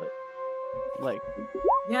capable of it. Like,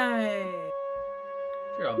 Yay!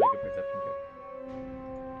 Sure, I'll make a perception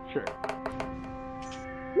check. sure.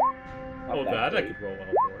 Oh, that I could roll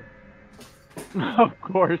well for. Of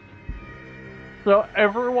course. So,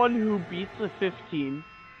 everyone who beats a 15,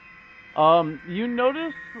 you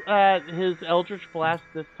notice that his Eldritch Blast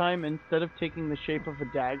this time, instead of taking the shape of a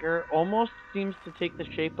dagger, almost seems to take the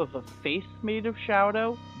shape of a face made of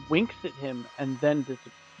shadow, winks at him, and then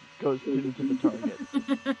goes into the target.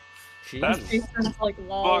 That's Jason's like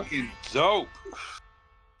lol. fucking dope.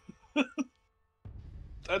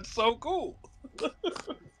 That's so cool. But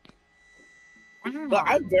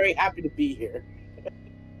I'm very happy to be here.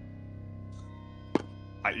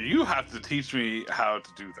 You have to teach me how to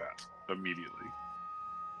do that immediately.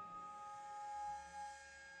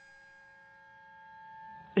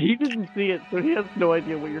 He didn't see it, so he has no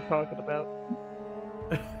idea what you're talking about.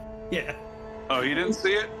 Yeah. Oh, he didn't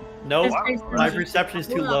see it? No, His face my is- perception is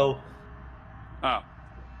too low. Oh.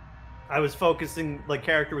 I was focusing, like,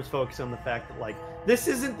 character was focusing on the fact that, like, this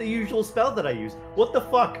isn't the usual spell that I use. What the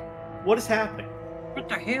fuck? What is happening? What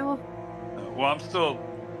the hell? Well,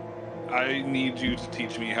 I need you to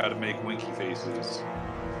teach me how to make winky faces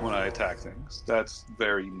when I attack things. That's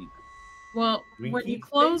very neat. Well, when Winky you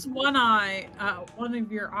close one eye, one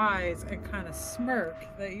of your eyes, and kind of smirk,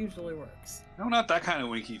 that usually works. No, not that kind of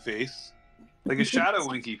winky face. Like a shadow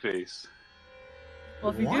winky face.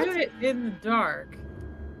 Well, if you What? do it in the dark,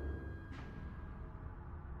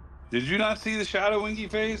 Did you not see the shadow winky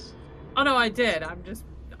face? oh no, I did. I'm just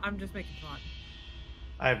making fun.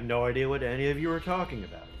 I have no idea what any of you are talking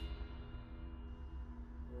about.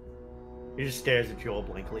 He just stares at you all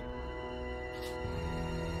blankly.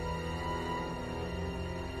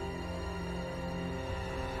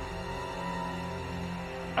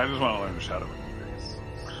 I just want to learn the shadow winky face.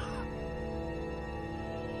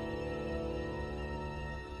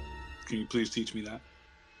 Can you please teach me that?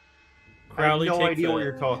 Crowley I have no takes idea a- what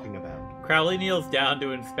you're talking about. Crowley kneels down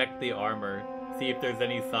to inspect the armor, see if there's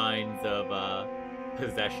any signs of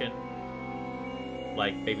possession,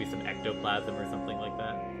 like maybe some ectoplasm or something like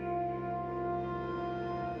that.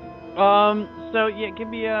 So yeah, give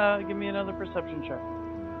me another perception check.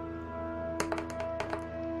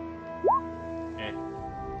 Eh.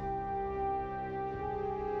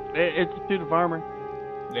 It's a suit of armor.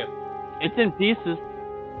 Yep. It's in pieces.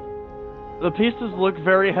 The pieces look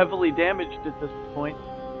very heavily damaged at this point.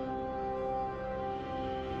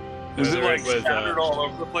 Is it Whether like it was, scattered all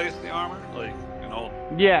over the place, the armor? Like,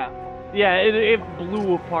 Yeah, it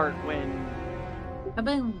blew apart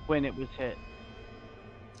Kaboom. when it was hit.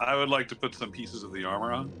 I would like to put some pieces of the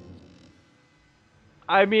armor on.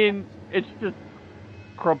 I mean, it's just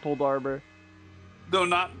crumpled armor. No,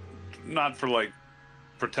 not for like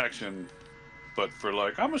protection, but for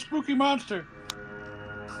like, I'm a spooky monster.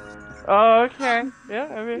 Oh, okay. Yeah,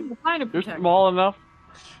 I mean, Kind of you're protect. small enough.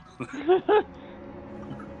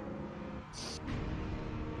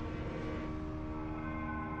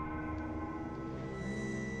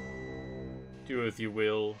 Do as you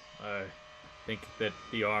will. I think that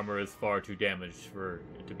the armor is far too damaged for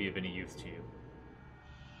it to be of any use to you.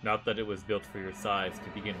 Not that it was built for your size to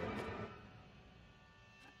begin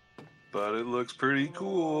with. But it looks pretty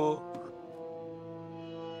cool.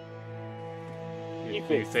 If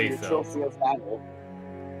you say your so. trophy of battle.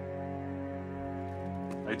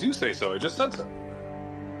 I do say so. I just said so.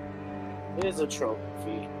 It is a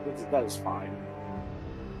trophy. That is fine.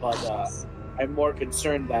 But I'm more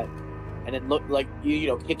concerned that, and it looked like you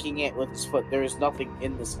know, kicking it with his foot. There is nothing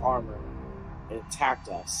in this armor. It attacked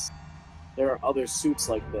us. There are other suits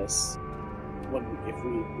like this. If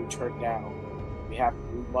we turn down, we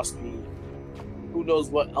must be. Who knows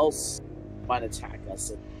what else might attack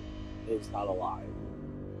us and is not alive.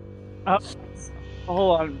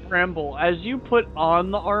 Hold on, Bramble. As you put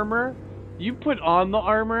on the armor,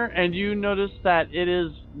 and you notice that it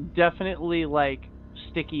is definitely like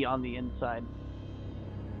sticky on the inside.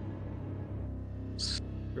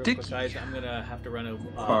 Real quick, guys, I'm gonna have to run a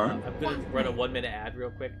 1 minute ad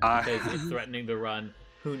real quick because it's threatening to run.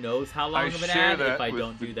 Who knows how long of an ad if I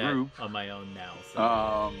don't do that on my own now. So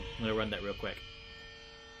I'm gonna run that real quick.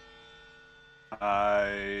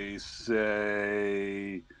 I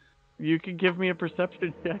say... You can give me a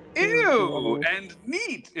perception check. Ew! And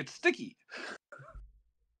neat! It's sticky.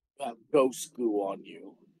 Ghost goo on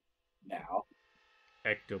you now.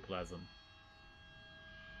 Ectoplasm.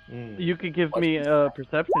 You could give me a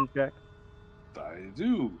perception check. I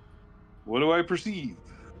do. What do I perceive?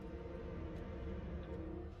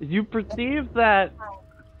 You perceive that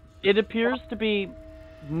it appears to be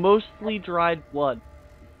mostly dried blood.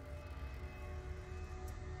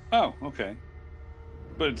 Oh, okay.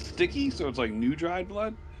 But it's sticky, so it's like new dried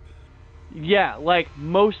blood? Yeah, like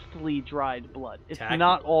mostly dried blood. It's Tacky.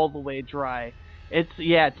 not all the way dry. It's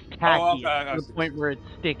tacky to the point where it's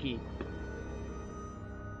sticky.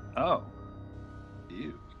 Oh.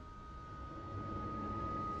 Ew.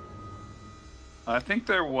 I think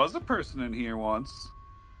there was a person in here once.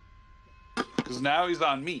 Because now he's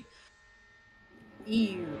on me.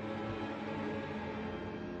 Ew.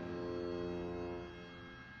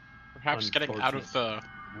 Perhaps getting out of the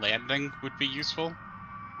landing would be useful.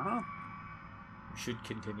 Oh. We should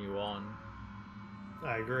continue on.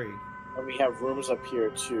 I agree. And we have rooms up here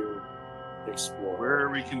to explore. Where are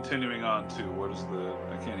we continuing on to? What is the...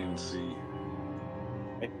 I can't even see.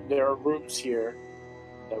 And there are rooms here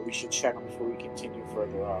that we should check before we continue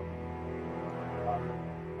further up.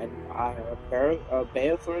 And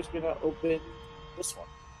Beothor is going to open this one.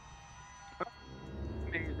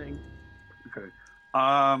 Amazing. Okay.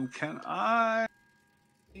 Can I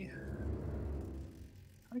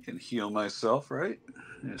can heal myself, right?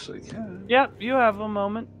 Yes, I can. Yep, you have a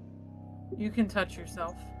moment. You can touch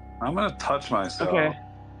yourself. I'm gonna touch myself. Okay.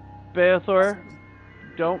 Beothor,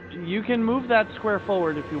 you can move that square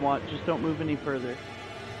forward if you want, just don't move any further.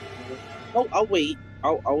 Oh, I'll wait.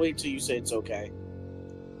 I'll wait till you say it's okay.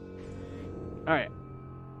 Alright.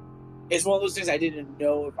 It's one of those things I didn't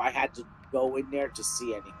know if I had to go in there to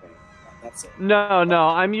see anything. That's it. No,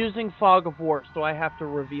 I'm using Fog of War, so I have to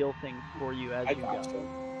reveal things for you as you go.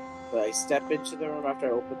 But I step into the room after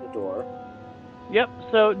I open the door. Yep,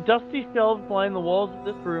 so dusty shelves line the walls of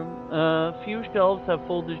this room. A few shelves have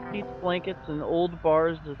folded sheets, blankets, and old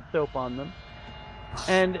bars with soap on them.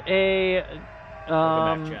 And a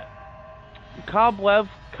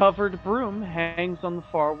cobweb-covered broom hangs on the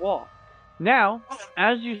far wall. Now,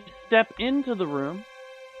 as you step into the room,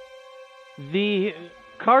 the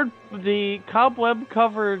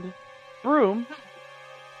cobweb-covered broom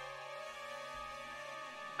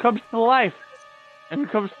comes to life and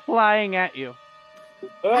comes flying at you.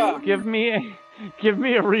 Give me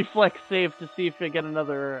a reflex save to see if you get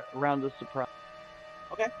another round of surprise.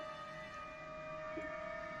 Okay.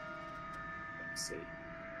 Let's see.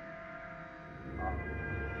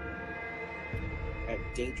 I have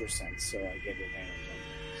danger sense, so I get advantage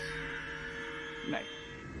on Nice.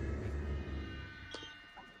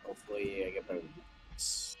 Hopefully I get better than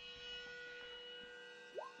this.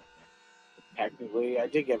 Technically, I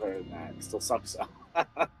did get better than that. It still sucks though.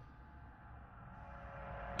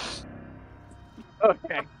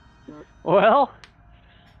 Okay. Well.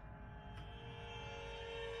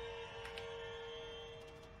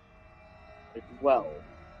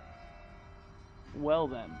 Well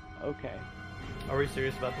then. Okay. Are we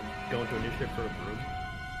serious about going to initiative for a broom?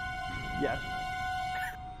 Yes.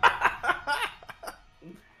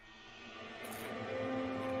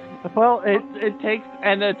 Well, it takes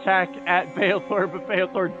an attack at Beothor, but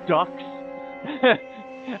Beothor ducks.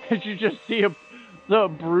 As you just see the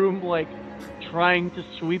broom, like, trying to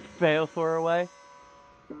sweep Beothor away.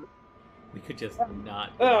 We could just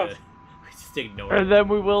not... we just ignore it. And then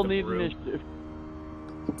we will the need broom. initiative.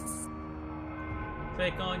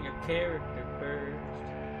 Take on your character first.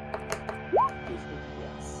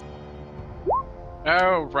 Yes.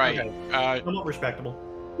 Oh, right. Okay. Somewhat respectable.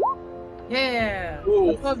 Yeah!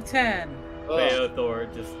 Ooh. Above 10.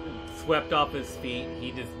 Beothor just swept off his feet.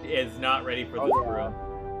 He just is not ready for this broom.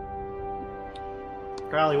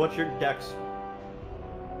 Crowley, what's your dex?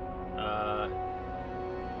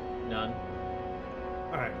 None.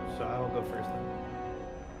 So I will go first then.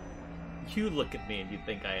 You look at me and you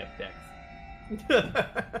think I have dex.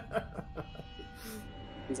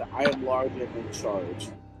 He's like, I am large and in charge.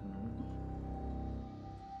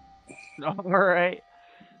 All right.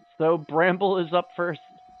 So Bramble is up first.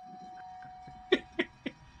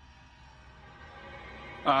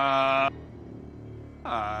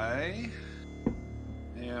 I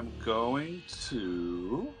am going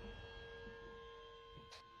to.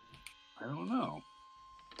 I don't know.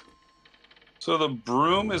 So the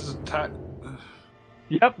broom is attack.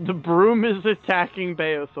 Yep, the broom is attacking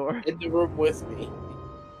Beothor. In the room with me.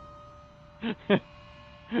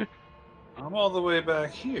 I'm all the way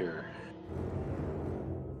back here.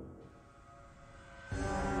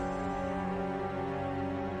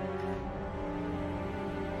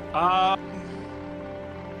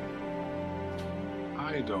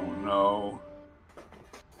 I don't know.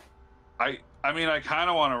 I mean, I kind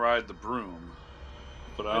of want to ride the broom,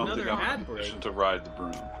 but I don't Another think I'm in ad a break. position to ride the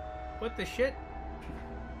broom. What the shit?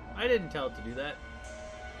 I didn't tell it to do that.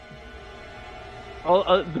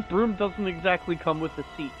 Oh, the broom doesn't exactly come with a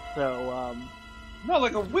seat, so No,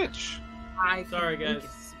 like a witch. Sorry,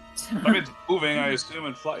 guys. I mean, it's moving, I assume,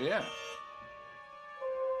 and fly. Yeah.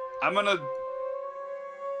 I'm gonna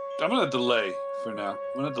delay for now.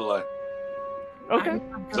 I'm gonna delay. Okay.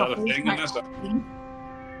 Is that a thing in this?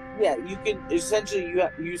 Yeah, you can essentially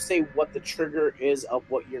you say what the trigger is of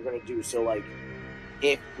what you're gonna do. So like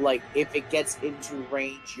if it gets into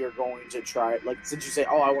range, you're going to try it. Like since you say,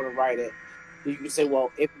 "Oh, I want to ride it," you can say,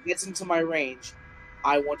 "Well, if it gets into my range,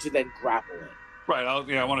 I want to then grapple it." Right.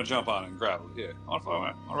 I want to jump on it and grab it. Yeah. I'll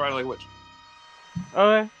ride it like a witch.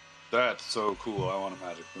 Okay. That's so cool. I want a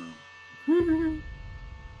magic broom.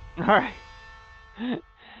 All right.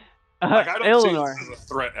 Like I don't Eleanor. see this as a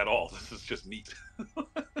threat at all. This is just neat.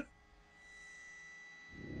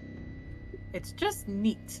 It's just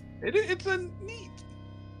neat. It's a neat.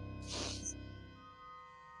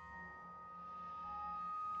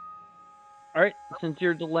 All right. Since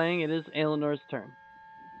you're delaying, it is Eleanor's turn.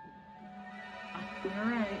 All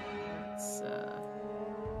right. Let's.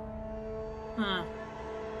 Huh.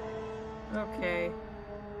 Okay.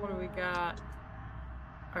 What do we got?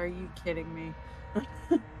 Are you kidding me?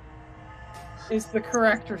 Is the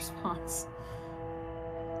correct response.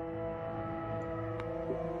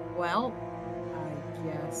 Well, I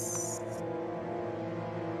guess.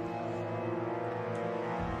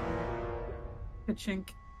 Ka-chink.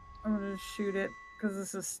 I'm gonna shoot it because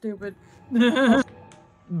this is stupid.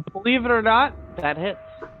 Believe it or not, that hits.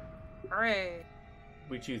 Hooray!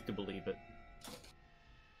 We choose to believe it.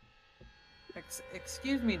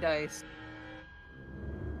 Excuse me, dice.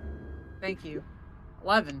 Thank you.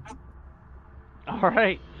 11. All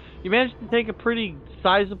right. You managed to take a pretty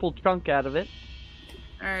sizable chunk out of it.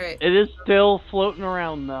 All right. It is still floating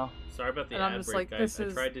around though. Sorry about the And I'm ad just break, like, guys.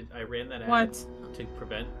 this is- I ran that ad What? to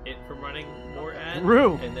prevent it from running more ads,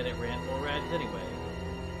 Rue. and then it ran more ads anyway.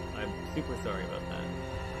 I'm super sorry about that.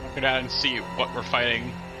 Go down and see what we're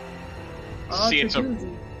fighting. Oh, see it's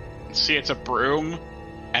it's a a doozy. broom,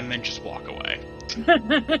 and then just walk away.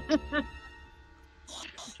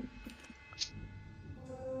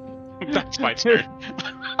 That's my turn.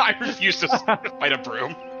 I refuse to fight a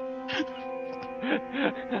broom.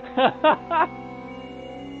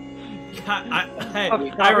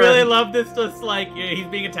 I really love this. Just like he's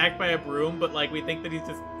being attacked by a broom, but like we think that he's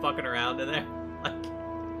just fucking around in there. Like,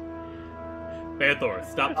 Beothor,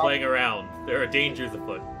 stop playing around. There are dangers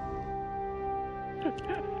afoot.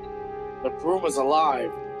 The broom is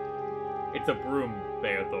alive. It's a broom,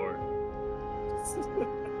 Beothor.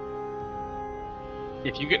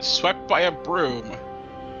 If you get swept by a broom,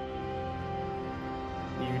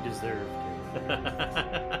 You deserve to.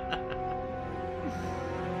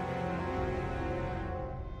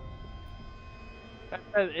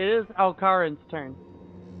 It is Alcaran's turn.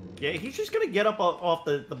 Yeah, he's just gonna get up off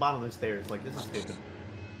the bottom of the stairs. Like, this is stupid.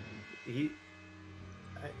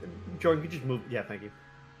 Jordan, you just move. Yeah, thank you.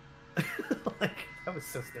 Like, that was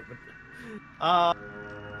so stupid.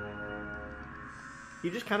 He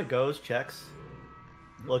just kind of goes, checks,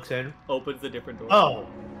 looks in. Opens a different door. Oh,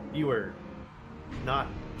 you were not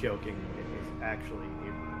joking. It is actually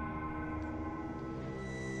a...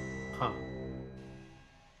 Huh.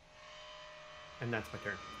 And that's my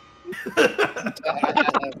turn.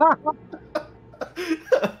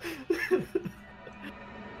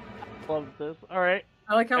 Love this. All right.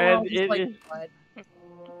 I like how And we're all just it like, is- what?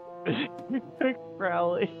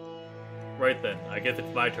 Crowley. Right then, I guess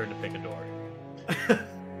it's my turn to pick a door.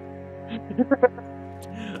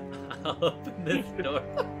 I'll open this door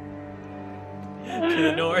to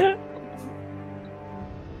the north.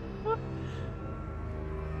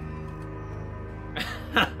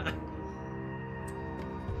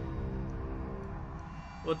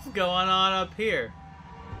 What's going on up here?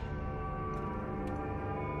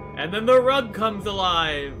 And then the rug comes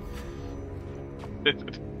alive. You're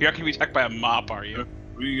not gonna be attacked by a mop, are you?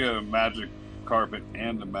 We get a magic carpet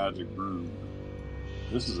and a magic broom.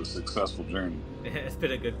 This is a successful journey. It's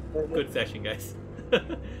been a good session, guys.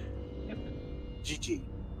 GG.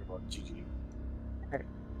 GG.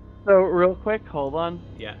 So real quick, hold on.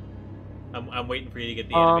 Yeah. I'm waiting for you to get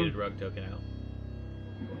the animated rug token out.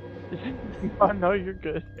 Oh, no, you're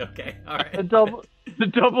good. Okay, alright. The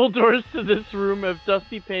double doors to this room have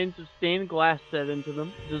dusty panes of stained glass set into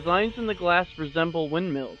them. Designs in the glass resemble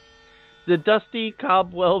windmills. The dusty,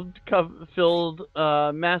 cobweb-filled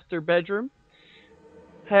master bedroom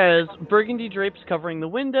has burgundy drapes covering the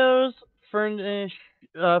windows. Furnishings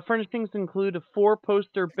include a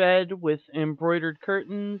 4-poster bed with embroidered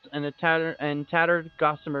curtains and tattered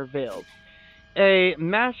gossamer veils. A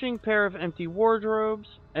matching pair of empty wardrobes,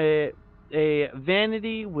 a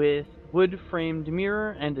vanity with wood-framed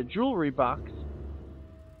mirror and a jewelry box,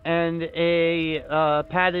 and a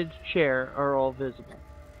padded chair are all visible.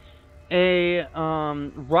 A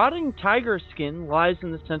rotting tiger skin lies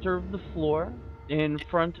in the center of the floor in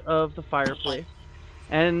front of the fireplace,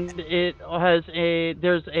 and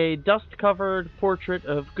there's a dust-covered portrait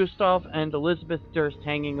of Gustav and Elizabeth Durst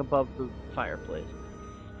hanging above the fireplace.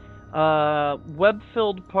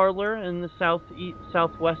 Web-filled parlor in the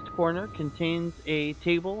southwest corner contains a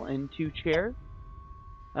table and 2 chairs.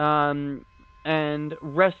 And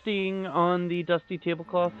resting on the dusty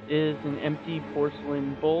tablecloth is an empty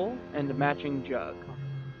porcelain bowl and a matching jug.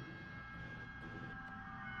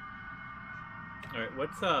 Alright,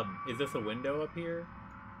 what's is this a window up here?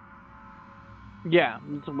 Yeah,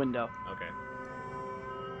 it's a window. Okay.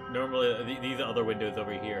 Normally, these other windows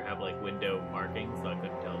over here have, like, window markings, so I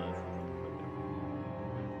couldn't tell this.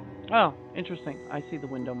 Oh, interesting. I see the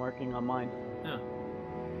window marking on mine.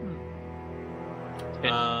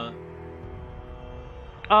 Oh.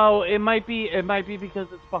 Oh, it might be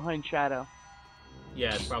because it's behind shadow.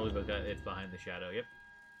 Yeah, it's probably because it's behind the shadow. Yep.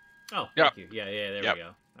 Oh, Yep. thank you. Yeah, there we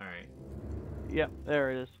go. All right. Yep,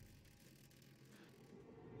 there it is.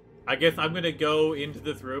 I guess I'm gonna go into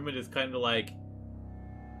this room and just kind of like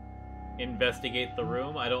investigate the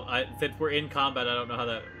room. Since we're in combat, I don't know how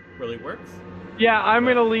that really works. Yeah, I'm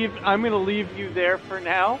gonna leave you there for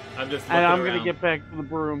now. I'm just and I'm around. gonna get back to the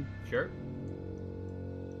broom. Sure.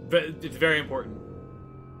 But it's very important.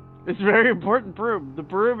 It's a very important broom. The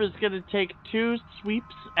broom is gonna take 2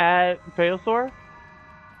 sweeps at Beothor.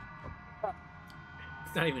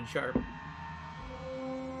 It's not even sharp.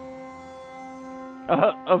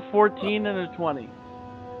 A 14 and a 20.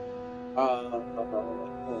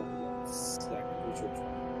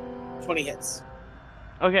 20 hits.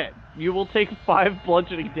 Okay, you will take 5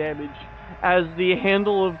 bludgeoning damage as the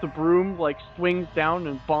handle of the broom like swings down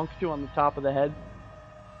and bonks you on the top of the head.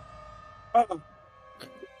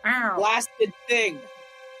 Ow. Blasted thing.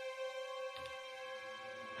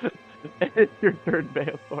 It's your turn,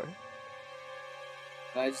 Beothor.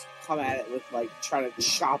 And I just come at it with like trying to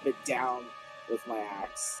chop it down with my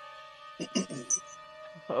axe.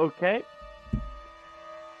 Okay.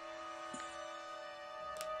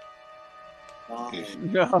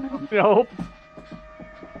 No, nope.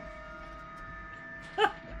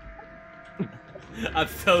 I'm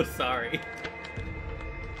so sorry.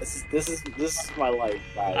 This is my life,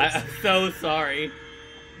 guys. I'm so sorry.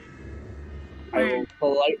 I will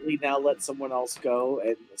politely now let someone else go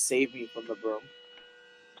and save me from the broom.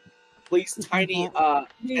 Please, Tiny,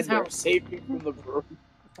 Ender, save me from the broom.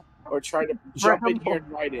 Or try to jump in here and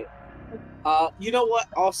ride it. You know what?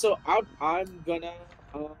 Also, I'm gonna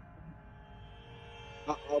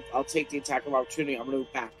I'll take the attack of opportunity. I'm gonna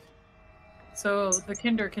move back. So the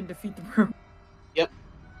Kinder can defeat the broom. Yep.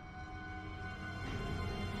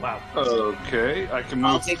 Wow. Okay, I can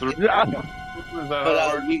move through.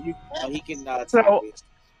 But he can attack So, me.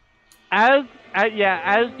 as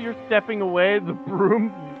you're stepping away, the broom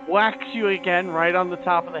whacks you again right on the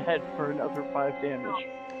top of the head for another 5 damage.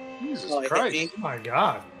 Jesus Oh, Christ. hit me. My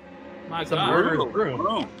God. My It's a God. murderous broom.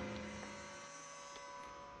 Broom.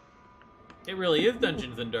 It really is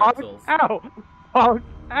Dungeons and Dark Souls. Ow! Oh,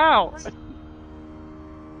 ow!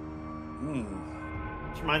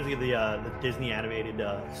 Which reminds me of the Disney animated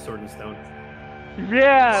Sword and Stone.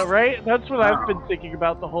 Yeah, right? That's what I've been thinking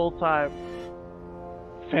about the whole time.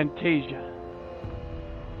 Fantasia.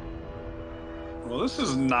 Well, this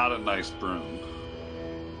is not a nice broom.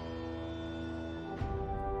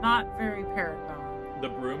 Not very paragon. The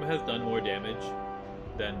broom has done more damage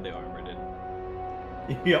than the armor did.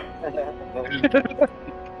 Yep.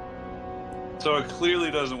 So it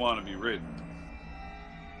clearly doesn't want to be ridden.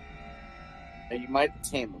 And you might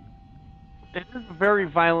tame him. It is a very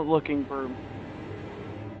violent-looking broom.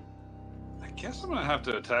 I guess I'm gonna have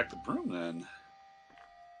to attack the broom then.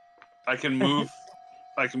 I can move.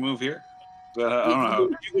 I can move here. I don't know how.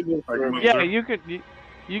 You can move I can through. move Yeah, through.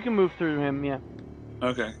 you can move through him. Yeah.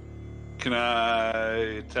 Okay. Can I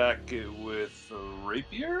attack it with a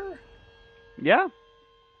rapier? Yeah.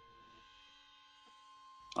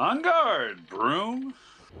 On guard, broom.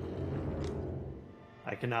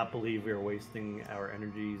 I cannot believe we are wasting our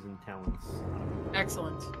energies and talents.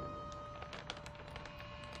 Excellent.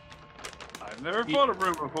 I've never fought a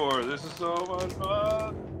broom before. This is so much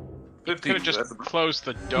fun. You 15. could have That's just a- closed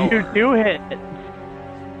the door. You do hit.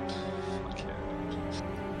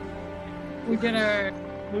 We're gonna.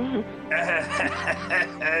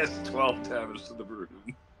 It's 12 damage to the broom.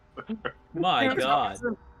 My God.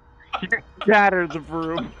 Shatter the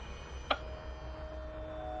broom.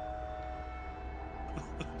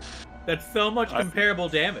 That's so much comparable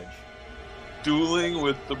damage. Dueling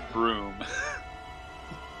with the broom.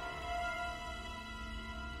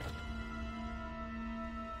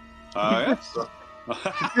 Yes.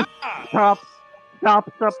 Chops up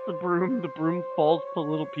the broom. The broom falls to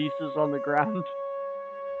little pieces on the ground.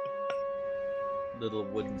 Little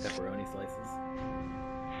wooden pepperoni slices.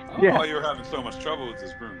 Oh, Yeah. you were having so much trouble with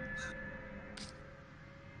this broom.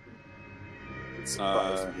 It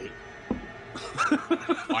surprised me.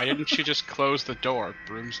 Why didn't you just close the door?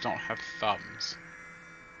 Brooms don't have thumbs.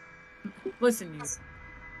 Listen, you.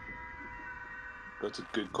 That's a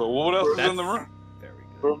good call. Well, what else is in the room? Very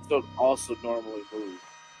good. Brooms don't also normally move.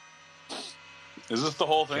 Is this the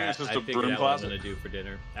whole thing? Chat, It's just I a figured broom out what I'm closet? gonna do for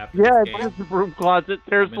dinner after Yeah, this game. it's the broom closet.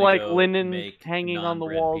 There's I'm gonna like go linens make hanging on the naan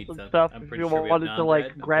bread walls pizza. and stuff. I'm If pretty you sure we have wanted to naan like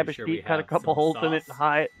bread. I'm grab a pretty sure we sheet, cut a have couple some holes in it, sauce. and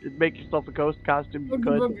hide it, make yourself a ghost costume. You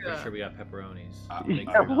could. I'm pretty sure we got pepperonis. Make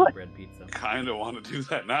Yeah, your naan what? bread pizza. Kind of want to do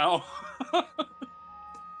that now.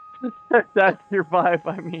 That's your vibe,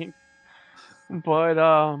 I mean. But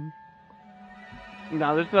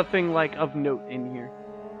no, there's nothing like of note in here.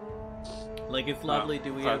 Like it's lovely.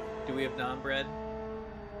 Do we have naan bread?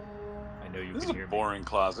 I know you This is can a hear me. boring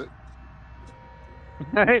closet.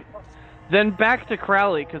 Right? Then back to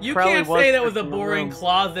Crowley, because You Crowley can't was say that was a in the boring room.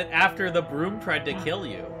 closet after the broom tried to kill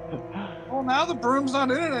you. Well, now the broom's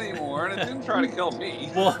not in it anymore, and it didn't try to kill me.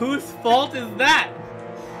 Well, whose fault is that?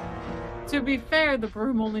 To be fair, the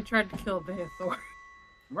broom only tried to kill Beathor.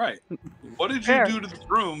 Right. What did you Fair. do to the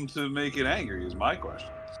broom to make it angry is my question.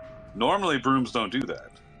 Normally, brooms don't do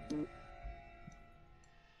that.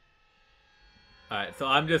 Alright, so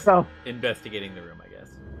I'm just So- investigating the room, I guess.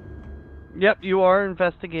 Yep, you are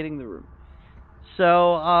investigating the room.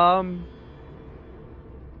 So,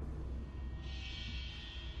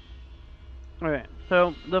 okay,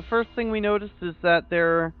 so the first thing we noticed is that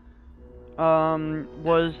there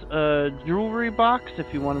was a jewelry box,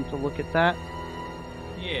 if you wanted to look at that.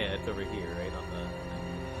 Yeah, it's over here, right on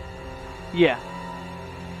the. Yeah.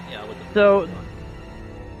 Yeah, I'll look at So- the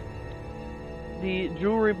The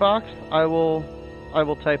jewelry box, I will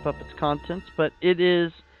type up its contents, but it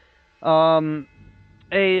is the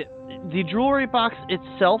jewelry box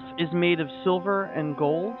itself is made of silver and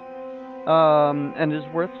gold, and is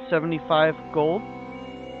worth 75 gold.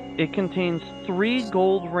 It contains 3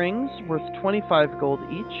 gold rings worth 25 gold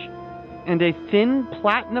each, and a thin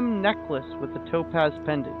platinum necklace with a topaz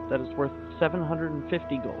pendant that is worth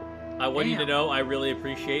 750 gold. I want you to Damn. know I really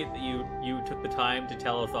appreciate that you took the time to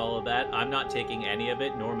tell us all of that. I'm not taking any of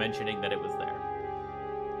it, nor mentioning that it was there.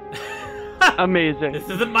 Amazing. This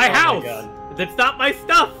isn't my Oh my house! God. That's not my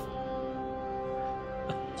stuff!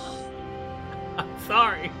 I'm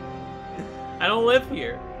sorry. I don't live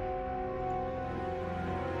here.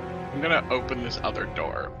 I'm gonna open this other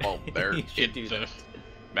door while they're You should in do the that.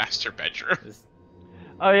 master bedroom. This-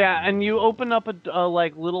 Oh yeah, and you open up a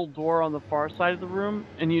like little door on the far side of the room,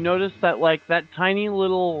 and you notice that like that tiny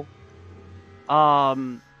little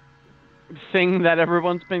thing that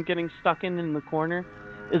everyone's been getting stuck in the corner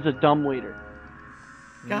is a dumbwaiter.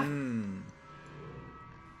 God. Mm.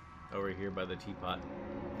 Over here by the teapot.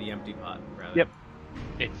 The empty pot, rather. Yep.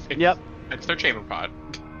 It's Yep. It's their chamber pod.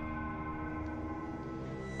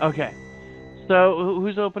 Okay. So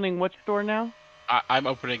who's opening which door now? I'm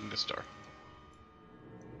opening this door.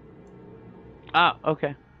 Ah,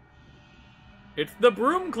 okay. It's the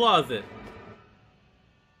broom closet!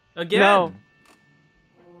 Again! No.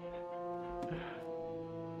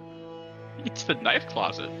 It's the knife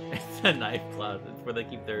closet. It's a knife closet. It's where they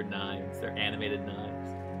keep their knives, their animated knives.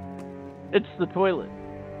 It's the toilet.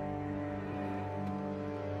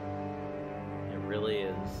 It really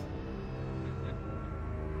is.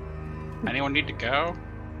 Anyone need to go?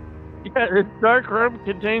 Yeah, this dark room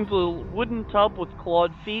contains a wooden tub with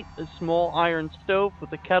clawed feet, a small iron stove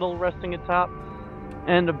with a kettle resting atop,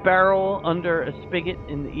 and a barrel under a spigot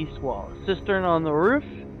in the east wall. A cistern on the roof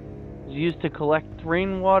is used to collect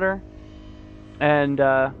rainwater and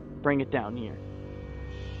bring it down here.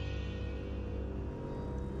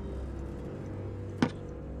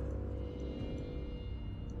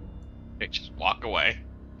 They just walk away.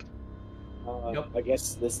 Yep. I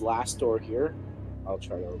guess this last door here, I'll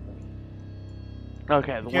try to open.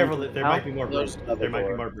 Okay, the Be careful, one there out? might be more brooms. There's another There might be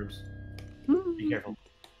door. more brooms. Be careful.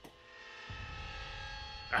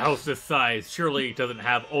 A house this size surely doesn't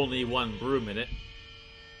have only one broom in it.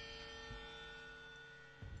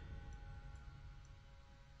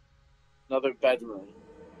 Another bedroom.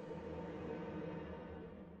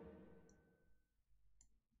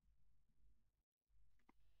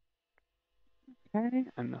 Okay,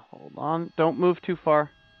 and hold on. Don't move too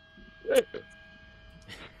far. You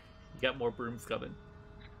got more brooms coming.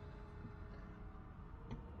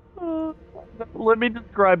 Let me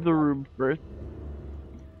describe the room first.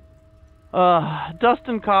 Dust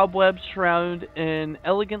and cobwebs shroud an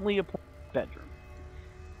elegantly appointed bedroom.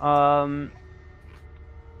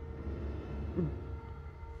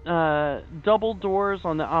 Double doors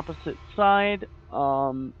on the opposite side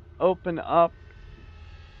open up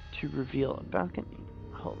to reveal a balcony.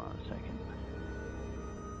 Hold on a second.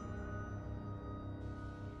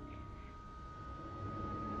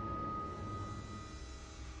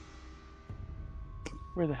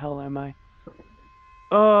 Where the hell am I?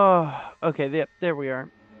 Oh, okay, yep, there we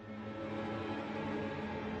are.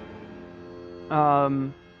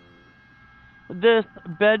 This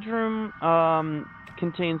bedroom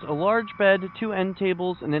contains a large bed, 2 end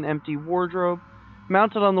tables, and an empty wardrobe.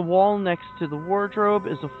 Mounted on the wall next to the wardrobe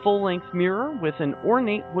is a full-length mirror with an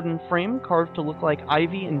ornate wooden frame carved to look like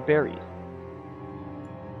ivy and berries.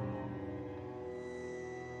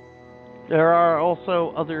 There are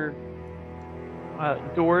also other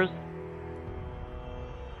doors.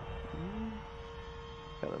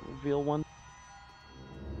 Gotta reveal one.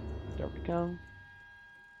 There we go.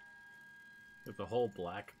 There's a whole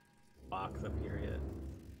black box up here yet.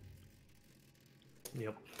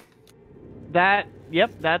 Yep.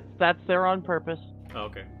 That's there on purpose. Oh,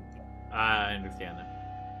 okay. I understand that.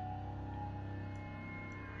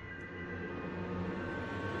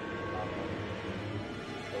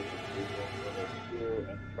 Here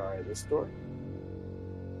and try this door.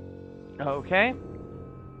 Okay.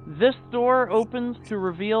 This door opens to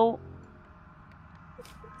reveal...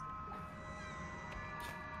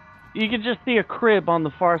 You can just see a crib on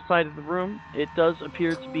the far side of the room. It does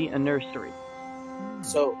appear to be a nursery.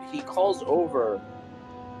 So he calls over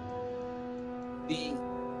the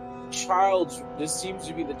child's. This seems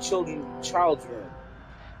to be the child's room,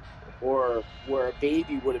 or where a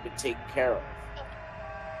baby would have been taken care of.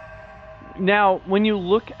 Now, when you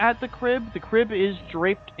look at the crib is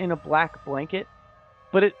draped in a black blanket,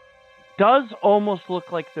 but it does almost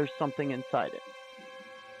look like there's something inside it.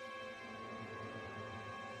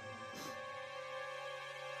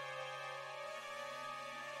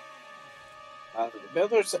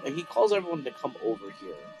 He calls everyone to come over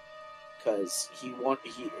here because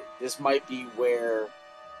this might be where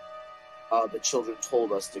the children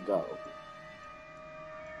told us to go.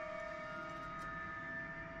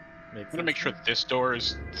 I'm gonna make sure this door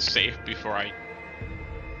is safe before I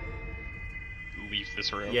leave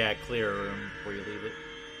this room. Yeah, clear a room before you leave it.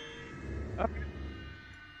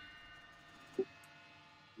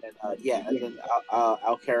 And and then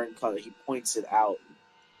Alcaran he points it out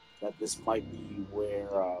that this might be where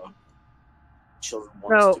children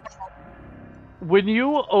want us to go. When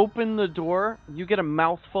you open the door, you get a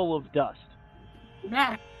mouthful of dust.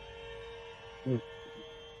 Nah. It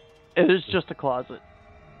is just a closet.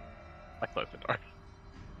 I close the door.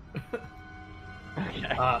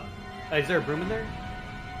 Okay. Is there a broom in there?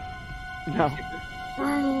 No.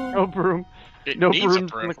 No broom. It No needs a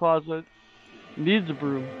brooms broom. in the closet. Needs a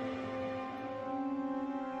broom.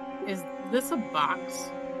 Is this a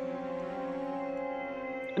box?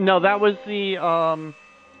 No, that was the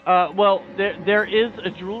well, there is a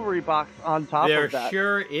jewelry box on top There of that.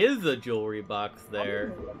 sure is a jewelry box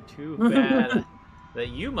there. Too bad that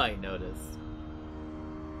you might notice.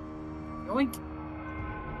 Yoink.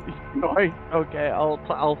 Okay,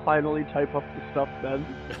 I'll finally type up the stuff then.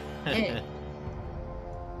 Hey.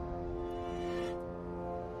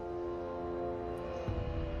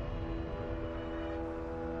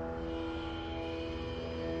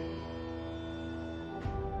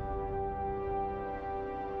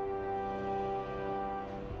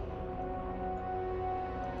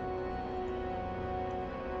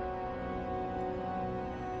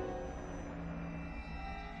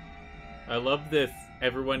 I love this.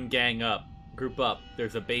 Everyone gang up, group up.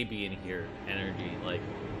 There's a baby in here. Energy, like.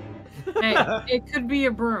 Hey, it could be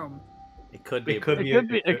a broom. It could be. It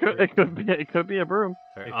could be a broom.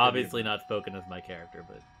 Right, obviously not spoken as my character,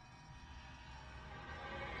 but.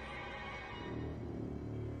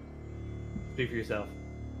 Speak for yourself.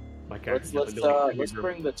 My character. Let's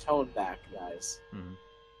bring the tone back, guys. Mm-hmm.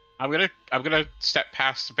 I'm gonna step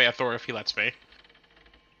past Bathor if he lets me.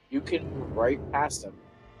 You can right past him.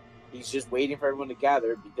 He's just waiting for everyone to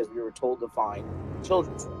gather because we were told to find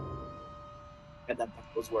children's room. And that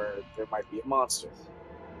was where there might be a monster.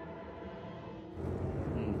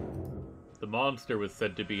 The monster was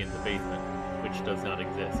said to be in the basement, which does not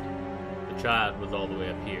exist. The child was all the way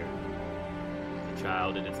up here. The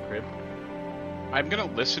child in its crib. I'm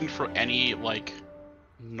gonna listen for any, like,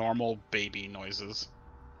 normal baby noises.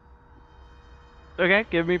 Okay,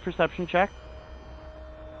 give me a perception check.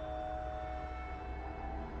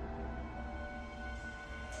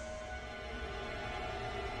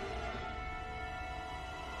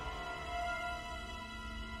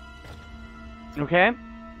 Okay,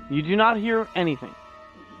 you do not hear anything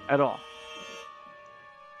at all.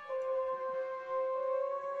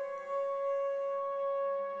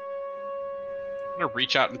 I'm gonna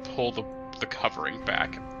reach out and pull the covering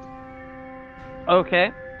back.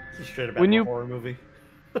 Okay. It's straight up a horror movie.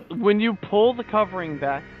 When you pull the covering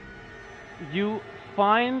back, you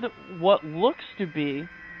find what looks to be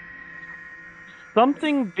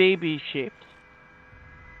something baby-shaped,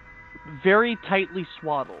 very tightly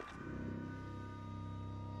swaddled.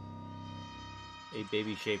 A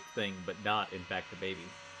baby-shaped thing, but not, in fact, a baby.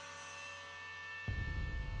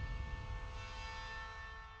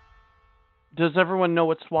 Does everyone know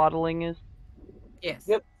what swaddling is? Yes.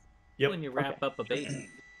 Yep. When you wrap up a baby.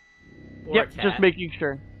 Or Yep, a cat, just making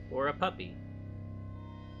sure. or a puppy.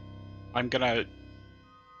 I'm gonna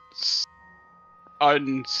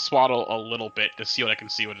unswaddle a little bit to see what I can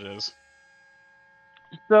see what it is.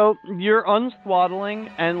 So you're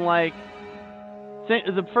unswaddling, and like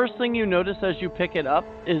the first thing you notice as you pick it up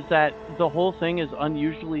is that the whole thing is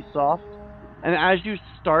unusually soft, and as you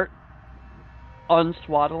start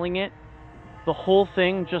unswaddling it, the whole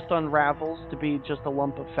thing just unravels to be just a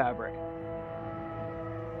lump of fabric.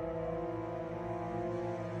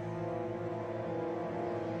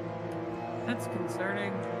 That's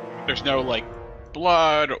concerning. There's no, like,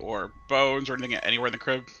 blood or bones or anything anywhere in the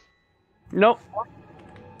crib. Nope.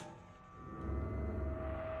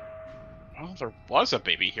 Well, there was a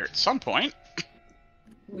baby here at some point.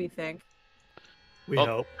 We think. We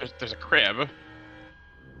hope. There's a crib.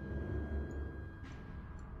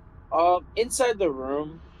 Inside the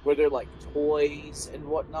room, were there like toys and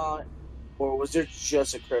whatnot, or was there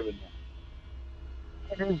just a crib in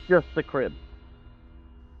there? It is just the crib.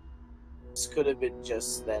 This could have been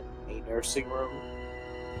just then a nursing room,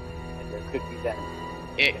 and there could be then.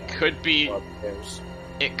 It could be. Upstairs.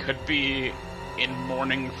 It could be in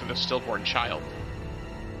mourning for the stillborn child.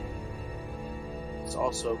 It's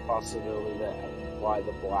also a possibility that why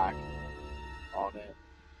the black on it.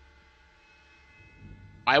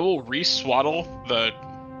 I will re-swaddle the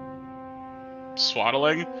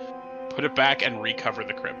swaddling, put it back, and recover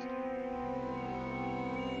the crib.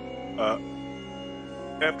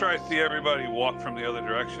 After I see everybody walk from the other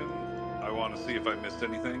direction, I want to see if I missed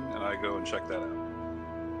anything, and I go and check that out.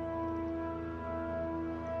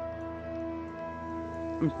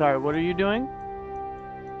 I'm sorry, what are you doing?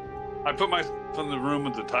 I put myself in the room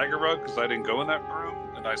with the tiger rug because I didn't go in that room,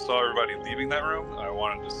 and I saw everybody leaving that room, and I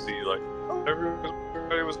wanted to see, like,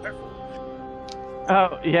 everybody was there.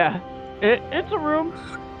 Oh, yeah. It's a room.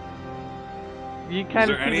 You kind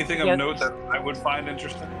Is of there anything of note that I would find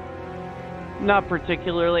interesting? Not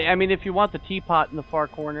particularly. I mean, if you want the teapot in the far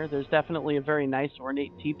corner, there's definitely a very nice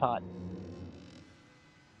ornate teapot.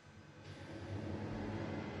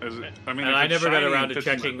 I never got around to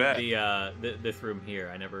checking this room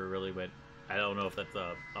here. I never really went. I don't know if that's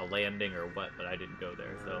a landing or what, but I didn't go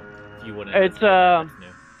there. So if you wouldn't. It's that's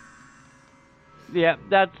new. Yeah,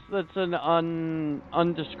 that's an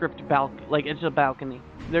undescript balcony. Like, it's a balcony.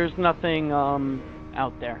 There's nothing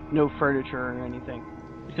out there. No furniture or anything.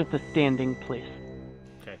 It's just a standing place.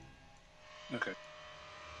 Okay. Okay.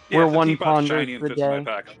 Where if the one teapot's ponders shiny and the fits in my day.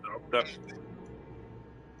 pack, I'll definitely-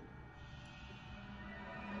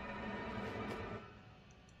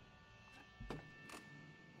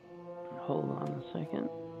 Hold on a second.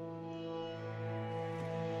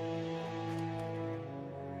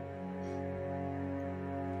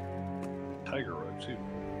 Tiger rug too.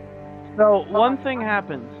 So, one thing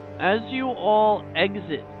happens. As you all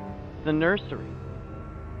exit the nursery,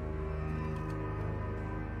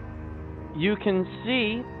 you can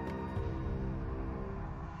see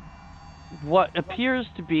what appears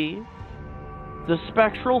to be the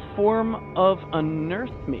spectral form of a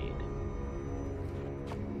nursemaid.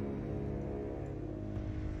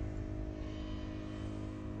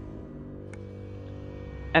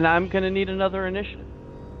 And I'm going to need another initiative.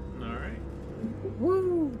 All right.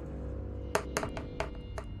 Woo!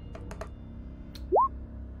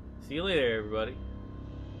 See you later, everybody.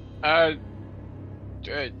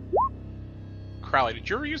 Crowley, did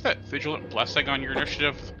you ever use that Vigilant Blessing on your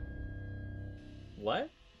initiative? What?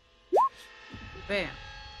 Bam.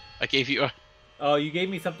 I gave you a Oh, you gave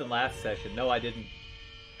me something last session. No, I didn't.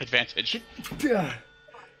 advantage.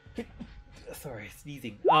 Sorry,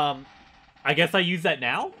 sneezing. I guess I use that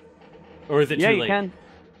now? Or is it too late? Yeah, you can.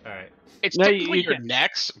 Alright. It's No, technically you your can.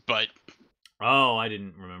 next, but Oh, I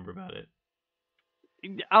didn't remember about it.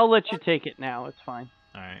 I'll let you take it now. It's fine.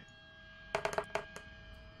 Alright.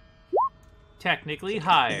 Technically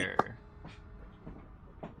higher.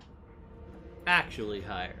 Actually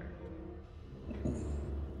higher.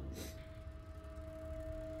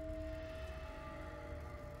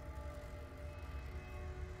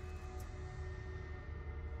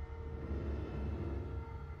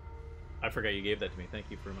 I forgot you gave that to me. Thank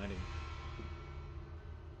you for reminding me.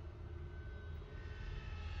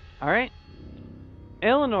 All right.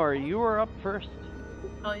 Eleanor, you are up first.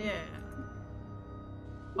 Oh yeah.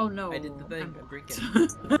 Oh no. I did the thing. I'm I'm drinking.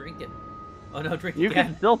 I'm drinking. Oh no, drink You again.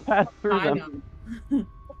 can still pass through I them. know.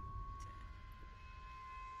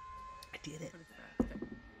 I did it.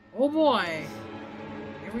 Oh boy.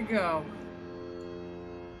 Here we go.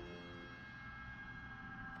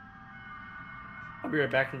 I'll be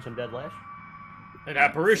right back from some dead lash. An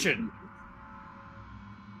apparition.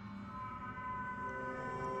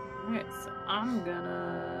 Alright, so I'm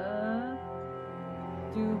gonna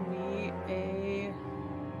do me a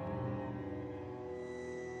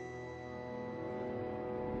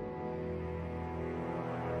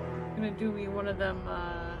one of them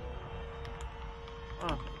oh,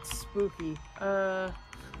 it's spooky. Gonna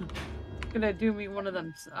do me one of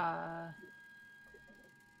them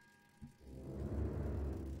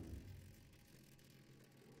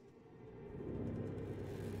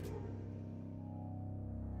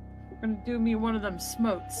gonna do me one of them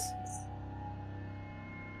smotes.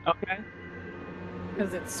 Okay.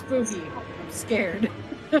 Because it's spooky. I'm scared.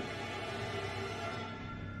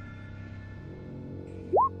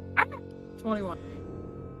 21.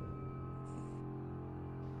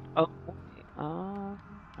 Oh,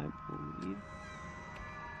 I believe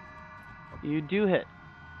you do hit.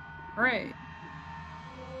 Hooray.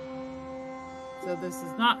 So this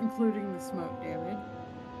is not including the smoke damage.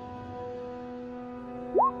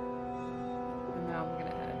 And now I'm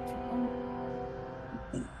gonna add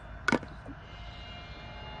 2.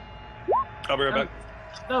 I'll be right back.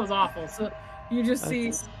 That was awful. So you just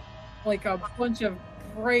see like a bunch of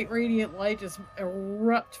bright radiant light just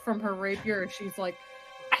erupt from her rapier as she's like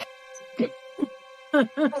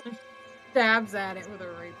stabs at it with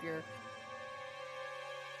her rapier.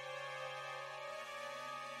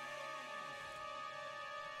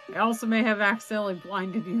 I also may have accidentally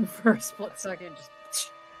blinded you for a split second.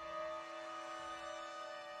 Just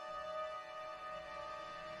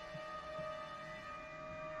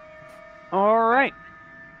All right.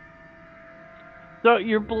 So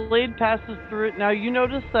your blade passes through it. Now you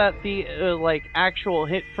notice that the like actual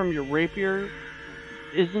hit from your rapier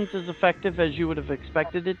isn't as effective as you would have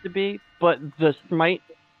expected it to be, but the smite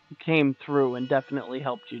came through and definitely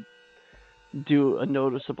helped you do a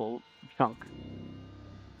noticeable chunk.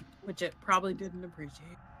 which it probably didn't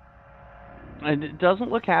appreciate. And it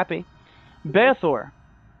doesn't look happy. Bathor.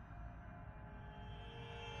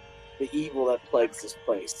 The evil that plagues this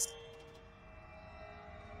place.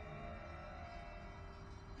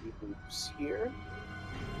 He moves here.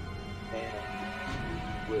 And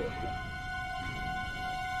he will.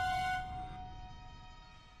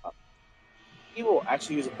 He will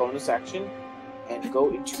actually use a bonus action and go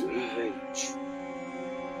into a rage.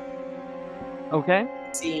 Okay.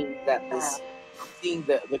 Seeing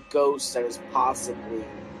the ghost that is possibly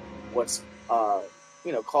what's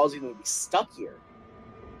causing them to be stuck here.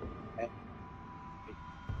 And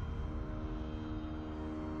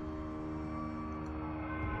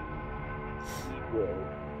he will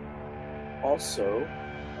also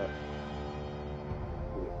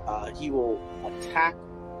he will attack.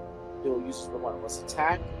 He'll use the one less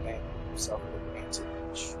attack and himself with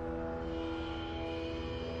advantage.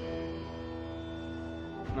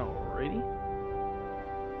 Alrighty.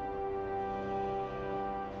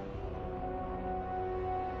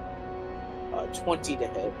 Uh, 20 to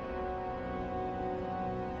hit.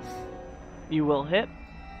 You will hit.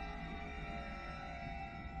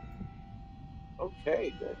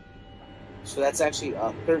 Okay, good. So that's actually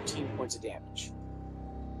 13 points of damage.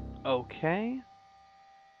 Okay.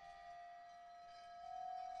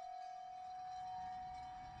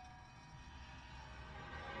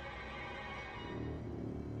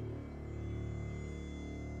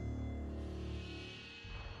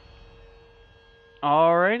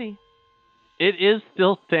 Alrighty. It is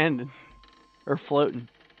still standing. Or floating.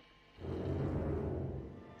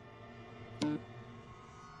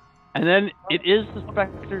 And then it is the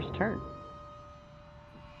Spectre's turn.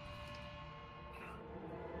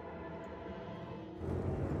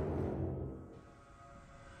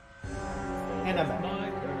 And I'm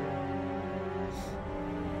back.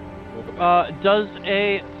 Does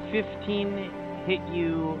a 15 hit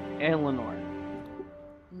you, Eleanor?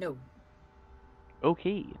 No.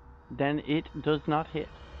 Okay. Then it does not hit.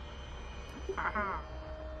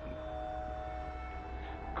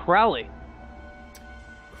 Crowley.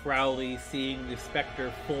 Crowley, seeing the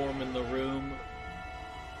specter form in the room,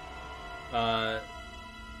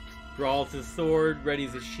 draws his sword,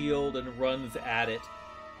 readies his shield, and runs at it.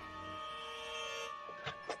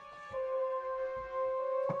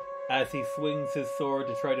 As he swings his sword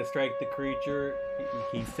to try to strike the creature,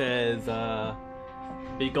 he says,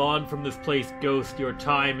 "Be gone from this place, ghost. Your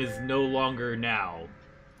time is no longer now."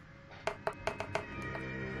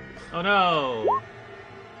 Oh no!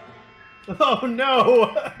 Oh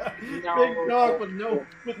no! No. Big dog with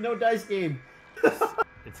no dice game.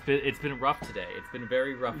 It's been rough today. It's been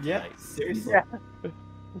very rough tonight. Seriously. Yeah.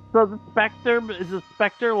 So the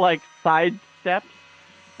specter like sidesteps,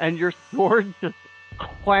 and your sword just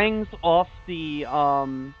clangs off the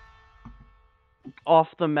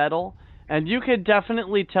metal, and you can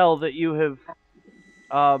definitely tell that you have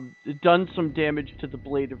done some damage to the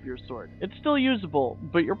blade of your sword. It's still usable,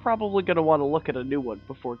 but you're probably going to want to look at a new one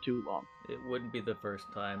before too long. It wouldn't be the first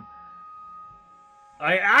time.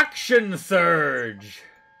 I action surge!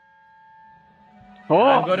 Oh!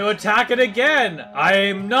 I'm going to attack it again!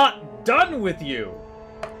 I'm not done with you!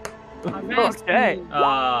 Okay.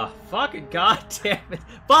 Fucking goddamn it.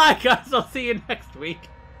 Bye, guys. I'll see you next week.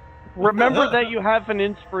 Remember that you have an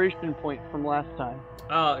inspiration point from last time.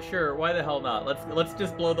 Sure. Why the hell not? Let's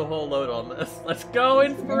just blow the whole load on this. Let's go,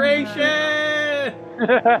 inspiration!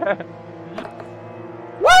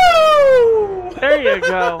 Woo! There you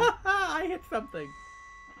go. I hit something.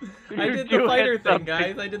 I You did do the fighter hit thing, something.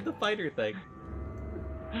 guys. I did the fighter thing.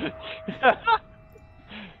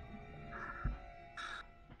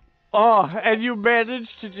 Oh, and you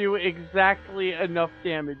managed to do exactly enough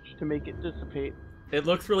damage to make it dissipate. It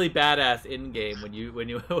looks really badass in game when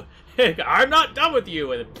you I'm not done with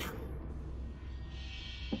you, and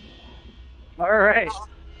All right.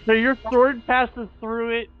 So your sword passes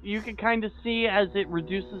through it. You can kind of see as it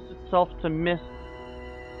reduces itself to mist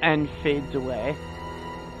and fades away.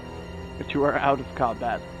 But you are out of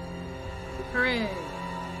combat. Hooray!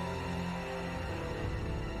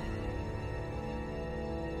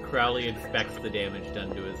 Crowley inspects the damage done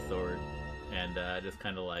to his sword, and just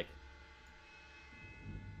kind of like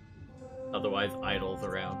otherwise idles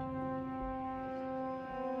around.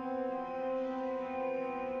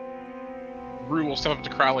 Rue will step up to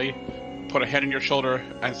Crowley, put a hand on your shoulder,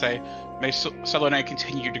 and say, "May Selenite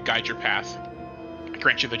continue to guide your path. I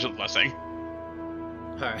grant you Vigilant Blessing."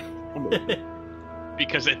 Alright.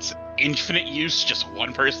 Because it's infinite use, just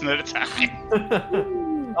one person at a time.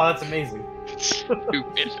 Oh, that's amazing. It's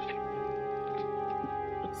stupid.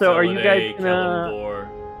 So are you guys Selenay, gonna... Kellenvor,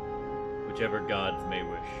 whichever gods may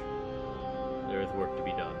wish. There is work to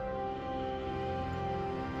be done.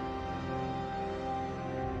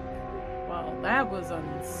 Well, that was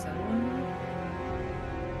unsettling.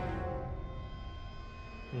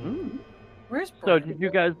 Where's So Broom? did you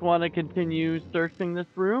guys want to continue searching this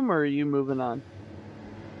room, or are you moving on?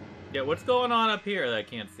 Yeah, what's going on up here that I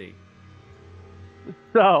can't see?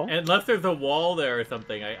 So, Unless there's a wall there or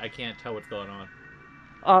something, I can't tell what's going on.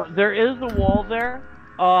 there is a wall there.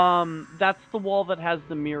 That's the wall that has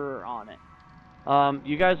the mirror on it.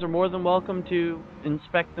 You guys are more than welcome to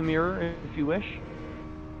inspect the mirror if you wish.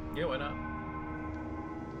 Yeah, why not?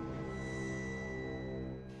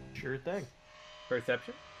 Sure thing.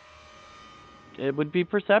 Perception? It would be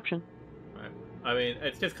perception. Alright. I mean,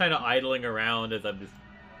 it's just kind of idling around as I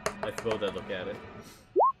suppose I look at it.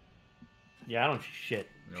 Yeah, I don't see shit.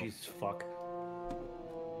 Nope. Jesus fuck.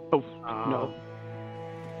 Oh, no.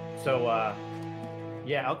 So,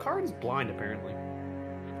 yeah, Alcarin's blind apparently.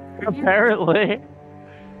 Apparently.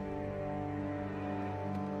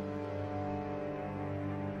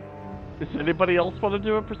 Does anybody else want to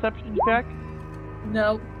do a perception check?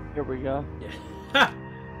 No. Here we go. Yeah.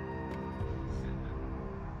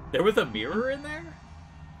 There was a mirror in there?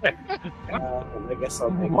 I guess I'll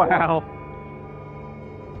make Wow.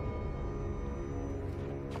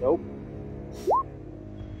 Nope.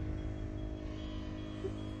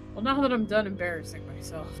 Well, now that I'm done embarrassing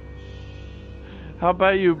myself. How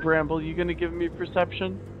about you, Bramble? You gonna give me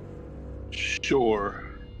perception? Sure.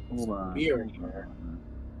 Hold on. Beer in here.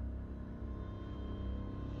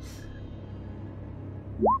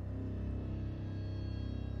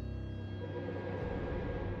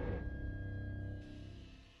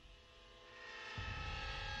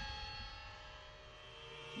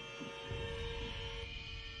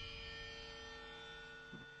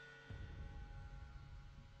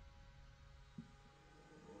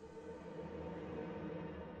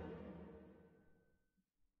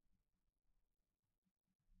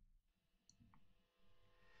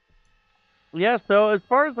 Yeah, so as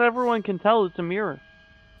far as everyone can tell, it's a mirror.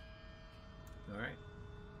 All right.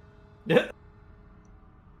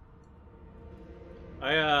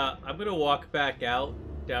 I'm gonna walk back out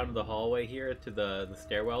down to the hallway here to the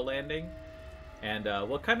stairwell landing. And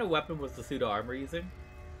what kind of weapon was the suit of armor using?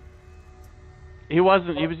 He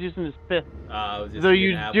wasn't. He was using his fist. Just Though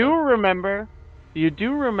you do remember,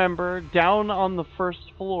 down on the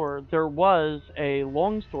first floor, there was a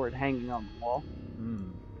longsword hanging on the wall. Hmm.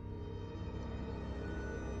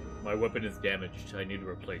 My weapon is damaged. I need to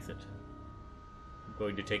replace it. I'm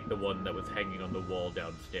going to take the one that was hanging on the wall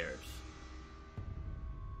downstairs.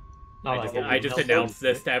 I just announced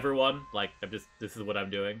this to everyone. Like, this is what I'm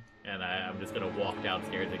doing, and I'm just gonna walk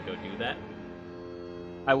downstairs and go do that.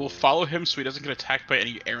 I will follow him so he doesn't get attacked by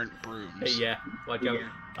any errant brooms. Hey, yeah, watch out.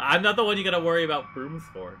 I'm not the one you gotta worry about brooms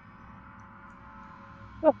for.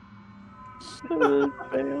 Let's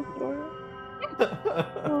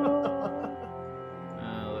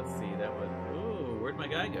see. That was. Ooh, where'd my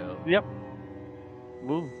guy go? Yep.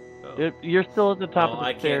 Ooh. Oh. You're still at the top of the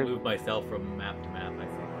I stairs. can't move myself from map to map. I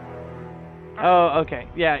see. Oh, okay.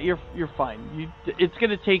 Yeah, you're fine. It's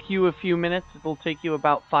gonna take you a few minutes. It'll take you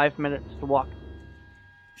about 5 minutes to walk.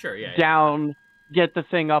 Sure. Yeah. Down, get the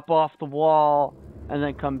thing up off the wall, and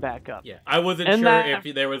then come back up. Yeah. I wasn't sure if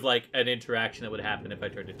there was like an interaction that would happen if I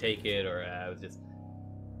tried to take it, or I was just.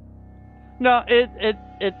 No,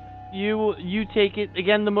 you take it.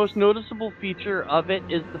 Again, the most noticeable feature of it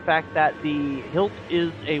is the fact that the hilt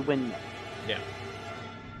is a windmill. Yeah.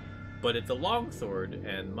 But it's a longsword,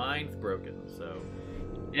 and mine's broken, so...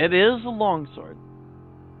 It is a longsword.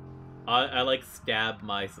 I like stab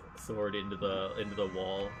my sword into the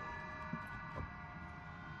wall.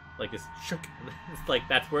 Like just shook. It's like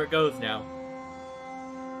that's where it goes now.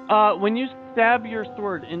 When you stab your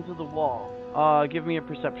sword into the wall, give me a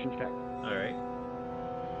perception check. All right.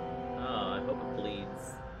 Oh, I hope it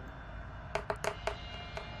bleeds.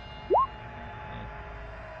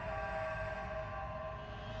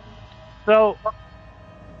 So,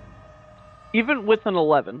 even with an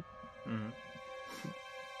 11,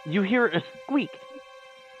 you hear a squeak,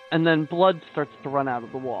 and then blood starts to run out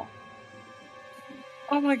of the wall.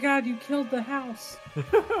 Oh my god, you killed the house.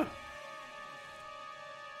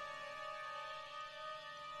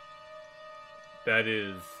 That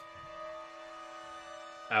is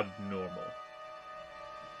abnormal.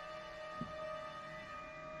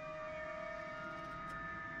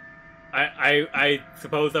 I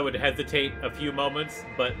suppose I would hesitate a few moments,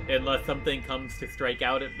 but unless something comes to strike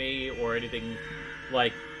out at me or anything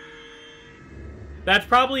like... That's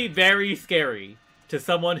probably very scary to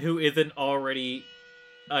someone who isn't already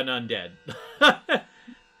an undead.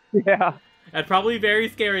 Yeah. That's probably very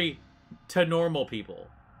scary to normal people.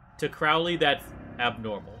 To Crowley, that's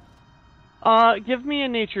abnormal. Give me a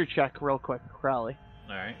nature check real quick, Crowley.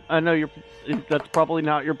 Alright. I know that's probably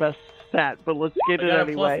not your best stat, but let's get it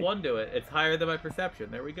anyway. I got a +1 to it. It's higher than my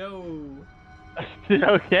perception. There we go.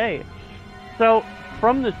 Okay. So,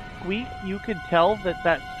 from the squeak, you could tell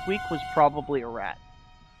that squeak was probably a rat.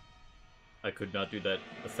 I could not do that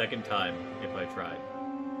a second time if I tried.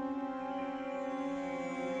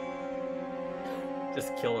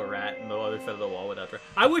 Just kill a rat on the other side of the wall without trying.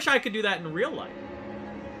 I wish I could do that in real life.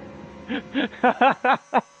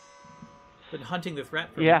 Been hunting this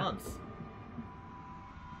rat for months.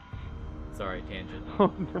 Sorry, tangent.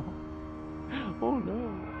 Oh no. Oh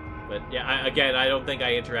no. But yeah, I don't think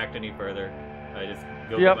I interact any further. I just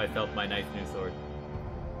go get myself my nice new sword.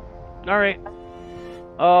 Alright.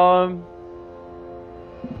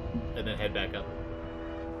 And then head back up.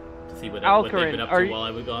 To see what they've been up to while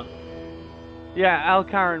I was gone. Yeah,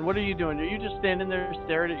 Alcaran, what are you doing? Are you just standing there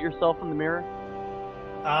staring at yourself in the mirror?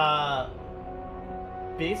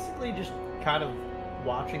 Basically just kind of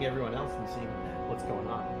watching everyone else and seeing what's going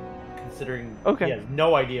on. Considering he has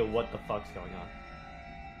no idea what the fuck's going on.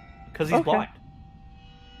 Because he's blind.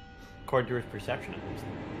 according to his perception at least.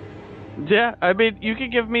 Yeah, I mean, you can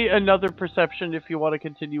give me another perception if you want to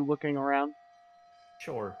continue looking around.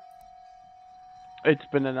 Sure. It's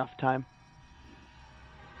been enough time.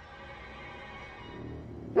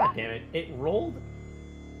 God damn it. It rolled.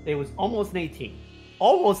 It was almost an 18.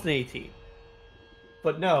 Almost an 18.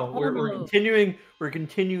 But no, we're continuing. We're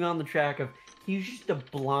continuing on the track of he's just a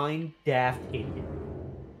blind, daft idiot.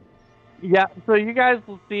 Yeah, so you guys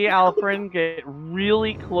will see Alfred get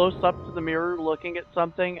really close up to the mirror looking at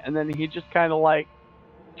something, and then he just kind of like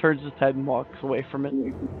turns his head and walks away from it.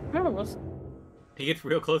 He gets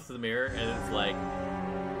real close to the mirror, and it's like,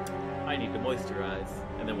 I need to moisturize,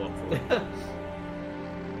 and then walks away.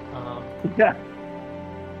 Yeah.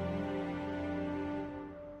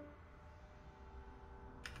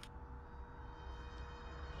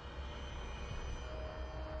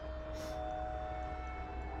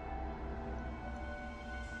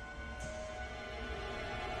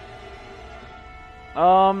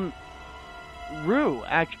 Rue,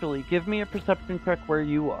 actually, give me a perception check where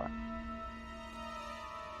you are.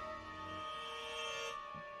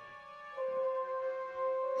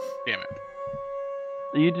 Damn it.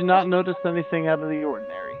 You do not notice anything out of the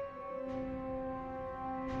ordinary.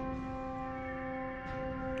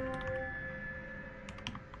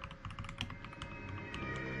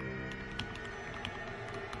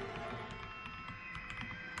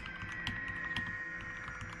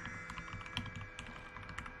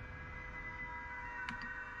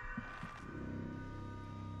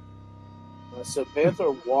 So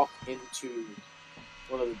Panther walked into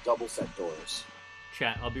one of the double set doors.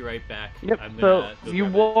 Chat, I'll be right back. Yep, I'm so gonna go you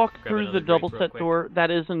grab walk grab through another the drink double real set quick. door.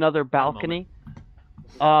 That is another balcony.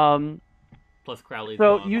 Plus Crowley's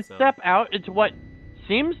So gone, you step out into what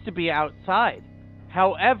seems to be outside.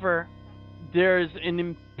 However, there's an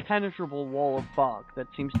impenetrable wall of fog that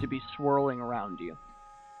seems to be swirling around you.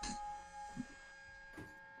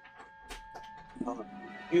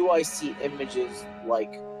 Do I see images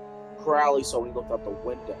like Crowley saw when he looked out the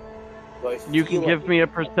window? Do I You can feel give me a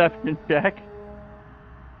perception check.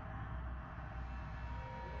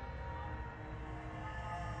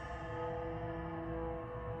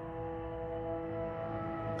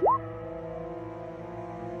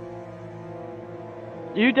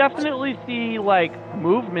 You definitely see, like,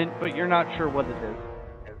 movement, but you're not sure what it is.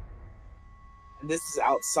 And this is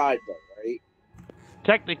outside, though, right?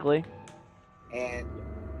 Technically. And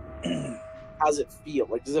how's it feel?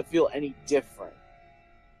 Like, does it feel any different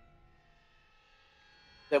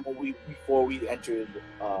than when before we entered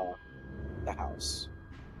the house?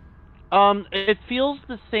 It feels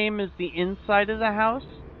the same as the inside of the house,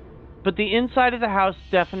 but the inside of the house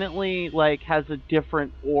definitely, like, has a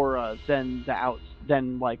different aura than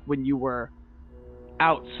than like when you were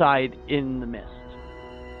outside in the mist.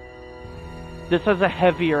 This has a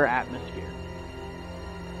heavier atmosphere.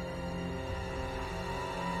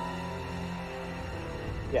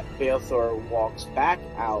 Yeah, Balthor walks back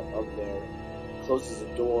out of there, closes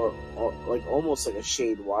the door, like almost like a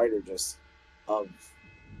shade wider, just of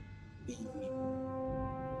the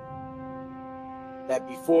that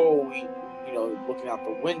before we, looking out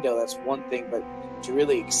the window, that's one thing, but to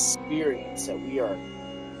really experience that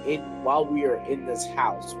while we are in this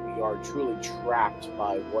house, we are truly trapped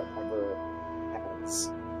by whatever has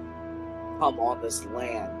come on this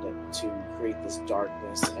land to create this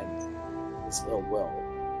darkness and this ill will.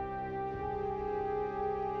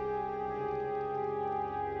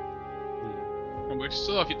 We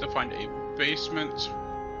still have yet to find a basement.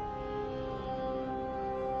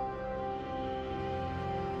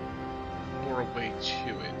 Or a way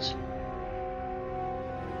to it.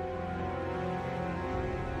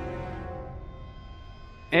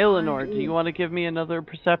 Eleanor, do you want to give me another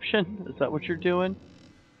perception? Is that what you're doing?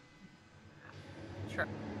 Sure.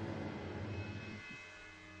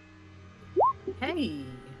 Hey.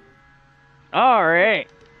 Alright.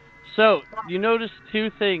 So, you notice two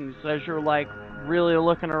things as you're, like, really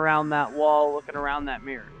looking around that wall, looking around that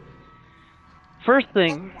mirror. First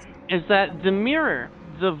thing is that the mirror,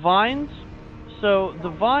 the vines, so the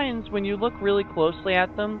vines, when you look really closely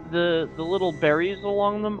at them, the little berries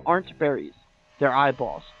along them aren't berries. They're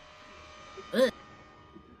eyeballs.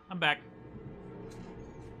 I'm back.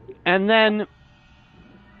 And then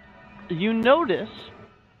you notice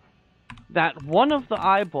that one of the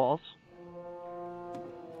eyeballs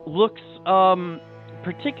looks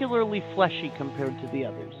particularly fleshy compared to the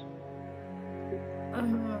others.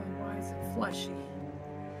 Why is it fleshy?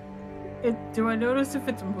 Do I notice if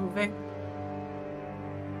it's moving?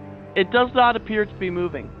 It does not appear to be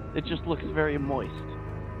moving. It just looks very moist.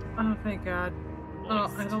 Oh, thank God.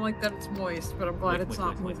 Oh, I don't like that it's moist, but I'm glad it's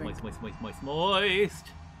not moving. Moist.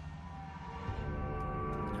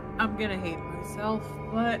 I'm gonna hate myself,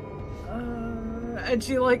 but and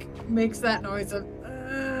she like makes that noise of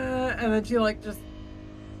and then she like just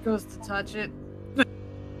goes to touch it.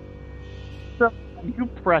 So you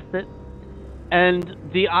press it, and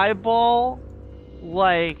the eyeball,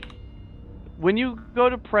 like, when you go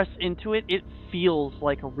to press into it, it feels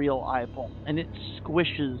like a real eyeball, and it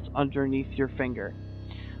squishes underneath your finger.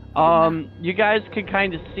 You guys can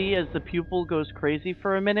kind of see as the pupil goes crazy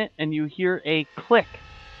for a minute, and you hear a click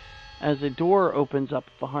as a door opens up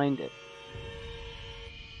behind it.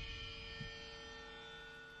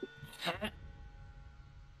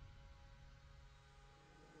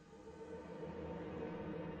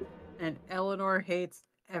 And Eleanor hates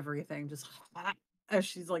everything, just as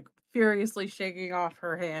she's like furiously shaking off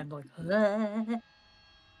her hand, like.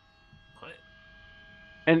 What?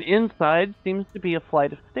 And inside seems to be a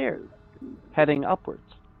flight of stairs, heading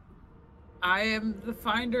upwards. I am the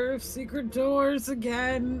finder of secret doors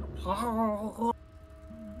again.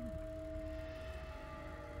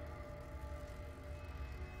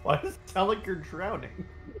 Why does it sound like you're drowning?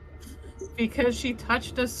 Because she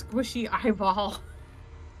touched a squishy eyeball.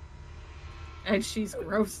 And she's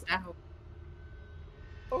grossed out.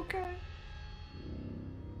 Okay.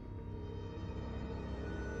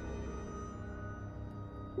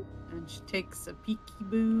 And she takes a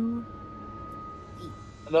peekaboo.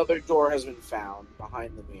 Another door has been found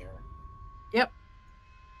behind the mirror. Yep.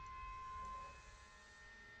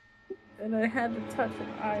 And I had to touch an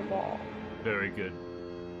eyeball. Very good.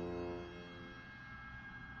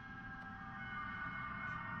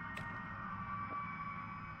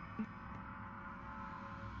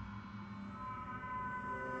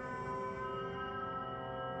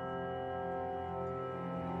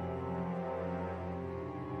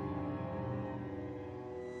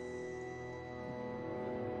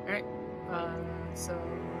 Alright. So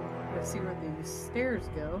let's see where these stairs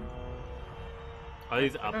go. Are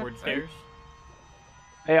these upward stairs?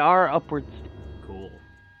 They are upwards. Cool.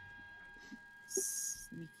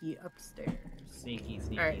 Sneaky upstairs. Sneaky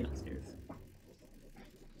Alright. upstairs.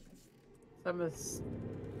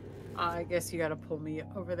 I guess you gotta pull me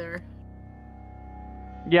over there.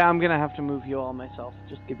 Yeah, I'm gonna have to move you all myself.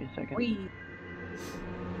 Just give me a second. Whee!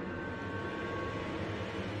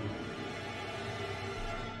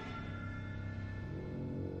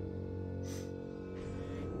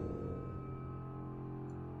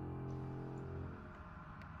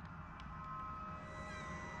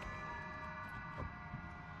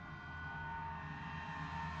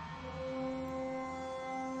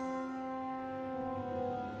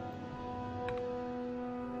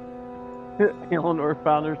 Eleanor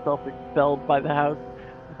found herself expelled by the house.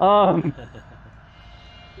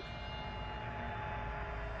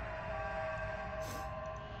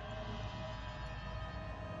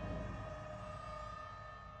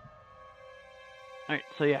 Alright,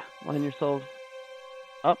 so yeah, line yourselves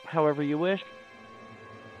up however you wish.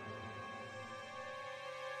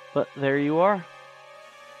 But there you are.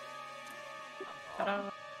 Ta-da.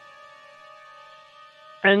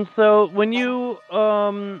 And so when you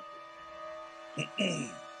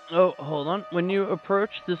oh, hold on. When you approach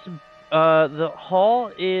this, the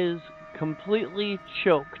hall is completely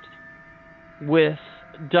choked with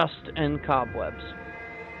dust and cobwebs.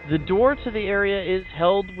 The door to the area is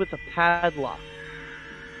held with a padlock.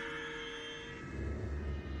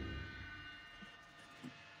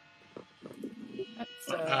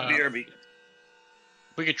 That's, BRB.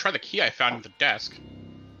 We could try the key I found in the desk.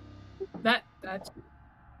 that's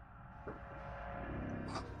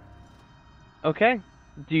Okay.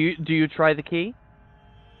 Do you try the key?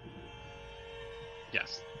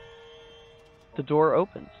 Yes. The door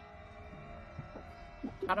opens.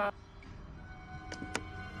 ta-da.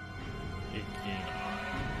 It cannot.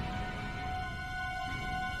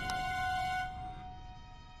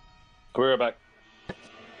 Career back.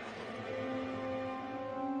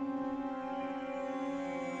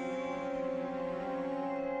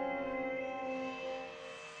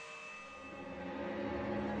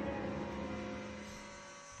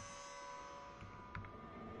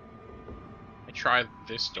 I tried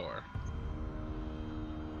this door.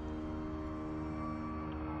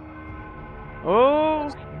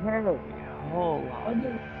 Okay. Hold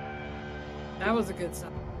on. That was a good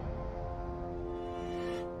sign.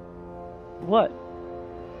 What?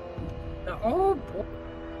 Oh boy.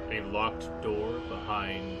 A locked door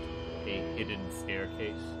behind a hidden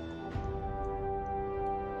staircase.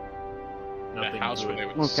 The Nothing house where good. they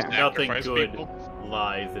would Okay. Nothing sacrifice good people.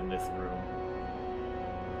 lies in this room.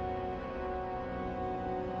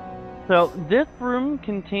 So, this room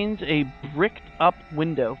contains a bricked up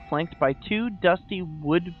window flanked by two dusty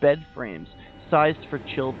wood bed frames sized for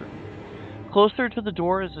children. Closer to the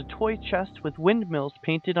door is a toy chest with windmills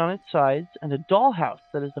painted on its sides and a dollhouse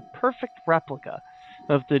that is a perfect replica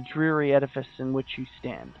of the dreary edifice in which you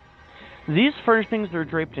stand. These furnishings are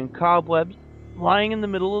draped in cobwebs. Lying in the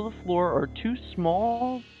middle of the floor are two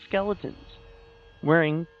small skeletons,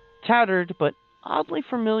 wearing tattered but oddly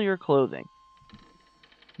familiar clothing.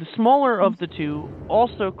 The smaller of the two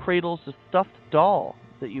also cradles a stuffed doll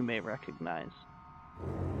that you may recognize.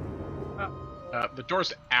 The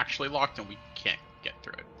door's actually locked and we can't get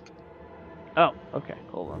through it. Oh, okay,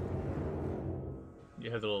 hold on. You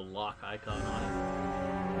have the little lock icon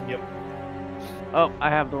on it. Yep. Oh, I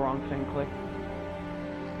have the wrong thing clicked.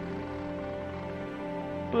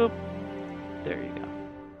 Boop. There you go.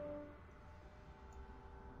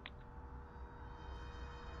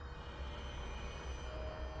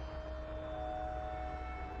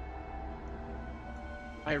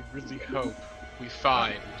 I really hope we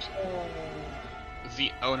find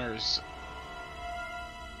the owner's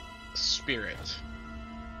spirit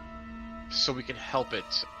so we can help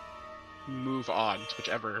it move on to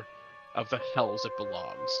whichever of the hells it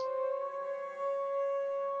belongs.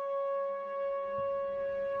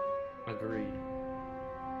 Agreed.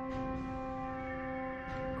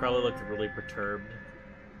 Crowley looks really perturbed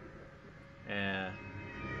at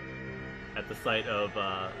the sight of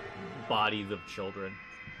bodies of children.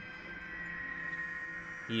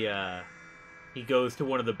 He goes to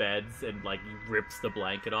one of the beds and like rips the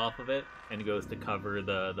blanket off of it and goes to cover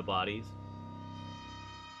the bodies.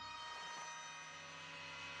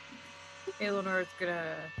 Eleanor's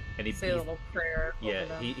gonna say a little prayer. Yeah,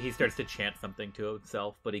 he starts to chant something to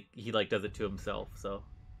himself, but he like does it to himself, so.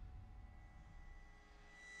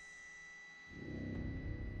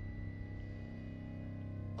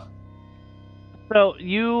 So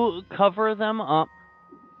you cover them up,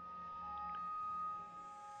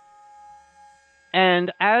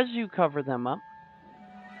 and as you cover them up,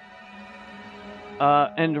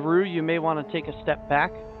 and Rue, you may want to take a step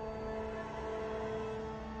back.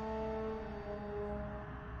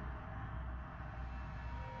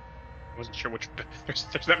 I wasn't sure which. There's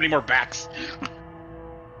that many more backs.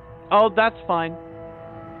 Oh, that's fine.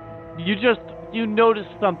 You notice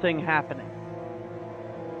something happening.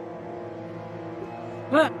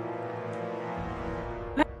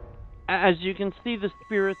 As you can see, the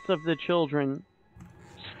spirits of the children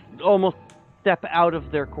almost step out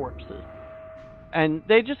of their corpses. And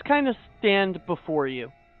they just kind of stand before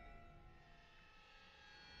you.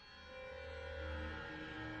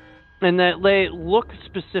 And that they look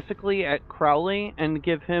specifically at Crowley and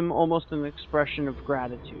give him almost an expression of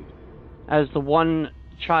gratitude. As the one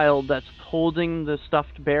child that's holding the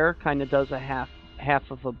stuffed bear kind of does a half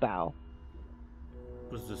of a bow.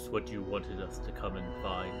 Was this what you wanted us to come and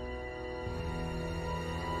find?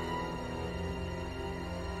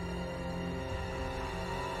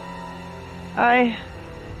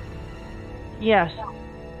 Yes,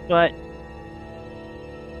 but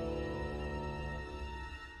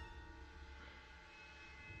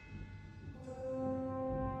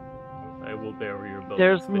I will bury your bones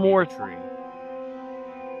there's beneath more. a tree.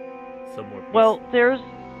 Some more. Well, there's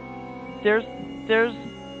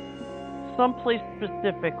someplace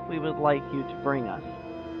specific we would like you to bring us,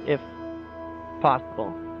 if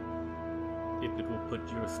possible. If it will put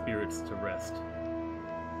your spirits to rest,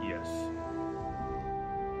 yes.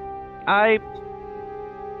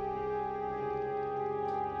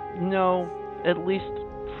 No, at least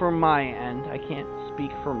for my end. I can't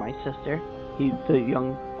speak for my sister. The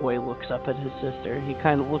young boy looks up at his sister. He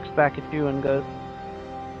kind of looks back at you and goes,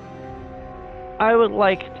 I would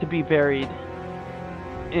like to be buried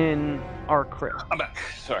in our crypt. I'm back.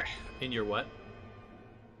 Sorry. In your what?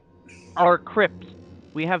 Our crypt.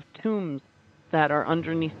 We have tombs that are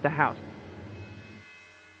underneath the house.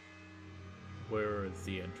 Where is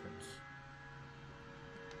the entrance?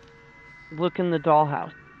 Look in the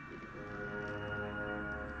dollhouse.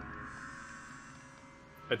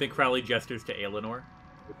 I think Crowley gestures to Eleanor,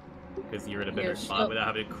 because you're in a better spot without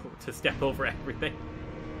having to step over everything.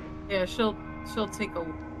 Yeah, she'll take a.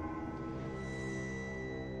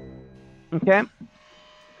 Okay.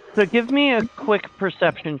 So give me a quick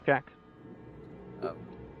perception check. Oh.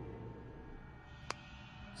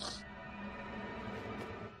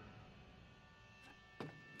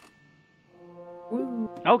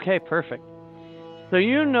 Okay, perfect. So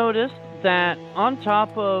you noticed that on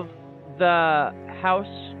top of the house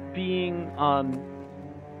being,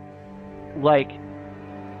 like,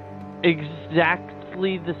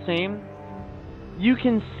 exactly the same, you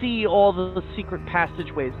can see all the secret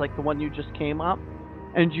passageways, like the one you just came up,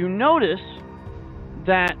 and you notice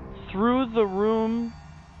that through the room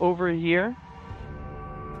over here,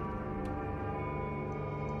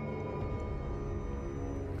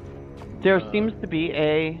 There seems to be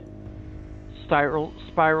a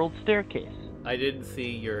spiraled staircase. I didn't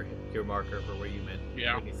see your marker for where you meant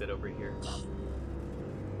when you said over here.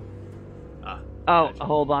 Oh, gotcha.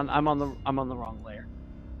 hold on. I'm on the wrong layer.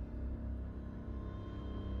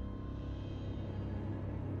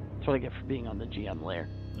 That's what I get for being on the GM layer.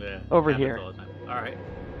 Yeah. Over happens here. all the time. All right.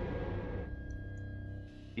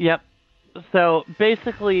 Yep. So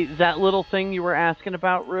basically, that little thing you were asking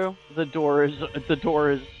about, Rue, the door is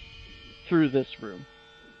through this room.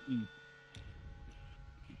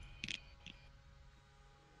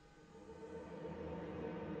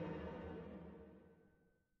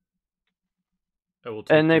 I will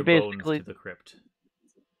take And they your bones basically, to the crypt.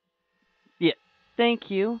 yeah, thank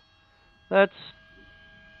you. That's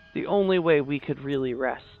the only way we could really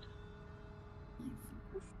rest.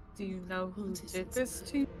 Do you know who did this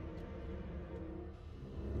to you?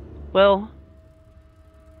 Well,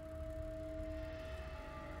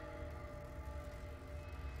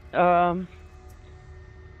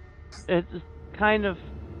 it's kind of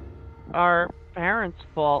our parents'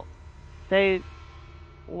 fault. They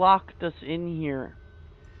locked us in here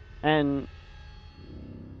and,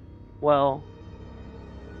 well,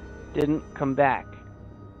 didn't come back.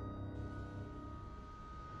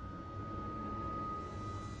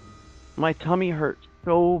 My tummy hurt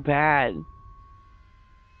so bad.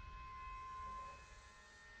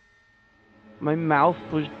 My mouth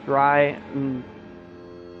was dry and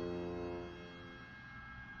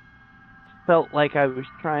felt like I was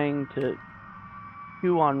trying to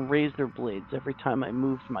chew on razor blades every time I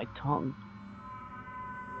moved my tongue.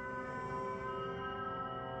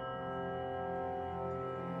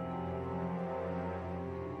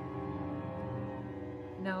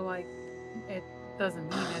 No, like, it doesn't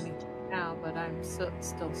mean anything now, but I'm still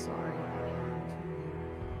sorry.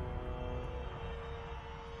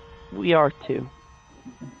 We are too.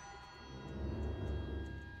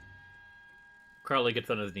 Crowley gets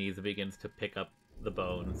on his knees and begins to pick up the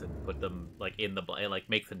bones and put them like in the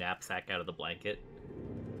makes a knapsack out of the blanket.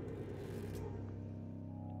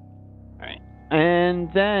 All right.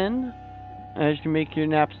 And then, as you make your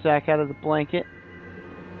knapsack out of the blanket,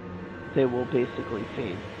 they will basically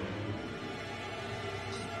fade.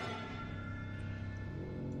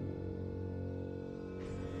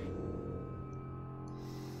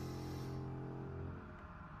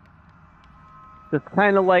 It's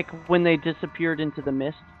kind of like when they disappeared into the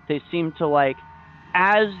mist. They seem to, like,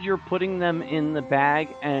 as you're putting them in the bag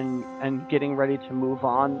and getting ready to move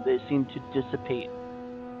on, they seem to dissipate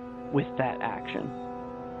with that action.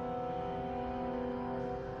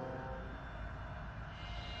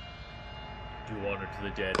 Do honor to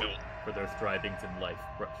the dead for their strivings in life,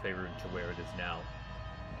 favoring to where it is now.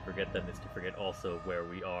 To forget them is to forget also where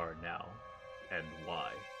we are now, and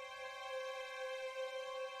why.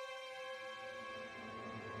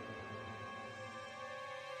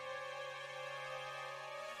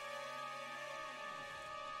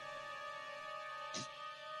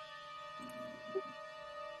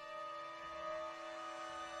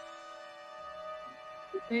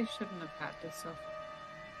 They shouldn't have had to suffer.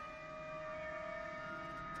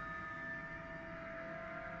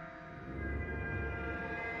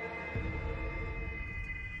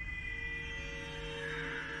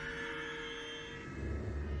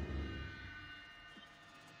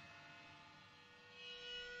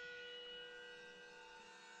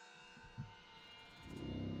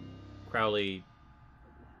 Crowley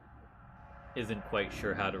isn't quite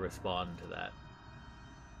sure how to respond to that.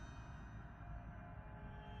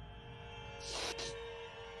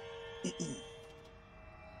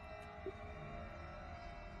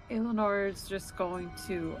 Eleanor is just going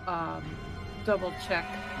to double check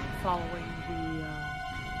following the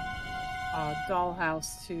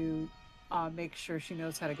dollhouse to make sure she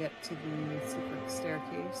knows how to get to the secret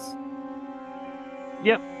staircase.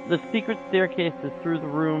 Yep, the secret staircase is through the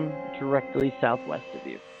room directly southwest of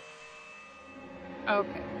you.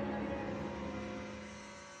 Okay.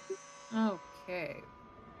 Okay.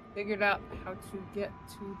 Figured out how to get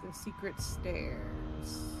to the secret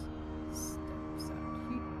stairs. Steps out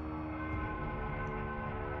here.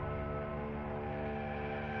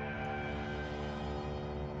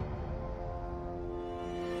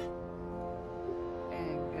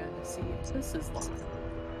 And gonna see if this is locked.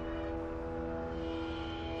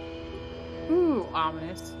 Ooh,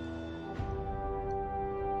 ominous.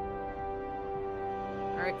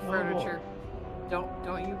 Alright, furniture.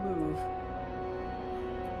 Don't you move.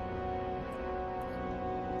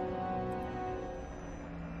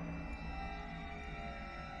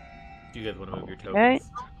 Do you guys want to move your tokens? Okay.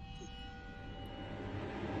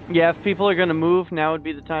 Yeah, if people are going to move, now would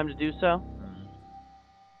be the time to do so.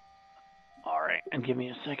 And give me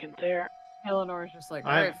a second there. Eleanor's just like,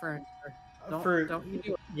 all I- right, friend. Don't you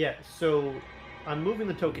do it. Yeah, so I'm moving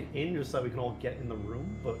the token in just so that we can all get in the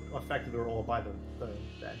room, but effectively we're all by the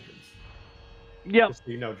entrance. Yep. Just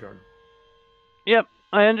so you know, Jordan. Yep,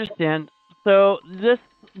 I understand. So this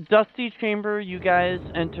dusty chamber you guys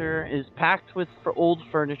enter is packed with old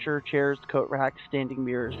furniture, chairs, coat racks, standing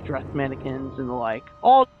mirrors, dress mannequins, and the like,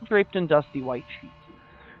 all draped in dusty white sheets.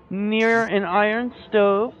 Near an iron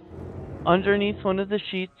stove, underneath one of the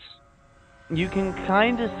sheets, you can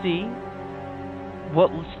kind of see what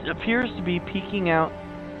appears to be peeking out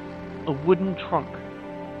a wooden trunk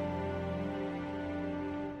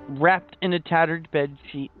wrapped in a tattered bed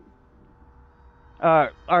sheet.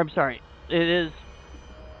 I'm sorry. It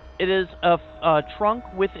is a trunk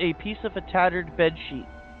with a piece of a tattered bed sheet,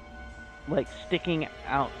 like sticking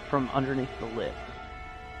out from underneath the lid.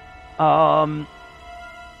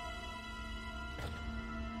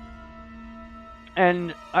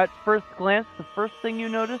 And at first glance, the first thing you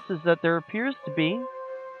notice is that there appears to be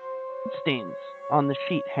stains on the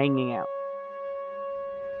sheet hanging out.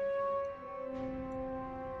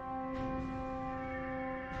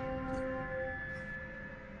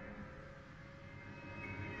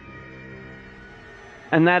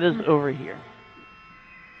 And that is over here.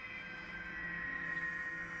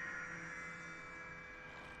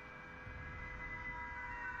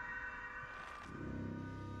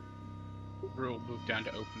 Rule moved down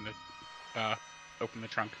to open the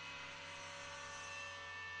trunk.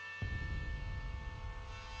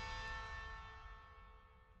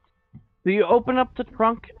 So you open up the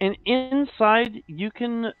trunk, and inside you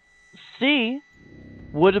can see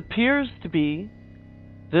what appears to be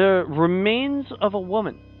the remains of a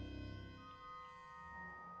woman.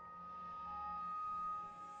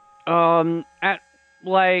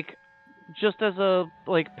 Just as a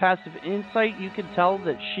passive insight, you can tell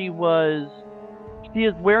that she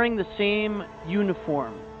is wearing the same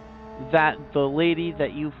uniform that the lady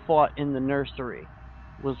that you fought in the nursery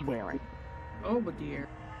was wearing. Oh, dear.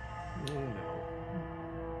 Oh no.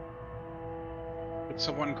 Did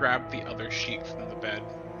someone grab the other sheet from the bed?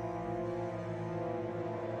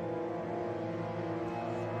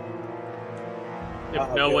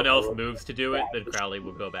 If no one else moves to do it, then Crowley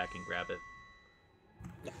will go back and grab it.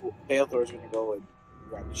 Baelthor's gonna go and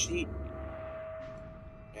grab the sheet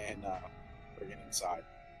and bring it inside.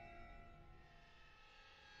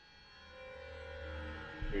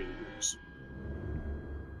 Here it is.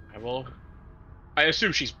 I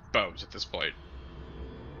assume she's bones at this point.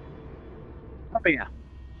 Oh yeah.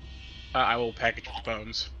 I will package the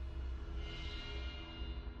bones.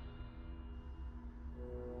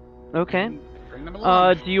 Okay. Bring them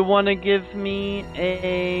along. Do you want to give me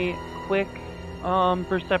a quick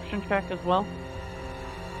perception check as well?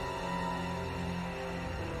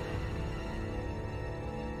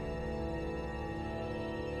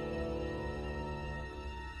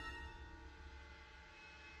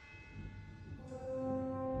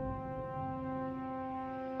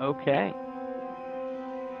 Okay.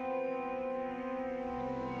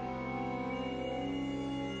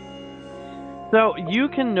 So you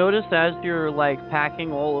can notice as you're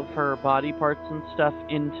packing all of her body parts and stuff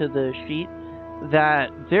into the sheet that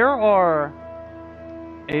there are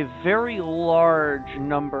a very large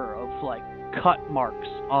number of cut marks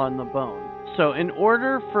on the bone. So in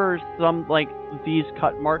order for some these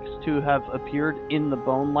cut marks to have appeared in the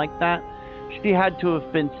bone like that, she had to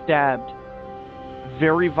have been stabbed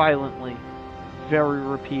very violently, very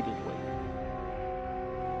repeatedly.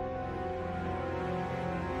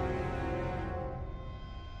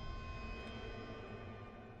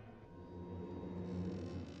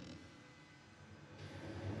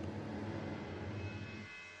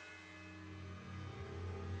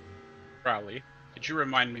 Crowley, could you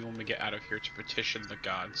remind me when we get out of here to petition the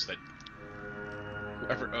gods that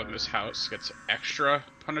whoever owned this house gets extra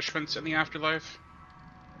punishments in the afterlife?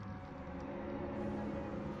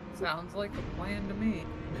 Sounds like a plan to me.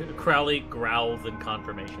 Crowley growls in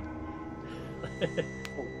confirmation.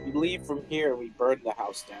 We leave from here, we burn the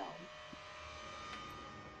house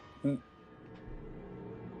down.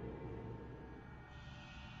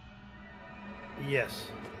 Yes,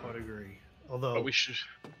 I would agree. Although But we should.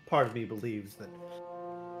 part of me believes that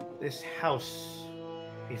this house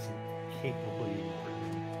isn't capably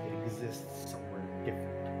it exists somewhere different.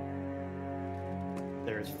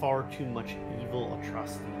 There is far too much evil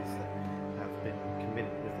atrocities that have been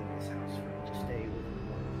committed within this house for it to stay within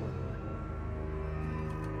one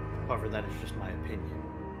plane. However, that is just my opinion.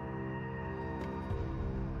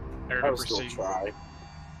 I I remember will still seeing. try.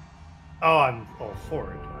 Oh, I'm all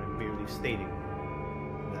for it. I'm merely stating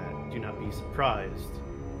that do not be surprised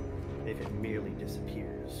if if it merely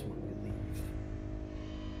disappears when we leave.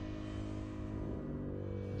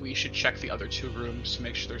 We should check the other 2 rooms to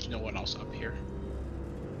make sure there's no one else up here.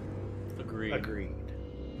 Agreed.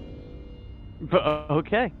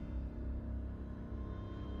 Okay.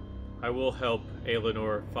 I will help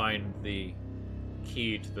Aelinor find the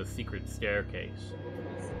key to the secret staircase,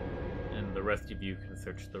 and the rest of you can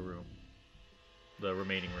search the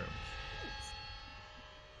remaining rooms.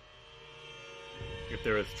 If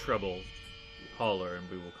there is trouble, holler and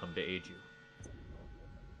we will come to aid you.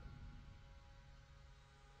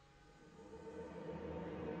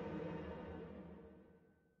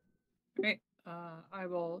 Okay, I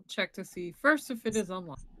will check to see first if it is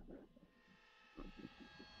unlocked.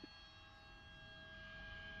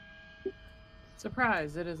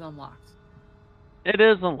 Surprise, it is unlocked. It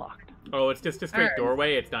is unlocked. Oh, it's just a straight Alright.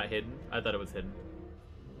 doorway? It's not hidden? I thought it was hidden.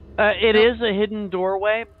 It is a hidden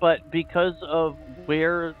doorway, but because of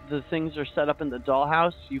where the things are set up in the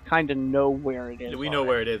dollhouse, you kind of know where it is. We know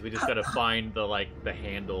where it is. We just gotta find the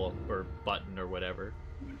handle or button or whatever.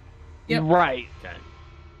 Yep. Right. Okay.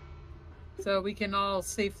 So we can all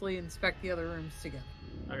safely inspect the other rooms together.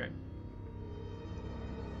 Okay.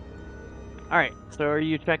 All right. So are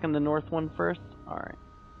you checking the north one first? All right.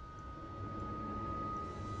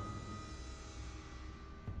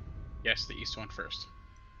 Yes, the east one first.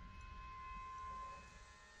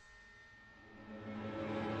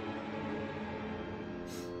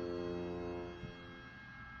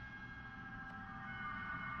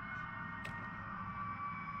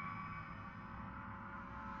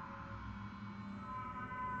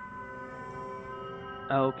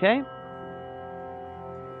 Okay.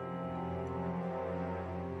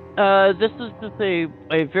 This is just a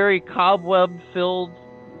very cobweb-filled,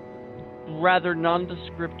 rather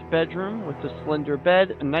nondescript bedroom with a slender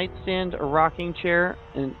bed, a nightstand, a rocking chair,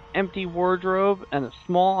 an empty wardrobe, and a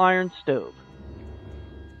small iron stove.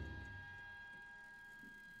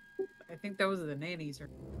 I think those are the nannies.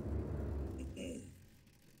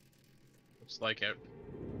 Looks like it.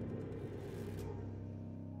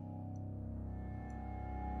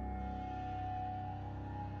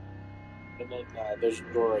 And then there's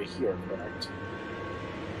a door right here, correct?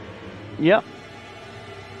 Yep.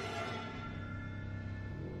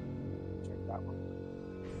 Check that one.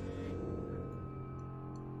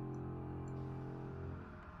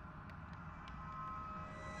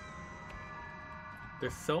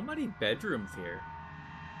 There's so many bedrooms here.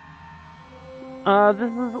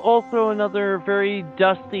 This is also another very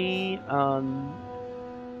dusty,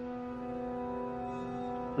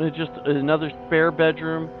 just another spare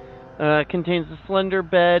bedroom. Contains a slender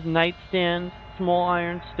bed, nightstand, small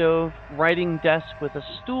iron stove, writing desk with a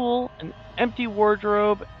stool, an empty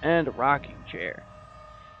wardrobe, and a rocking chair.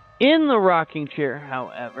 In the rocking chair,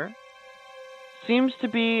 however, seems to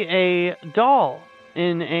be a doll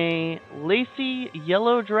in a lacy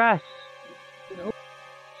yellow dress. Nope.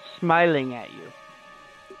 Smiling at you.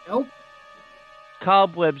 Nope.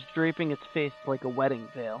 Cobwebs draping its face like a wedding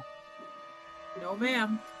veil. No,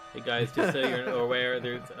 ma'am. Hey guys, just so you're aware,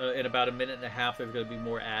 there's in about a minute and a half, there's going to be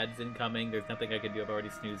more ads incoming. There's nothing I can do. I've already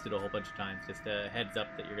snoozed it a whole bunch of times. Just a heads up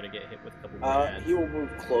that you're going to get hit with a couple more ads. He will move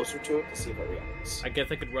closer to it to see if it reacts. I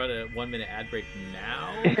guess I could run a 1-minute ad break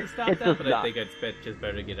now It to stop does that, but I not. think it's just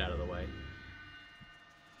better to get out of the way.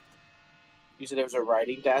 You said there was a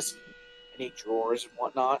writing desk, any drawers and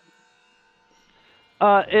whatnot.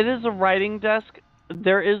 It is a writing desk.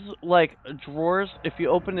 There is, like, drawers. If you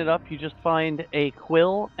open it up, you just find a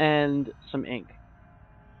quill and some ink.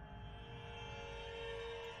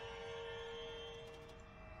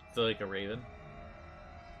 So like a raven.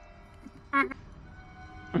 But,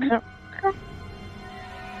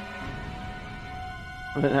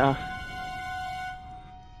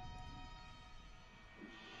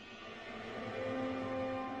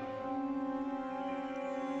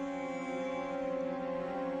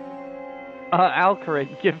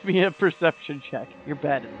 Alcarid, give me a perception check. You're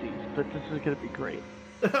bad at these, but this is gonna be great.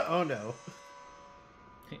 Oh no.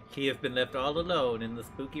 He has been left all alone in the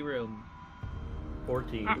spooky room.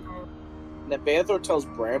 14. Uh-oh. And then Banthor tells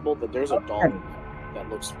Bramble that there's a doll that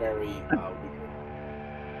looks very weird.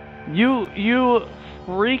 You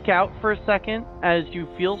freak out for a second as you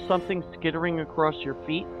feel something skittering across your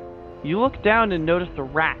feet. You look down and notice a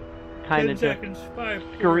rat kind of just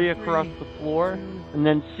scurry across the floor and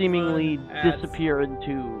then seemingly disappear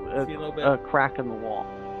into a crack in the wall.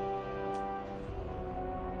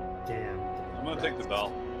 Damn. I'm gonna take the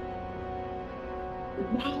bell.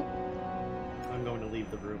 I'm going to leave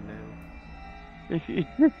the room now.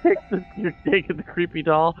 You're taking the creepy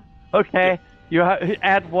doll. Okay, you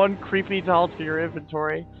add one creepy doll to your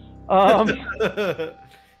inventory.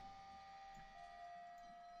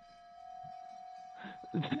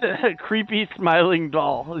 Creepy smiling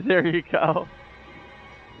doll. There you go.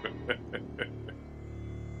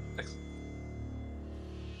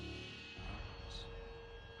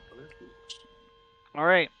 All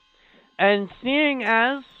right. And seeing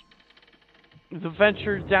as the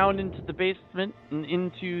venture down into the basement and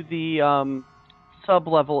into the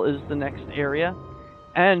sub-level is the next area,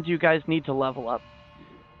 and you guys need to level up,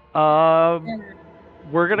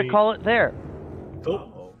 we're going to call it there.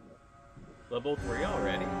 Oh. Level 3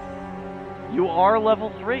 already? You are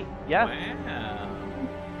level 3, yes.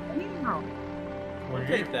 Wow. We'll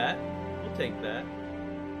take that. We'll take that.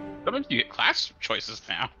 Sometimes you get class choices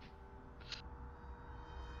now.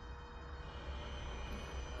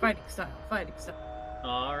 Fighting style.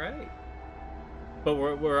 All right. But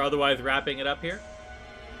we're otherwise wrapping it up here?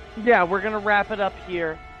 Yeah, we're going to wrap it up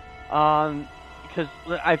here. Because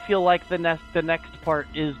I feel like the next part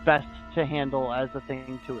is best to handle as a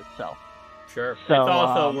thing to itself. Sure. So, it's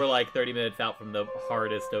also, we're like 30 minutes out from the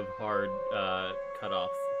hardest of hard cutoffs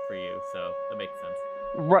for you, so that makes sense.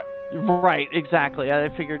 Right, exactly. I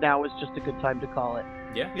figured now was just a good time to call it.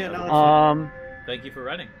 Yeah. No, thank you for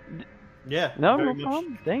running. Yeah. No very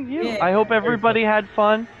problem. much. Thank you. Yeah. I hope everybody had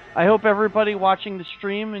fun. I hope everybody watching the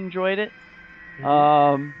stream enjoyed it.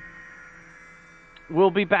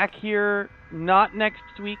 We'll be back here not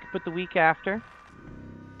next week, but the week after.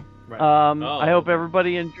 Right. I hope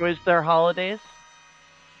everybody enjoys their holidays.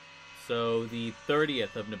 So the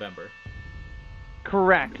 30th of November.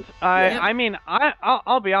 Correct. I mean,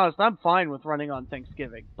 I'll be honest. I'm fine with running on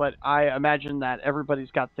Thanksgiving, but I imagine that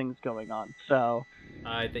everybody's got things going on. So.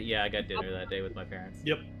 I got dinner that day with my parents.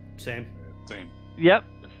 Yep. Same. Yep.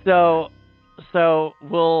 So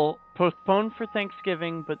we'll postpone for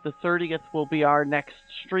Thanksgiving, but the 30th will be our next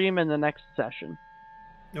stream and the next session.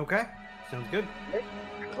 Okay. Sounds good.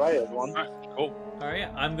 Right, everyone. All right, cool. All right,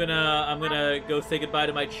 I'm gonna go say goodbye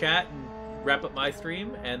to my chat and wrap up my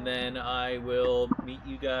stream, and then I will meet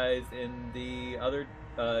you guys in the other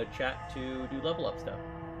chat to do level up stuff.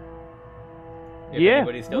 If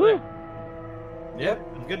anybody's still there. Yep.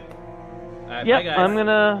 I'm good. All right, Yep. bye, guys. I'm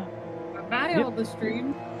gonna All the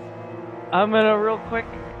stream. real quick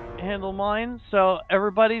handle mine. So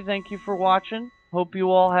everybody, thank you for watching. Hope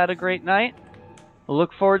you all had a great night. I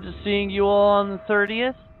look forward to seeing you all on the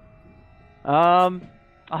 30th. I'll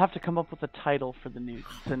have to come up with a title for the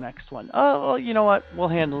next one. Oh, well, you know what? We'll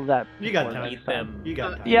handle that. You got before time. next time. You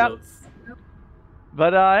got time. Yep.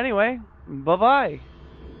 But anyway, bye-bye.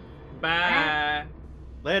 Bye.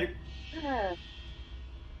 Later.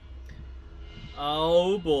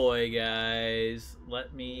 Oh boy, guys.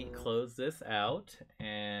 Let me close this out,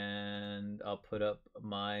 and I'll put up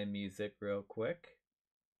my music real quick.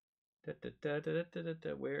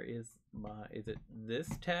 Where is it this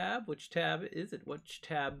tab? Which tab is it? Which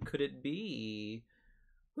tab could it be?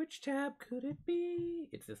 Which tab could it be?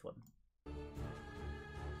 It's this one.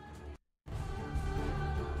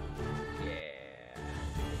 Yeah.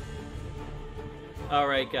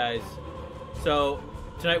 Alright, guys. So,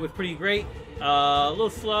 tonight was pretty great. A little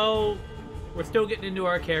slow. We're still getting into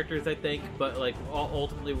our characters, I think, but like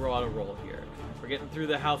ultimately we're on a roll here. We're getting through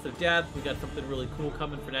the House of Death. We got something really cool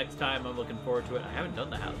coming for next time. I'm looking forward to it. I haven't done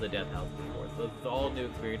the Death House before, so it's all new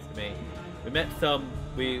experience to me. We met some.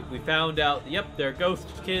 We found out. Yep, they're ghost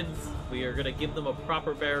kids. We are gonna give them a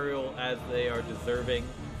proper burial as they are deserving.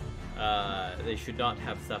 They should not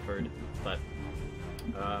have suffered, but.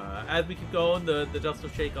 As we keep going, the dust will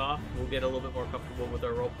shake off. We'll get a little bit more comfortable with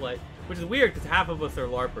our roleplay, which is weird because half of us are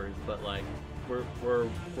LARPers, but like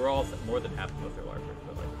we're all more than half of us are LARPers,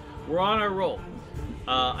 but like we're on our roll.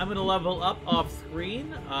 I'm gonna level up off screen.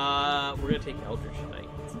 We're gonna take Eldritch Knight.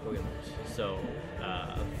 Spoilers. So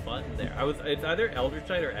fun there. It's either Eldritch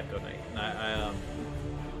Knight or Echo Knight. And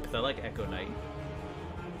because I like Echo Knight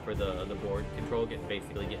for the board control,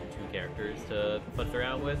 basically getting two characters to futz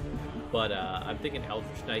around with. But I'm thinking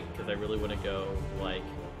Eldritch Knight because I really want to go like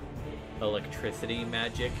electricity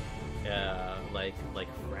magic, like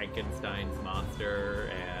Frankenstein's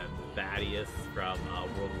monster and Thaddeus from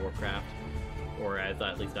World of Warcraft, or as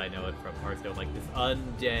at least I know it from Hearthstone, like this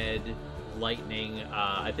undead lightning.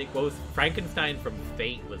 I think what was Frankenstein from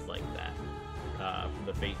Fate was like that, from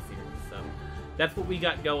the Fate series. So that's what we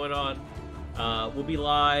got going on. We'll be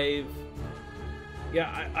live.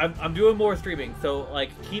 Yeah, I'm doing more streaming, so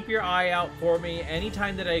like keep your eye out for me.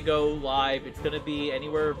 Anytime that I go live, it's gonna be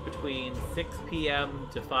anywhere between 6 p.m.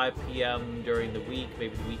 to 5 p.m. during the week,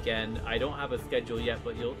 maybe the weekend. I don't have a schedule yet,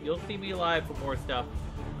 but you'll see me live for more stuff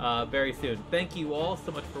very soon. Thank you all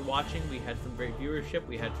so much for watching. We had some great viewership.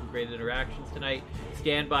 We had some great interactions tonight.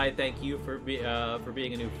 Standby, thank you for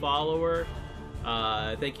being a new follower.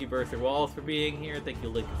 Thank you, Bertha Walls, for being here. Thank you,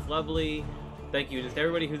 Lucas Lovely. Thank you to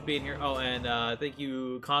everybody who's being here. Oh, and thank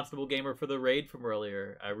you, Constable Gamer, for the raid from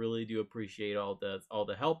earlier. I really do appreciate all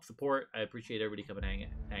the help, support. I appreciate everybody coming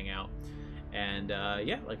hang out. And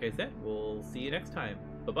yeah, like I said, we'll see you next time.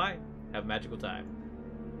 Bye bye. Have a magical time.